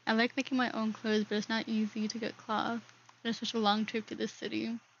 I like making my own clothes, but it's not easy to get cloth. It's such a long trip to this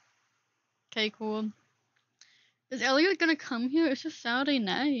city. Okay, cool. Is Elliot gonna come here? It's just Saturday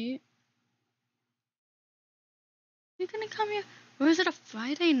night. He's gonna come here? Or is it a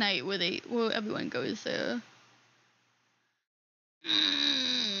Friday night where everyone goes there?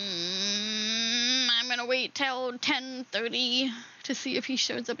 I'm gonna wait till 10:30 to see if he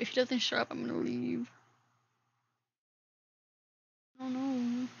shows up. If he doesn't show up, I'm gonna leave. I don't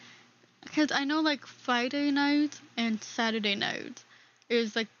know. Because I know, like, Friday nights and Saturday nights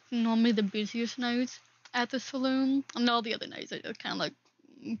is, like, normally the busiest nights at the saloon. And all the other nights are just kind of, like,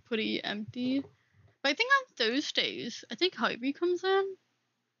 pretty empty. But I think on Thursdays, I think Harvey comes in.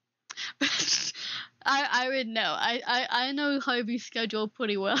 I would know. I know Harvey's schedule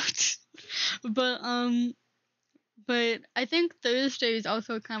pretty well. but I think Thursday is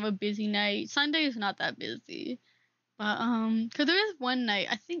also kind of a busy night. Sunday is not that busy. But cause there is one night,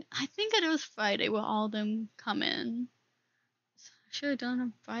 I think it was Friday where all of them come in. So I should have done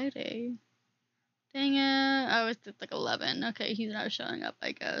on Friday. Dang it. Oh, it's like 11. Okay, he's not showing up,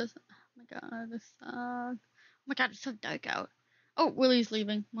 I guess. Oh my god, this sucks. Oh my god, it's so dark out. Oh, Willie's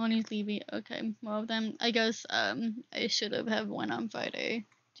leaving. Moni's leaving. Okay, more of them. I guess I should have had one on Friday.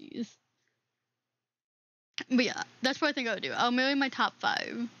 Jeez. But yeah, that's what I think I would do. I'll marry my top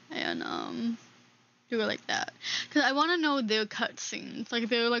 5 and do it like that. Because I want to know their cutscenes. Like,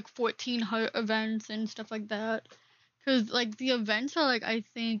 their, like, 14 heart events and stuff like that. Because, like, the events are, like, I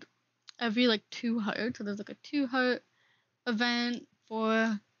think, every, like, 2 hearts. So there's, like, a 2 heart event,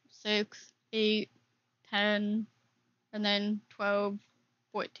 4, 6, 8, 10, and then 12,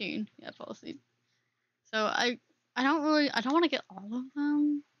 14. Yeah, fall asleep. So I don't want to get all of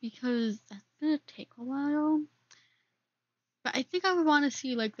them. Because that's going to take a while. But I think I would want to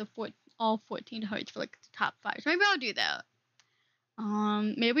see, like, all 14 hearts for, like, the top 5. So maybe I'll do that.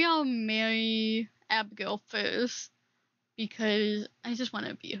 Maybe I'll marry Abigail first. Because I just want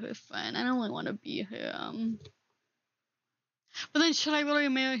to be her friend. I don't really want to be her, But then should I really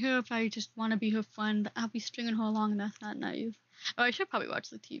marry her if I just want to be her friend? I'll be stringing her along and that's not nice. Oh, I should probably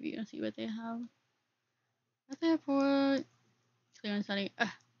watch the TV and see what they have. At the airport. Clear and sunny. To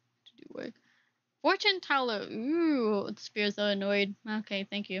do work. Fortune teller. Ooh, the spears are annoyed. Okay,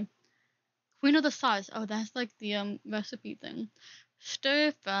 thank you. Queen of the sauce. Oh, that's like the recipe thing.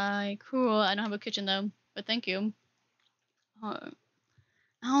 Stir fry. Cool. I don't have a kitchen though, but thank you. I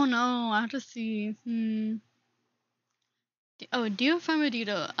don't know. I have to see. Oh, dear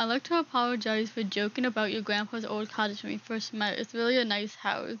Farmadito, I'd like to apologize for joking about your grandpa's old cottage when we first met. It's really a nice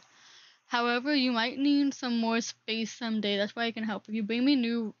house. However, you might need some more space someday. That's why I can help. If you bring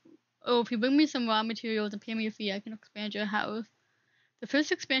me some raw materials and pay me a fee, I can expand your house. The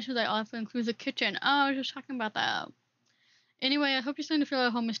first expansion that also includes a kitchen. Oh, I was just talking about that. Anyway, I hope you're starting to feel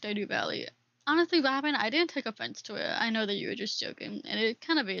at home in Stardew Valley. Honestly, what happened, I didn't take offense to it. I know that you were just joking, and it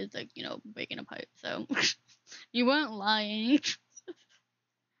kind of is like, you know, baking a pipe, so you weren't lying.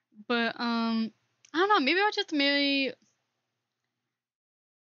 But I don't know, maybe I'll just marry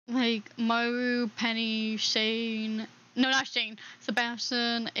like Maru, Penny, Shane. No, not Shane.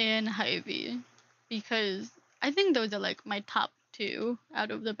 Sebastian and Harvey, because I think those are like my top two out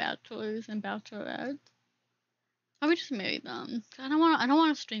of the bachelors and bachelorettes. I would just marry them. I don't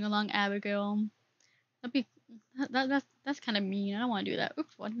want to string along Abigail. That'd be that's kind of mean. I don't want to do that.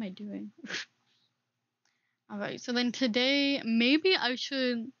 Oops, what am I doing? All right. So then today maybe I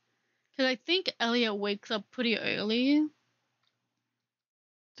should, because I think Elliot wakes up pretty early.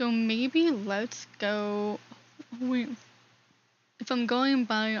 So maybe let's go. Wait, if I'm going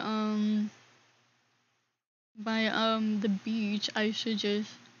by the beach, I should just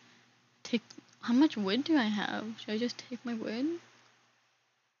take. How much wood do I have? Should I just take my wood?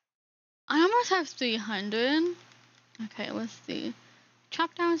 I almost have 300. Okay, let's see.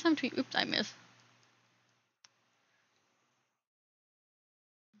 Chop down some tree. Oops, I missed.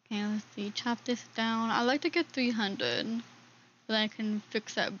 Okay, let's see. Chop this down. I like to get 300, so that I can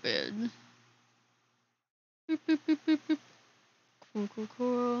fix that bed. Boop, boop, boop, boop, boop. Cool, cool,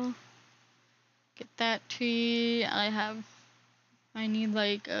 cool. Get that tree. I need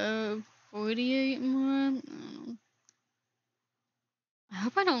like 48 more. I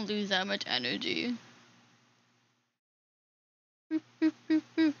hope I don't lose that much energy. Boop, boop, boop,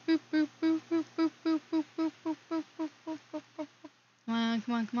 boop, boop, boop, boop, boop, boop, boop, boop, boop, boop, boop, boop, boop, boop, boop. Come on,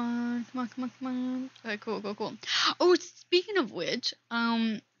 come on, come on, come on, come on, come on. Okay, cool, cool, cool. Oh, speaking of which,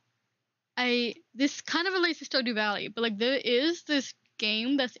 this kind of relates to Stardew Valley, but like there is this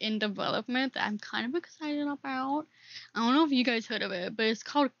game that's in development that I'm kind of excited about. I don't know if you guys heard of it, but it's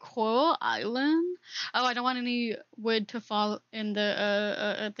called Coral Island. Oh, I don't want any wood to fall in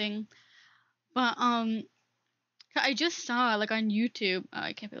the thing. But I just saw like on YouTube.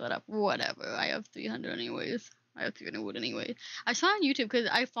 I can't pick that up. Whatever. I have 300 anyways. I have 300 wood anyway. I saw on YouTube because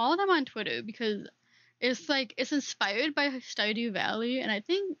I follow them on Twitter because it's like it's inspired by Stardew Valley, and I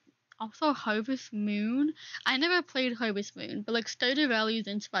think also Harvest Moon. I never played Harvest Moon, but like Stardew Valley is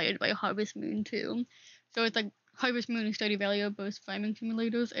inspired by Harvest Moon too. So it's like Harvest Moon and Stardew Valley are both farming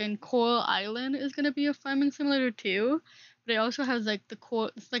simulators, and Coral Island is gonna be a farming simulator too. But it also has like the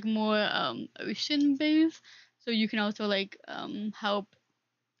core. It's like more ocean based, so you can also like help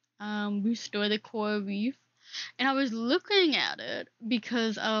restore the coral reef. And I was looking at it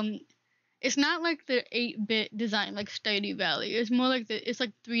because it's not like the 8-bit design like Stardew Valley. It's more like it's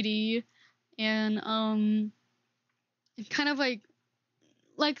like 3D, and it's kind of like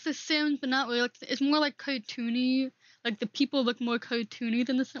The Sims, but not really. Like it's more like cartoony. Like the people look more cartoony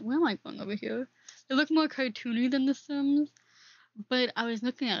than The Sims. Where am I going over here? They look more cartoony than The Sims. But I was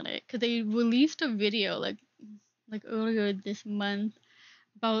looking at it because they released a video like earlier this month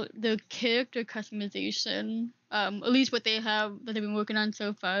about the character customization. At least what they have that they've been working on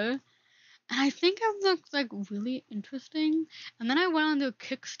so far. And I think it looks like really interesting. And then I went on the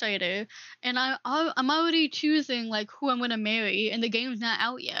Kickstarter, and I'm already choosing like who I'm gonna marry, and the game's not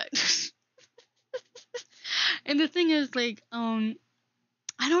out yet. And the thing is, like, I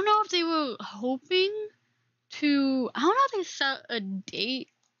don't know if they were hoping to. I don't know if they set a date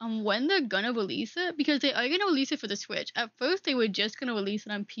on when they're gonna release it, because they are gonna release it for the Switch. At first, they were just gonna release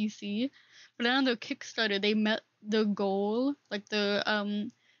it on PC, but then on their Kickstarter, they met the goal, like the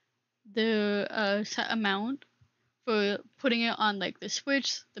set amount for putting it on like the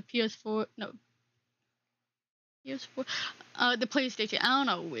Switch, the PS4, no, PS4, the PlayStation. I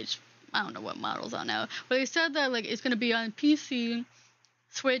don't know what models are now, but they said that like it's gonna be on PC,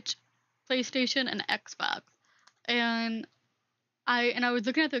 Switch, PlayStation, and Xbox. And I was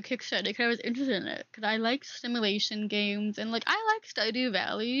looking at their Kickstarter because I was interested in it because I like simulation games, and like I like Stardew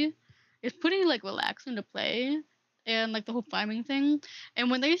Valley. It's pretty like relaxing to play, and like the whole farming thing. And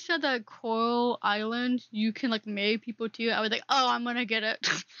when they said that Coral Island you can like marry people to, I was like, oh, I'm gonna get it.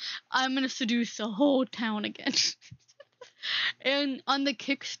 I'm gonna seduce the whole town again. And on the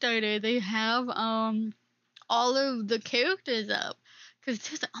Kickstarter they have all of the characters up. Because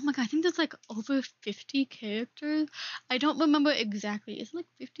there's, oh my god, I think there's like over 50 characters. I don't remember exactly. Is it like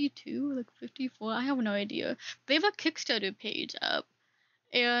 52 or like 54? I have no idea. They have a Kickstarter page up,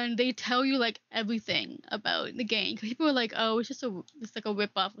 and they tell you like everything about the game. Cause people are like, oh, it's like a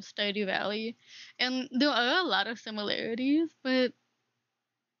rip off of Stardew Valley, and there are a lot of similarities, but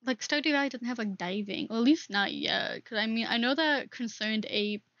like Stardew Valley doesn't have like diving, or at least not yet. Cause I mean, I know that Concerned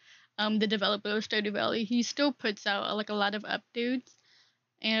Ape, the developer of Stardew Valley, he still puts out like a lot of updates.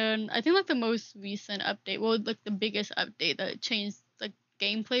 And I think like the most recent update, well, like the biggest update that changed like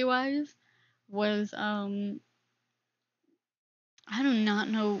gameplay wise was I do not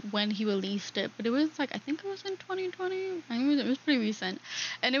know when he released it, but it was like I think it was in 2020. I think it was pretty recent,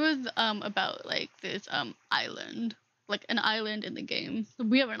 and it was about like this island, like an island in the game.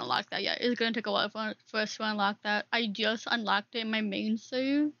 We haven't unlocked that yet. It's gonna take a while for us to unlock that. I just unlocked it in my main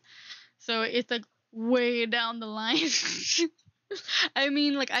save, so it's like way down the line. I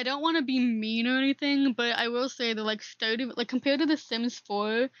mean, like I don't want to be mean or anything, but I will say that like Stardew, like compared to The Sims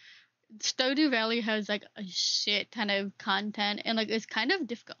 4, Stardew Valley has like a shit ton of content, and like it's kind of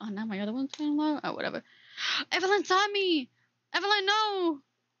difficult. Oh, now my other one's kind of low. Oh, whatever. Evelyn saw me. Evelyn, no.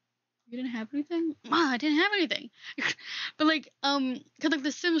 You didn't have anything? I didn't have anything. But like, cause like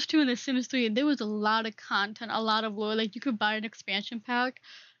The Sims 2 and The Sims 3, there was a lot of content, a lot of lore. Like you could buy an expansion pack,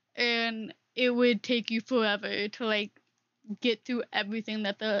 and it would take you forever to like get through everything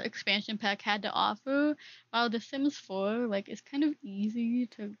that the expansion pack had to offer. While The Sims 4, like, it's kind of easy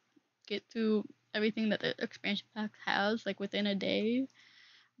to get through everything that the expansion pack has, like, within a day.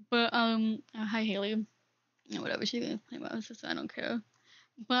 But, oh, hi, Haley. Whatever, she's gonna play my sister, I don't care.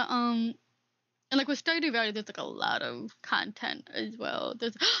 But, and like with Stardew Valley, there's like a lot of content as well.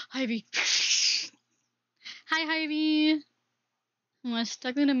 There's Ivy. Hi, Ivy. I'm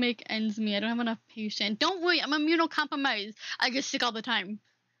struggling to make ends meet. I don't have enough patience. Don't worry, I'm immunocompromised. I get sick all the time.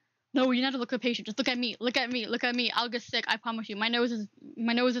 No, you have to look at patient. Just look at me. Look at me. Look at me. I'll get sick. I promise you. My nose is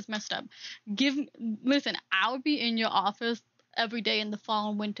messed up. Listen. I'll be in your office every day in the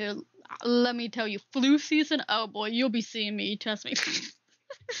fall and winter. Let me tell you, flu season. Oh boy, you'll be seeing me. Trust me.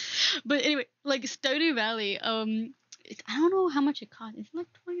 But anyway, like Stardew Valley. I don't know how much it costs. It's like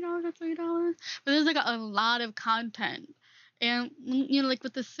 $20 or $30. But there's like a lot of content. And like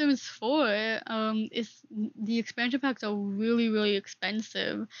with The Sims 4, it's the expansion packs are really, really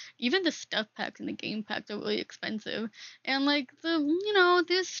expensive. Even the stuff packs and the game packs are really expensive. And like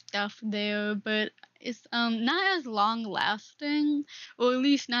there's stuff there, but it's not as long lasting, or at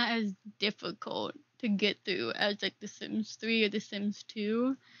least not as difficult to get through as like The Sims 3 or The Sims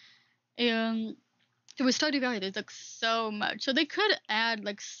 2. And so with Stardew Valley, there's like so much. So they could add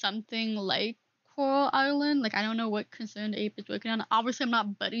like something like Coral Island. Like I don't know what Concerned Ape is working on. Obviously, I'm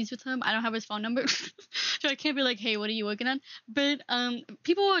not buddies with him. I don't have his phone number, so I can't be like, "Hey, what are you working on?" But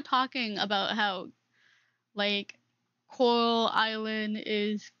people were talking about how like Coral Island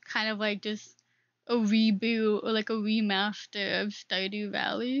is kind of like just a reboot or like a remaster of Stardew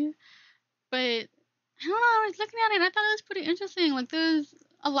Valley. But I don't know. I was looking at it and I thought it was pretty interesting. Like there's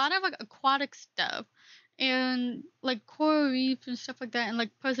a lot of like aquatic stuff and like coral reefs and stuff like that, and like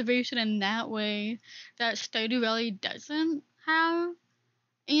preservation in that way that Stardew Valley doesn't have.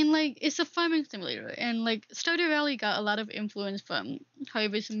 And like it's a farming simulator, and like Stardew Valley got a lot of influence from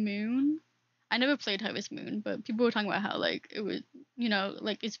Harvest Moon. I never played Harvest Moon, but people were talking about how like it was,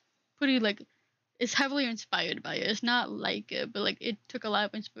 like it's pretty like it's heavily inspired by it. It's not like it, but like it took a lot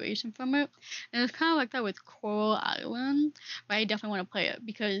of inspiration from it. And it's kind of like that with Coral Island, but I definitely want to play it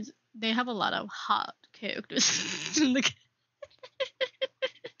because they have a lot of hot characters.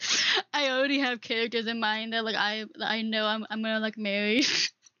 I already have characters in mind that like I know I'm gonna like marry.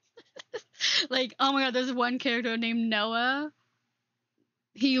 Like oh my god, there's one character named Noah.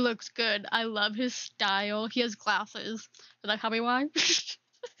 He looks good. I love his style. He has glasses. Is that probably why?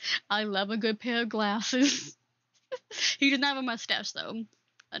 I love a good pair of glasses. He doesn't have a mustache though,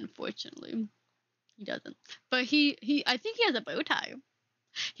 unfortunately. He doesn't. But I think he has a bow tie.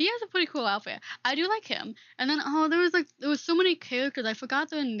 He has a pretty cool outfit. I do like him. And then there was so many characters. I forgot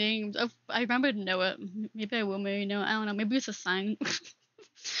their names. I remember Noah. Maybe I will marry Noah. I don't know. Maybe it's a sign.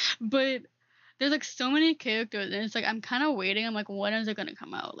 But there's like so many characters, and it's like I'm kind of waiting. I'm like, when is it gonna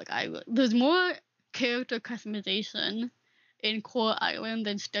come out? Like there's more character customization in Coral Island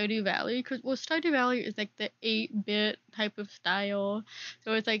than Stardew Valley, because Stardew Valley is like the 8-bit type of style,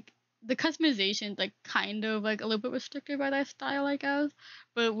 so it's like the customization is like kind of like a little bit restricted by that style, I guess.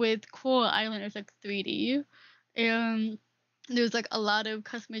 But with Coral Island, it's like 3D, and there's like a lot of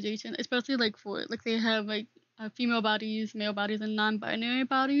customization, especially like for like they have like female bodies, male bodies, and non-binary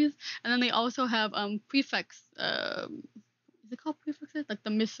bodies, and then they also have prefix is it called prefixes? Like the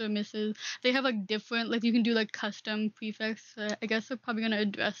Mr. Mrs. They have like different, like you can do like custom prefix. I guess they're probably gonna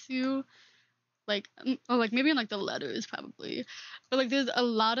address you, like, or like maybe in like the letters probably. But like there's a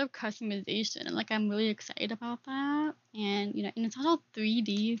lot of customization, and like I'm really excited about that. And and it's also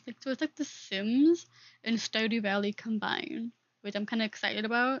 3D, like so it's like The Sims and Stardew Valley combined, which I'm kind of excited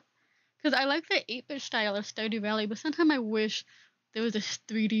about. Because I like the 8-bit style of Stardew Valley, but sometimes I wish there was a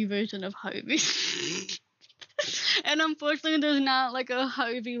 3D version of Harvey. And unfortunately, there's not like a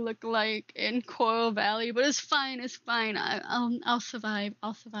Harvey look-alike in Coral Valley, but it's fine. It's fine. I'll survive.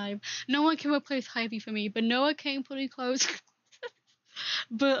 I'll survive. No one can replace Harvey for me, but Noah came pretty close.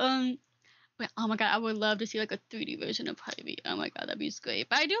 But oh my god, I would love to see like a 3D version of Harvey. Oh my god, that'd be great.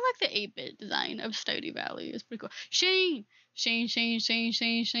 But I do like the 8-bit design of Stardew Valley. It's pretty cool. Shane. Shane.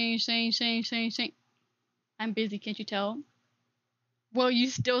 I'm busy. Can't you tell? Well, you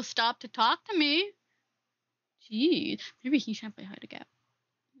still stop to talk to me. Jeez, maybe he's trying to play hard to get.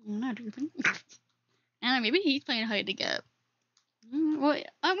 I'm not even. I don't know, maybe he's playing hard to get. Well,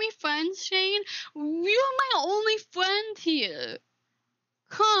 aren't we friends, Shane? You're my only friend here.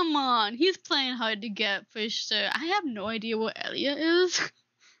 Come on, he's playing hard to get for sure. I have no idea what Elliot is.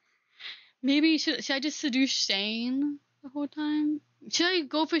 Maybe should I just seduce Shane the whole time? Should I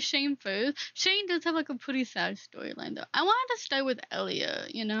go for Shane first? Shane does have like a pretty sad storyline though. I wanted to start with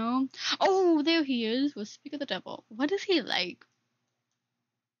Elliot, you know? Oh, there he is. We'll speak of the devil. What does he like?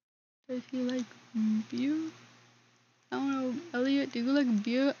 Does he like beer? I don't know. Elliot, do you like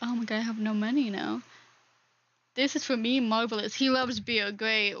beer? Oh my god, I have no money now. This is for me, marvelous. He loves beer.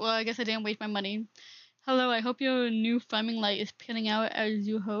 Great. Well, I guess I didn't waste my money. Hello, I hope your new farming light is panning out as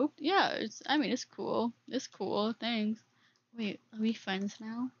you hoped. Yeah, it's cool. It's cool. Thanks. Wait, are we friends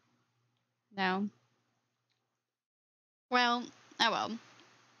now? No. Well, oh well.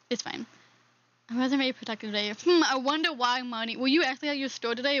 It's fine. I wasn't very productive today. I wonder why, Marnie. Were you actually at your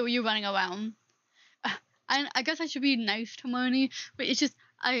store today or were you running around? I guess I should be nice to Marnie, but it's just,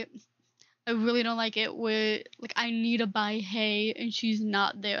 I really don't like it where, like, I need to buy hay and she's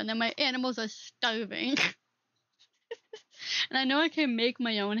not there, and then my animals are starving. And I know I can make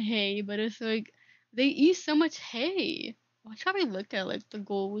my own hay, but it's like, they eat so much hay. I should probably look at, like, the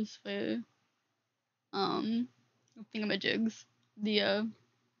goals for, thingamajigs. The,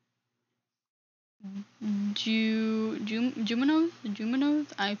 Juminos?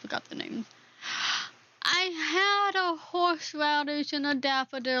 I forgot the names. I had a horseradish and a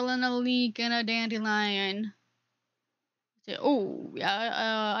daffodil and a leek and a dandelion. Oh,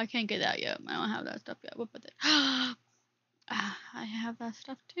 yeah, I can't get that yet. I don't have that stuff yet. What about that? I have that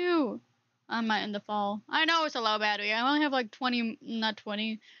stuff too. I might in the fall. I know it's a low battery. I only have like 13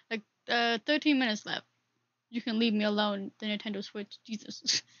 minutes left. You can leave me alone, the Nintendo Switch.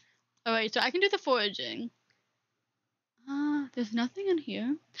 Jesus. Alright, so I can do the foraging. There's nothing in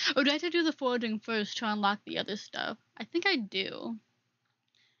here. Oh, do I have to do the foraging first to unlock the other stuff? I think I do.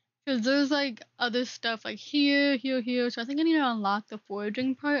 Because there's like other stuff like here. So I think I need to unlock the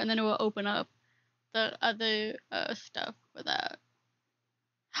foraging part and then it will open up the other stuff for that.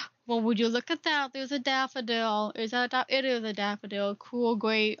 Well, would you look at that? There's a daffodil. Is that it is a daffodil. Cool,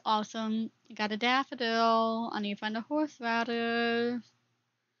 great, awesome. You got a daffodil. I need to find a horseradish.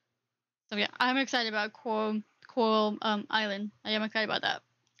 So yeah, I'm excited about Coral Island. I am excited about that.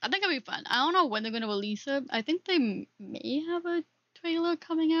 I think it'll be fun. I don't know when they're gonna release it. I think they may have a trailer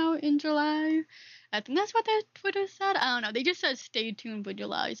coming out in July. I think that's what their Twitter said. I don't know. They just said stay tuned for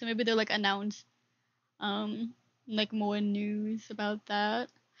July, so maybe they'll like announce like more news about that.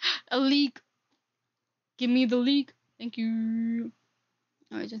 A leak. Give me the leak. Thank you.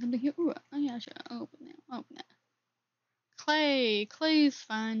 Oh, is there something here? Ooh, oh yeah, sure. I'll open that. Open that. Clay. Clay's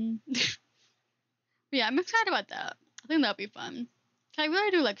fun. Yeah, I'm excited about that. I think that'll be fun. I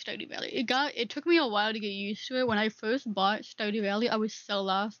really do like Stardew Valley. It took me a while to get used to it. When I first bought Stardew Valley, I was so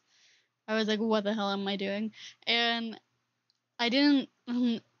lost. I was like, what the hell am I doing? And I didn't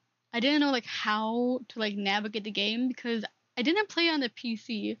know like how to like navigate the game because I didn't play it on the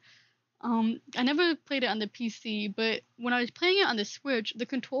PC. I never played it on the PC, but when I was playing it on the Switch, the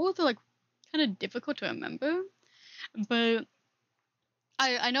controls are like kind of difficult to remember. But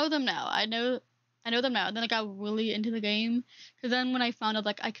I know them now. I know them now. And then I got really into the game. Because then when I found out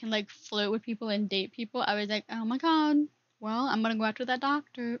like I can like flirt with people and date people, I was like, oh my god, well, I'm gonna go after that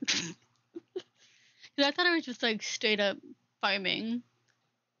doctor. Because I thought it was just like straight up farming.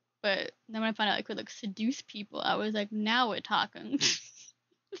 But then when I found out I could like seduce people, I was like, now we're talking.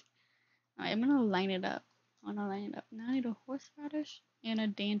 Alright, I'm gonna line it up. Now I need a horseradish and a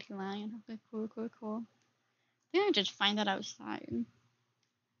dandelion. Okay, cool. I think I just find that outside.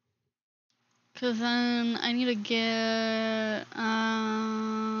 Cause then I need to get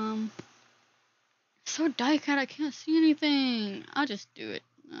so dark out I can't see anything. I'll just do it.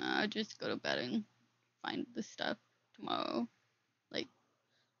 I'll just go to bed and find the stuff tomorrow. Like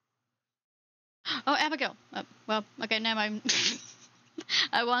oh, Abigail. Well, okay, never mind.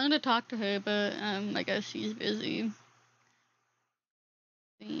 I wanted to talk to her, but I guess she's busy.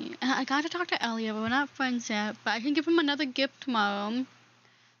 I gotta talk to Elliot, but we're not friends yet. But I can give him another gift tomorrow.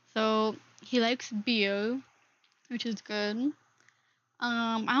 So he likes beer. which is good.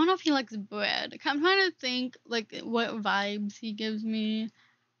 I don't know if he likes bread. I'm trying to think like what vibes he gives me.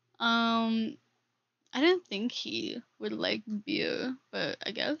 Um, I didn't think he would like beer, but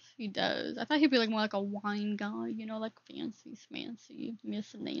I guess he does. I thought he'd be like more like a wine guy, you know, like fancy smancy,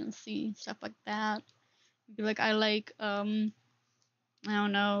 Miss Nancy, stuff like that. He'd be like, I like I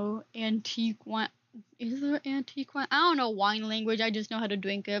don't know, antique wine. Is there antique wine? I don't know wine language. I just know how to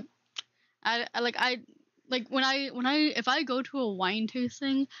drink it. I like when I if I go to a wine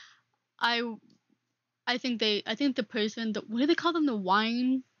tasting, I I think the person, what do they call them, the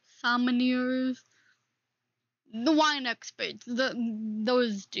wine sommeliers, the wine experts,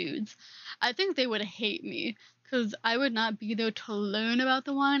 those dudes. I think they would hate me because I would not be there to learn about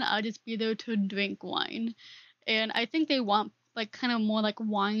the wine. I'd just be there to drink wine. And I think they want like kind of more like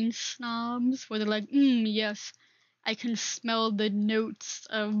wine snobs where they're like, yes, I can smell the notes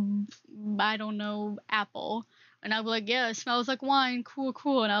of, I don't know, apple. And I'll be like, yeah, it smells like wine, cool,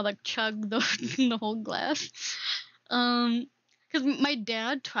 cool. And I'll like chug the whole glass. Um, because my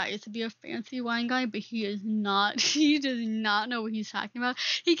dad tries to be a fancy wine guy, but he is not. He does not know what he's talking about.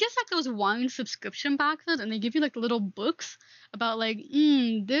 He gets like those wine subscription boxes, and they give you like little books about like,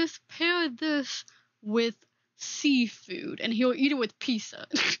 pair this with seafood, and he'll eat it with pizza,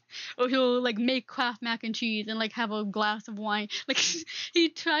 or he'll like make Kraft mac and cheese and like have a glass of wine. Like he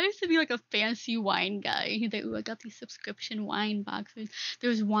tries to be like a fancy wine guy. He's like, "Ooh, I got these subscription wine boxes.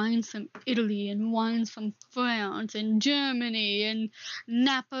 There's wines from Italy and wines from France and Germany and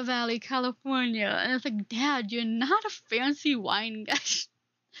Napa Valley, California." And it's like, Dad, you're not a fancy wine guy.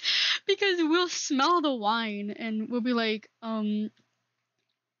 Because we'll smell the wine and we'll be like,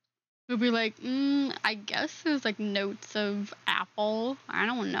 I guess there's like notes of apple. I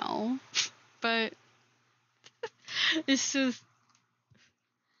don't know. But it's just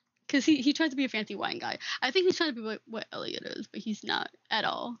because he tries to be a fancy wine guy. I think he's trying to be what Elliot is, but he's not at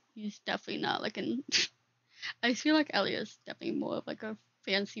all. He's definitely not like an. I feel like Elliot's definitely more of like a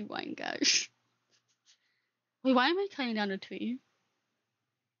fancy wine guy. Wait, why am I cutting down a tree?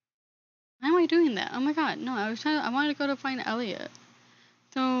 Why am I doing that? Oh my god, no, I wanted to go to find Elliot.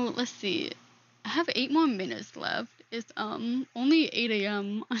 So let's see. I have 8 more minutes left. It's only 8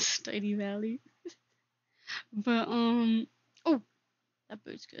 a.m. on Stardew Valley. But oh, that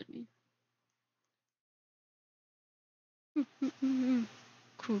bird scared me.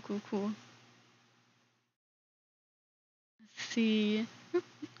 Cool, cool, cool. Let's see.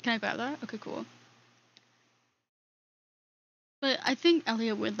 Can I grab that? Okay, cool. But I think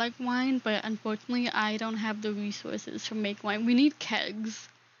Elliot would like wine, but unfortunately I don't have the resources to make wine. We need kegs.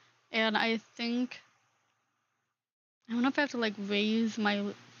 And I think I don't know if I have to like raise my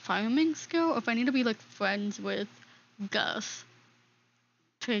farming skill or if I need to be like friends with Gus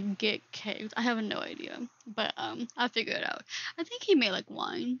to get kegs. I have no idea. But I'll figure it out. I think he may like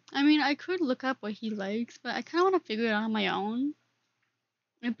wine. I mean, I could look up what he likes, but I kinda wanna figure it out on my own.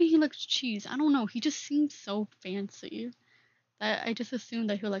 Maybe he likes cheese. I don't know. He just seems so fancy that I just assumed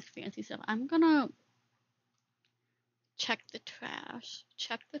that he likes fancy stuff. I'm gonna check the trash.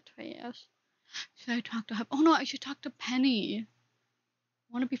 Check the trash. Should I talk to her? Oh no, I should talk to Penny.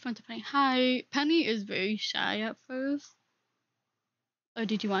 I want to be friends with Penny. Hi. Penny is very shy at first. Oh,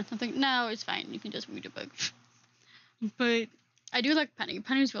 did you want something? No, it's fine. You can just read a book. But I do like Penny.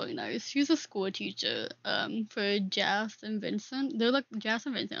 Penny's really nice. She's a school teacher for Jas and Vincent. They're like Jas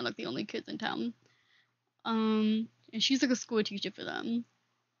and Vincent are like the only kids in town. And she's like a school teacher for them.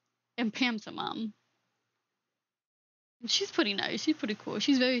 And Pam's her mom. She's pretty nice. She's pretty cool.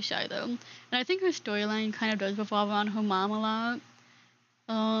 She's very shy though. And I think her storyline kind of does revolve around her mom a lot.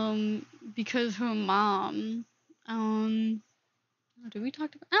 Because her mom, did we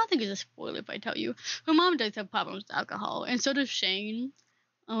talk about? I don't think it's a spoiler if I tell you. Her mom does have problems with alcohol, and so does Shane.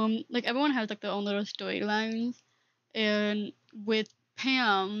 Like everyone has like their own little storylines, and with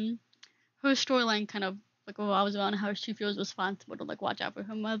Pam, her storyline kind of like revolves around how she feels responsible to like watch out for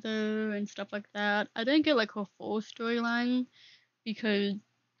her mother and stuff like that. I didn't get like her full storyline because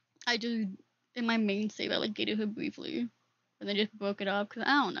I just in my main save I like dated her briefly, and then just broke it up because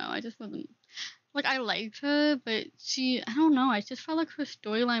I don't know. I just wasn't like I liked her, but I don't know. I just felt like her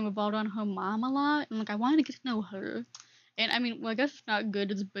storyline revolved on her mom a lot, and like I wanted to get to know her. And I mean, well, I guess it's not good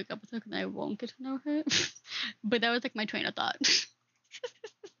to just break up with her because I won't get to know her. But that was like my train of thought.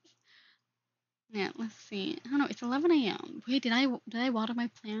 Yeah, let's see. I don't know. It's 11 a.m. Wait, did I water my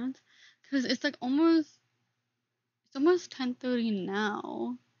plants? Cause it's almost 10:30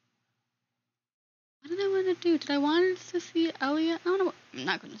 now. What did I want to do? Did I want to see Elliot? I don't know. I'm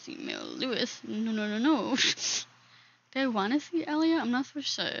not gonna see Mel Lewis. No, no, no, no. Did I want to see Elliot? I'm not so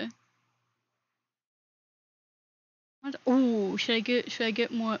sure. Oh, should I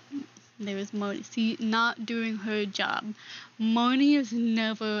get more? There is Moni. See, not doing her job. Moni is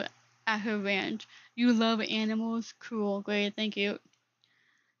never at her ranch. You love animals? Cool, great, thank you.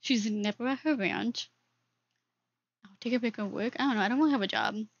 She's never at her ranch. I'll take a break at work. I don't know, I don't really have a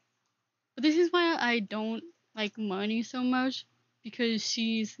job. But this is why I don't like Moni so much, because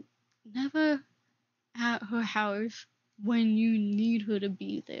she's never at her house when you need her to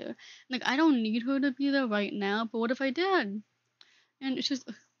be there. Like, I don't need her to be there right now, but what if I did? And it's just,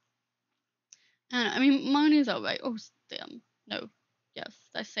 I mean, Moni's alright. Oh, Sam. No. Yes,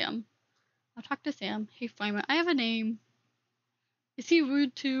 that's Sam. I'll talk to Sam. Hey, Fireman. I have a name. Is he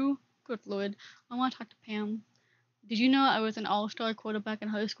rude too? Good lord. I want to talk to Pam. Did you know I was an all-star quarterback in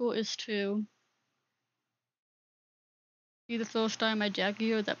high school? It's true. See the little star in my jacket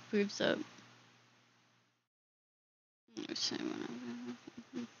here? That proves it. I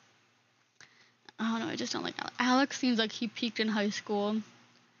don't know, I just don't like Alex. Alex seems like he peaked in high school.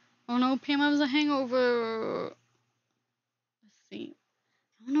 Oh no, Pam has a hangover. Let's see.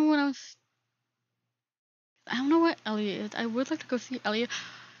 I don't know what else. I don't know what Elliot is. I would like to go see Elliot.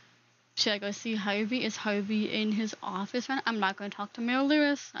 Should I go see Harvey? Is Harvey in his office right now? I'm not going to talk to Mayor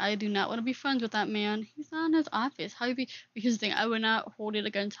Lewis. I do not want to be friends with that man. He's not in his office. Harvey, because the thing, I would not hold it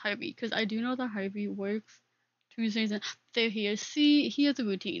against Harvey, because I do know that Harvey works Tuesdays and they're here. See, he has a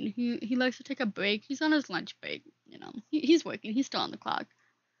routine. He likes to take a break. He's on his lunch break. You know, he's working. He's still on the clock.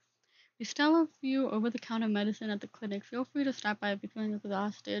 We still have few over-the-counter medicine at the clinic. Feel free to stop by if you're feeling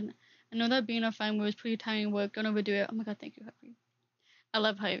exhausted. I know that being a farmer is pretty tiring work. Don't overdo it. Oh my god, thank you, Harvey. I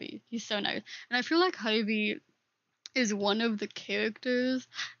love Harvey. He's so nice. And I feel like Harvey is one of the characters,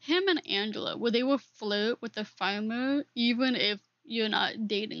 him and Angela, where they will flirt with the farmer even if you're not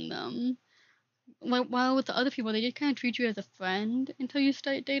dating them. Like, while with the other people, they just kind of treat you as a friend until you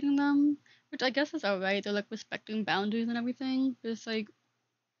start dating them, which I guess is alright. They're like respecting boundaries and everything. But it's like,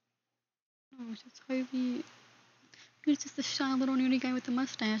 oh, it's just Harvey. He's just a shy little nerdy guy with a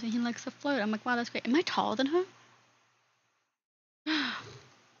mustache and he likes to flirt. I'm like, wow, that's great. Am I taller than her?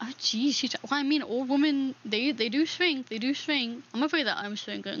 Oh, geez, well, I mean, old women, they do shrink. They do shrink. I'm afraid that I'm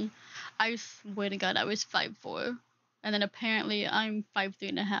shrinking. I swear to God, I was 5'4", and then apparently I'm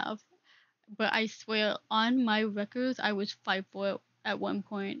 5'3.5". But I swear, on my records, I was 5'4" at one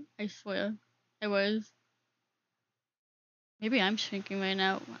point. I swear, I was. Maybe I'm shrinking right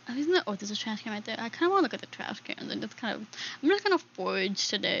now. Isn't there? Oh, there's a trash can right there. I kind of want to look at the trash cans and just kind of. I'm just gonna forage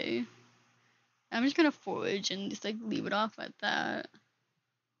today. I'm just gonna forage and just like leave it off at that.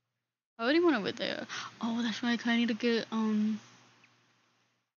 I already went over there. Oh, that's right. I need to get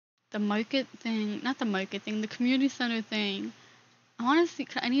the market thing. Not the market thing. The community center thing. I want to see.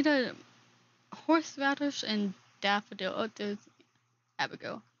 I need a horseradish and daffodil. Oh, there's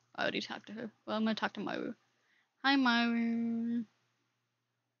Abigail. I already talked to her. Well, I'm gonna talk to Maru. Hi, Maru.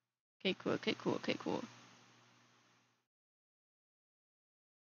 Okay, cool. Okay, cool. Okay, cool.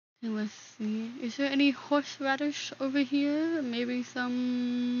 And let's see. Is there any horseradish over here? Maybe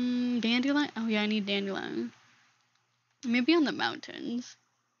some dandelion? Oh yeah, I need dandelion. Maybe on the mountains.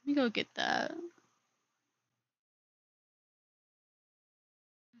 Let me go get that.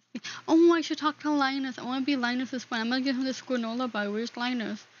 Oh, I should talk to Linus. I want to be Linus's friend. I'm gonna give him this granola bar. Where's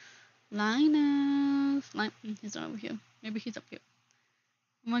Linus? Linus. He's not over here. Maybe he's up here.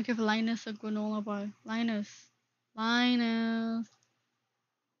 I'm gonna give Linus a granola bar. Linus. Linus.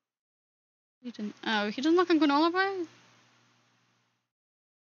 He doesn't like a granola bar?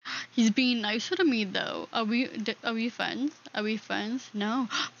 He's being nicer to me though. Are we friends? Are we friends? No.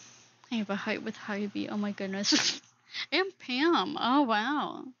 I have a heart with Harvey. Oh my goodness. And Pam. Oh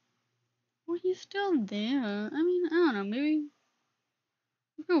wow. Well, he's still there. I mean, I don't know. Maybe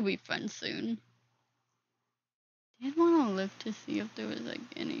we'll be friends soon. Did want to look to see if there was like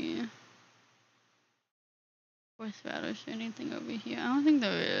any horseradish or anything over here. I don't think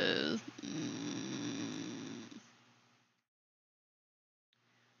there is.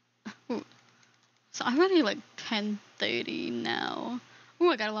 Ooh. So I'm already like 10:30 now. Oh,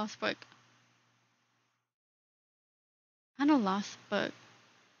 I got a lost book. I had a lost book.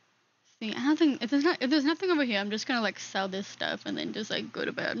 See, I don't think if there's nothing over here, I'm just gonna like sell this stuff and then just like go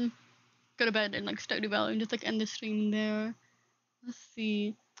to bed. Go to bed and like stardewvalley and just like end the stream there. Let's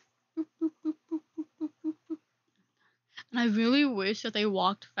see. And I really wish that they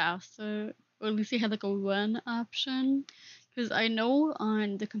walked faster, or at least they had like a run option. Because I know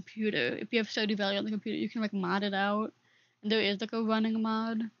on the computer, if you have stardewvalley on the computer, you can like mod it out. And there is like a running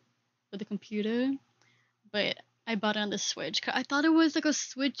mod for the computer. But I bought it on the Switch. 'Cause I thought it was like a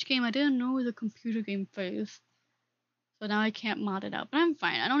Switch game. I didn't know it was a computer game first. So now I can't mod it out, but I'm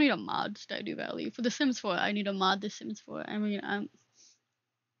fine. I don't need a mod Stardew Valley. For The Sims 4, I need a mod The Sims 4. I mean,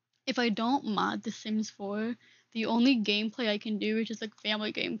 if I don't mod The Sims 4, the only gameplay I can do is just like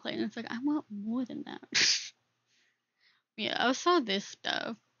family gameplay, and it's like I want more than that. Yeah, I saw this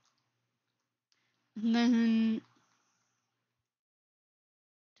stuff, and then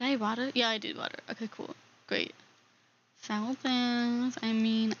did I water? Yeah, I did water. Okay, cool, great. Sell this. I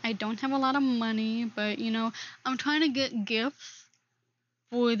mean, I don't have a lot of money, but you know, I'm trying to get gifts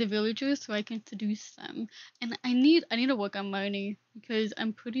for the villagers so I can seduce them. And I need to work on money because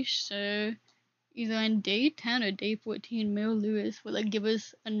I'm pretty sure either on day 10 or day 14, Mayor Lewis will like give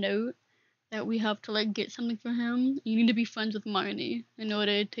us a note that we have to like get something for him. You need to be friends with Marnie in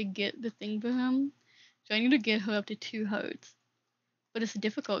order to get the thing for him. So I need to get her up to 2 hearts. But it's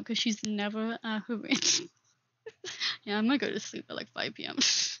difficult because she's never at her range. Yeah, I'm gonna go to sleep at like 5 p.m.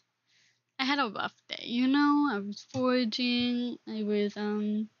 I had a rough day, you know? I was foraging, I was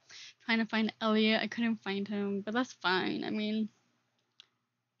trying to find Elliot. I couldn't find him, but that's fine. I mean,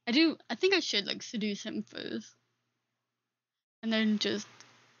 I think I should like seduce him first. And then just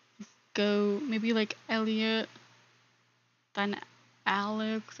go maybe like Elliot, then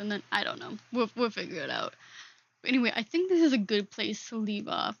Alex, and then I don't know. We'll figure it out. But anyway, I think this is a good place to leave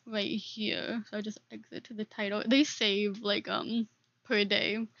off right here. So I just exit to the title. They save like per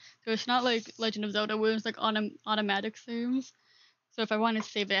day. So it's not like Legend of Zelda where it's like automatic saves. So if I want to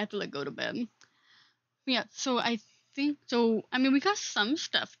save it, I have to like go to bed. Yeah, so I think so. I mean, we got some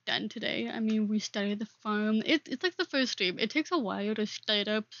stuff done today. I mean, we started the farm. It's like the first stream. It takes a while to start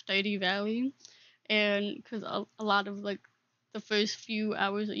up Stardew Valley, and because a lot of like the first few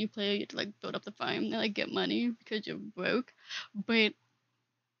hours that you play, you have to like build up the farm and like get money because you're broke. But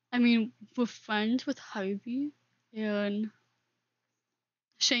I mean, we're friends with Harvey and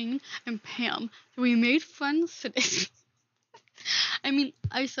Shane and Pam, so we made friends today. I mean,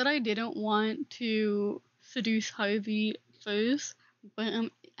 I said I didn't want to seduce Harvey first, but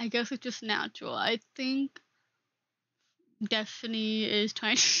I guess it's just natural. I think Destiny is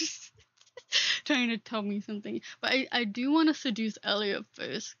trying trying to tell me something, but I do want to seduce Elliot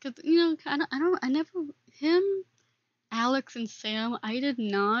first, cause you know I never him. Alex and Sam, I did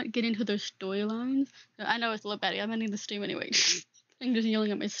not get into their storylines. I know it's a little bad. I'm ending the stream anyway. I'm just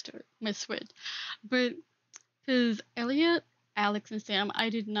yelling at my Switch, but because Elliot, Alex, and Sam, I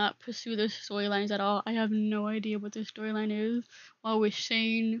did not pursue their storylines at all. I have no idea what their storyline is. While with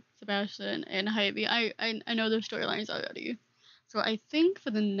Shane, Sebastian, and Ivy, I know their storylines already. So I think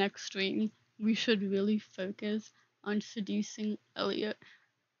for the next stream, we should really focus on seducing Elliot.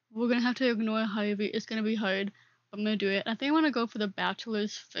 We're gonna have to ignore Ivy. It's gonna be hard. But I'm gonna do it. I think I want to go for the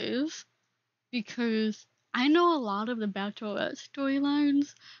bachelors first because I know a lot of the bachelorette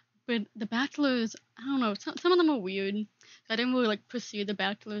storylines, but the bachelors, I don't know, some of them are weird. So I didn't really like pursue the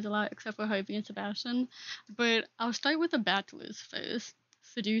bachelors a lot except for Harvey and Sebastian. But I'll start with the bachelors first,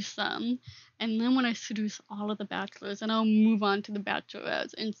 seduce them, and then when I seduce all of the bachelors, then I'll move on to the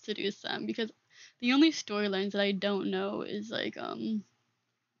bachelorettes and seduce them because the only storylines that I don't know is like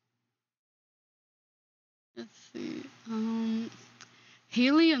let's see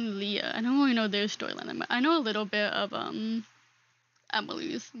Haley and Leah. I don't really know their storyline. I know a little bit of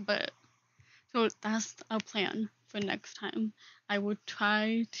Emily's, but so that's our plan for next time. I will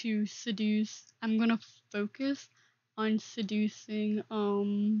try to seduce. I'm gonna focus on seducing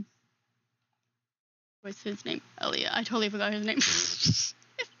what's his name? Elliot. I totally forgot his name.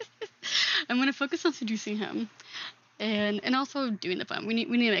 I'm gonna focus on seducing him, and also doing the fun. We need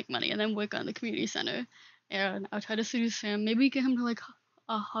to make money and then work on the community center. And I'll try to seduce him. Maybe get him to like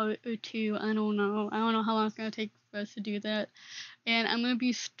a heart or two. I don't know. I don't know how long it's gonna take for us to do that. And I'm going to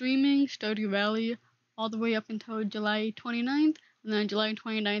be streaming Stardew Valley all the way up until July 29th. And then July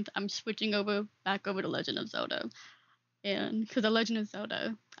 29th, I'm switching back over to Legend of Zelda. And because the Legend of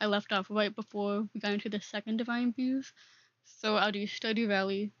Zelda, I left off right before we got into the second Divine Views. So I'll do Stardew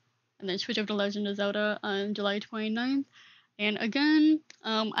Valley and then switch over to Legend of Zelda on July 29th. And again,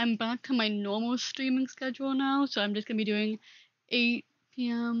 I'm back to my normal streaming schedule now. So I'm just going to be doing 8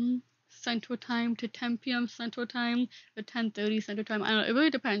 p.m. Central Time to 10 p.m. Central Time or 10:30 Central Time. I don't know. It really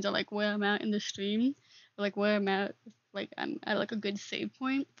depends on like where I'm at in the stream, or, like where I'm at. Like I'm at like a good save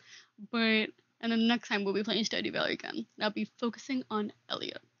point. But and then the next time we'll be playing Stardew Valley again. I'll be focusing on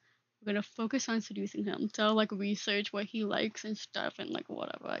Elliot. We're gonna focus on seducing him. So I'll like research what he likes and stuff and like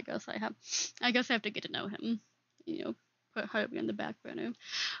whatever. I guess I have to get to know him. You know, put Harvey on the back burner.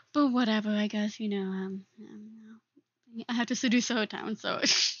 But whatever. I guess I have to seduce the whole town. So.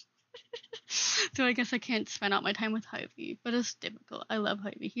 So I guess I can't spend all my time with Harvey, but it's difficult. I love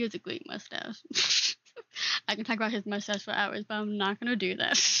Harvey. He has a great mustache. I can talk about his mustache for hours, but I'm not gonna do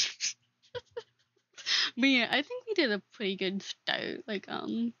that. But yeah, I think we did a pretty good start. Like,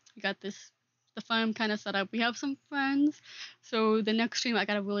 we got the farm kind of set up. We have some friends, so the next stream I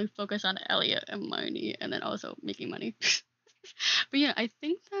gotta really focus on Elliot and Marnie, and then also making money. But yeah, I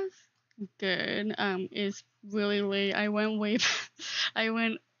think that's good. It's really late. I went way. I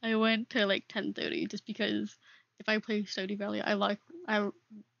went to like 10:30 just because if I play Stardew Valley, I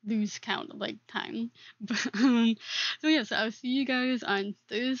lose count of like time. But so yeah, so I'll see you guys on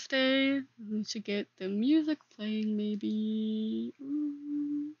Thursday. We should get the music playing maybe.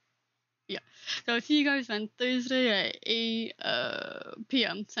 Yeah. So I'll see you guys on Thursday at 8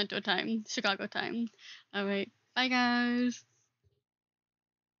 p.m. Central Time, Chicago time. All right. Bye guys.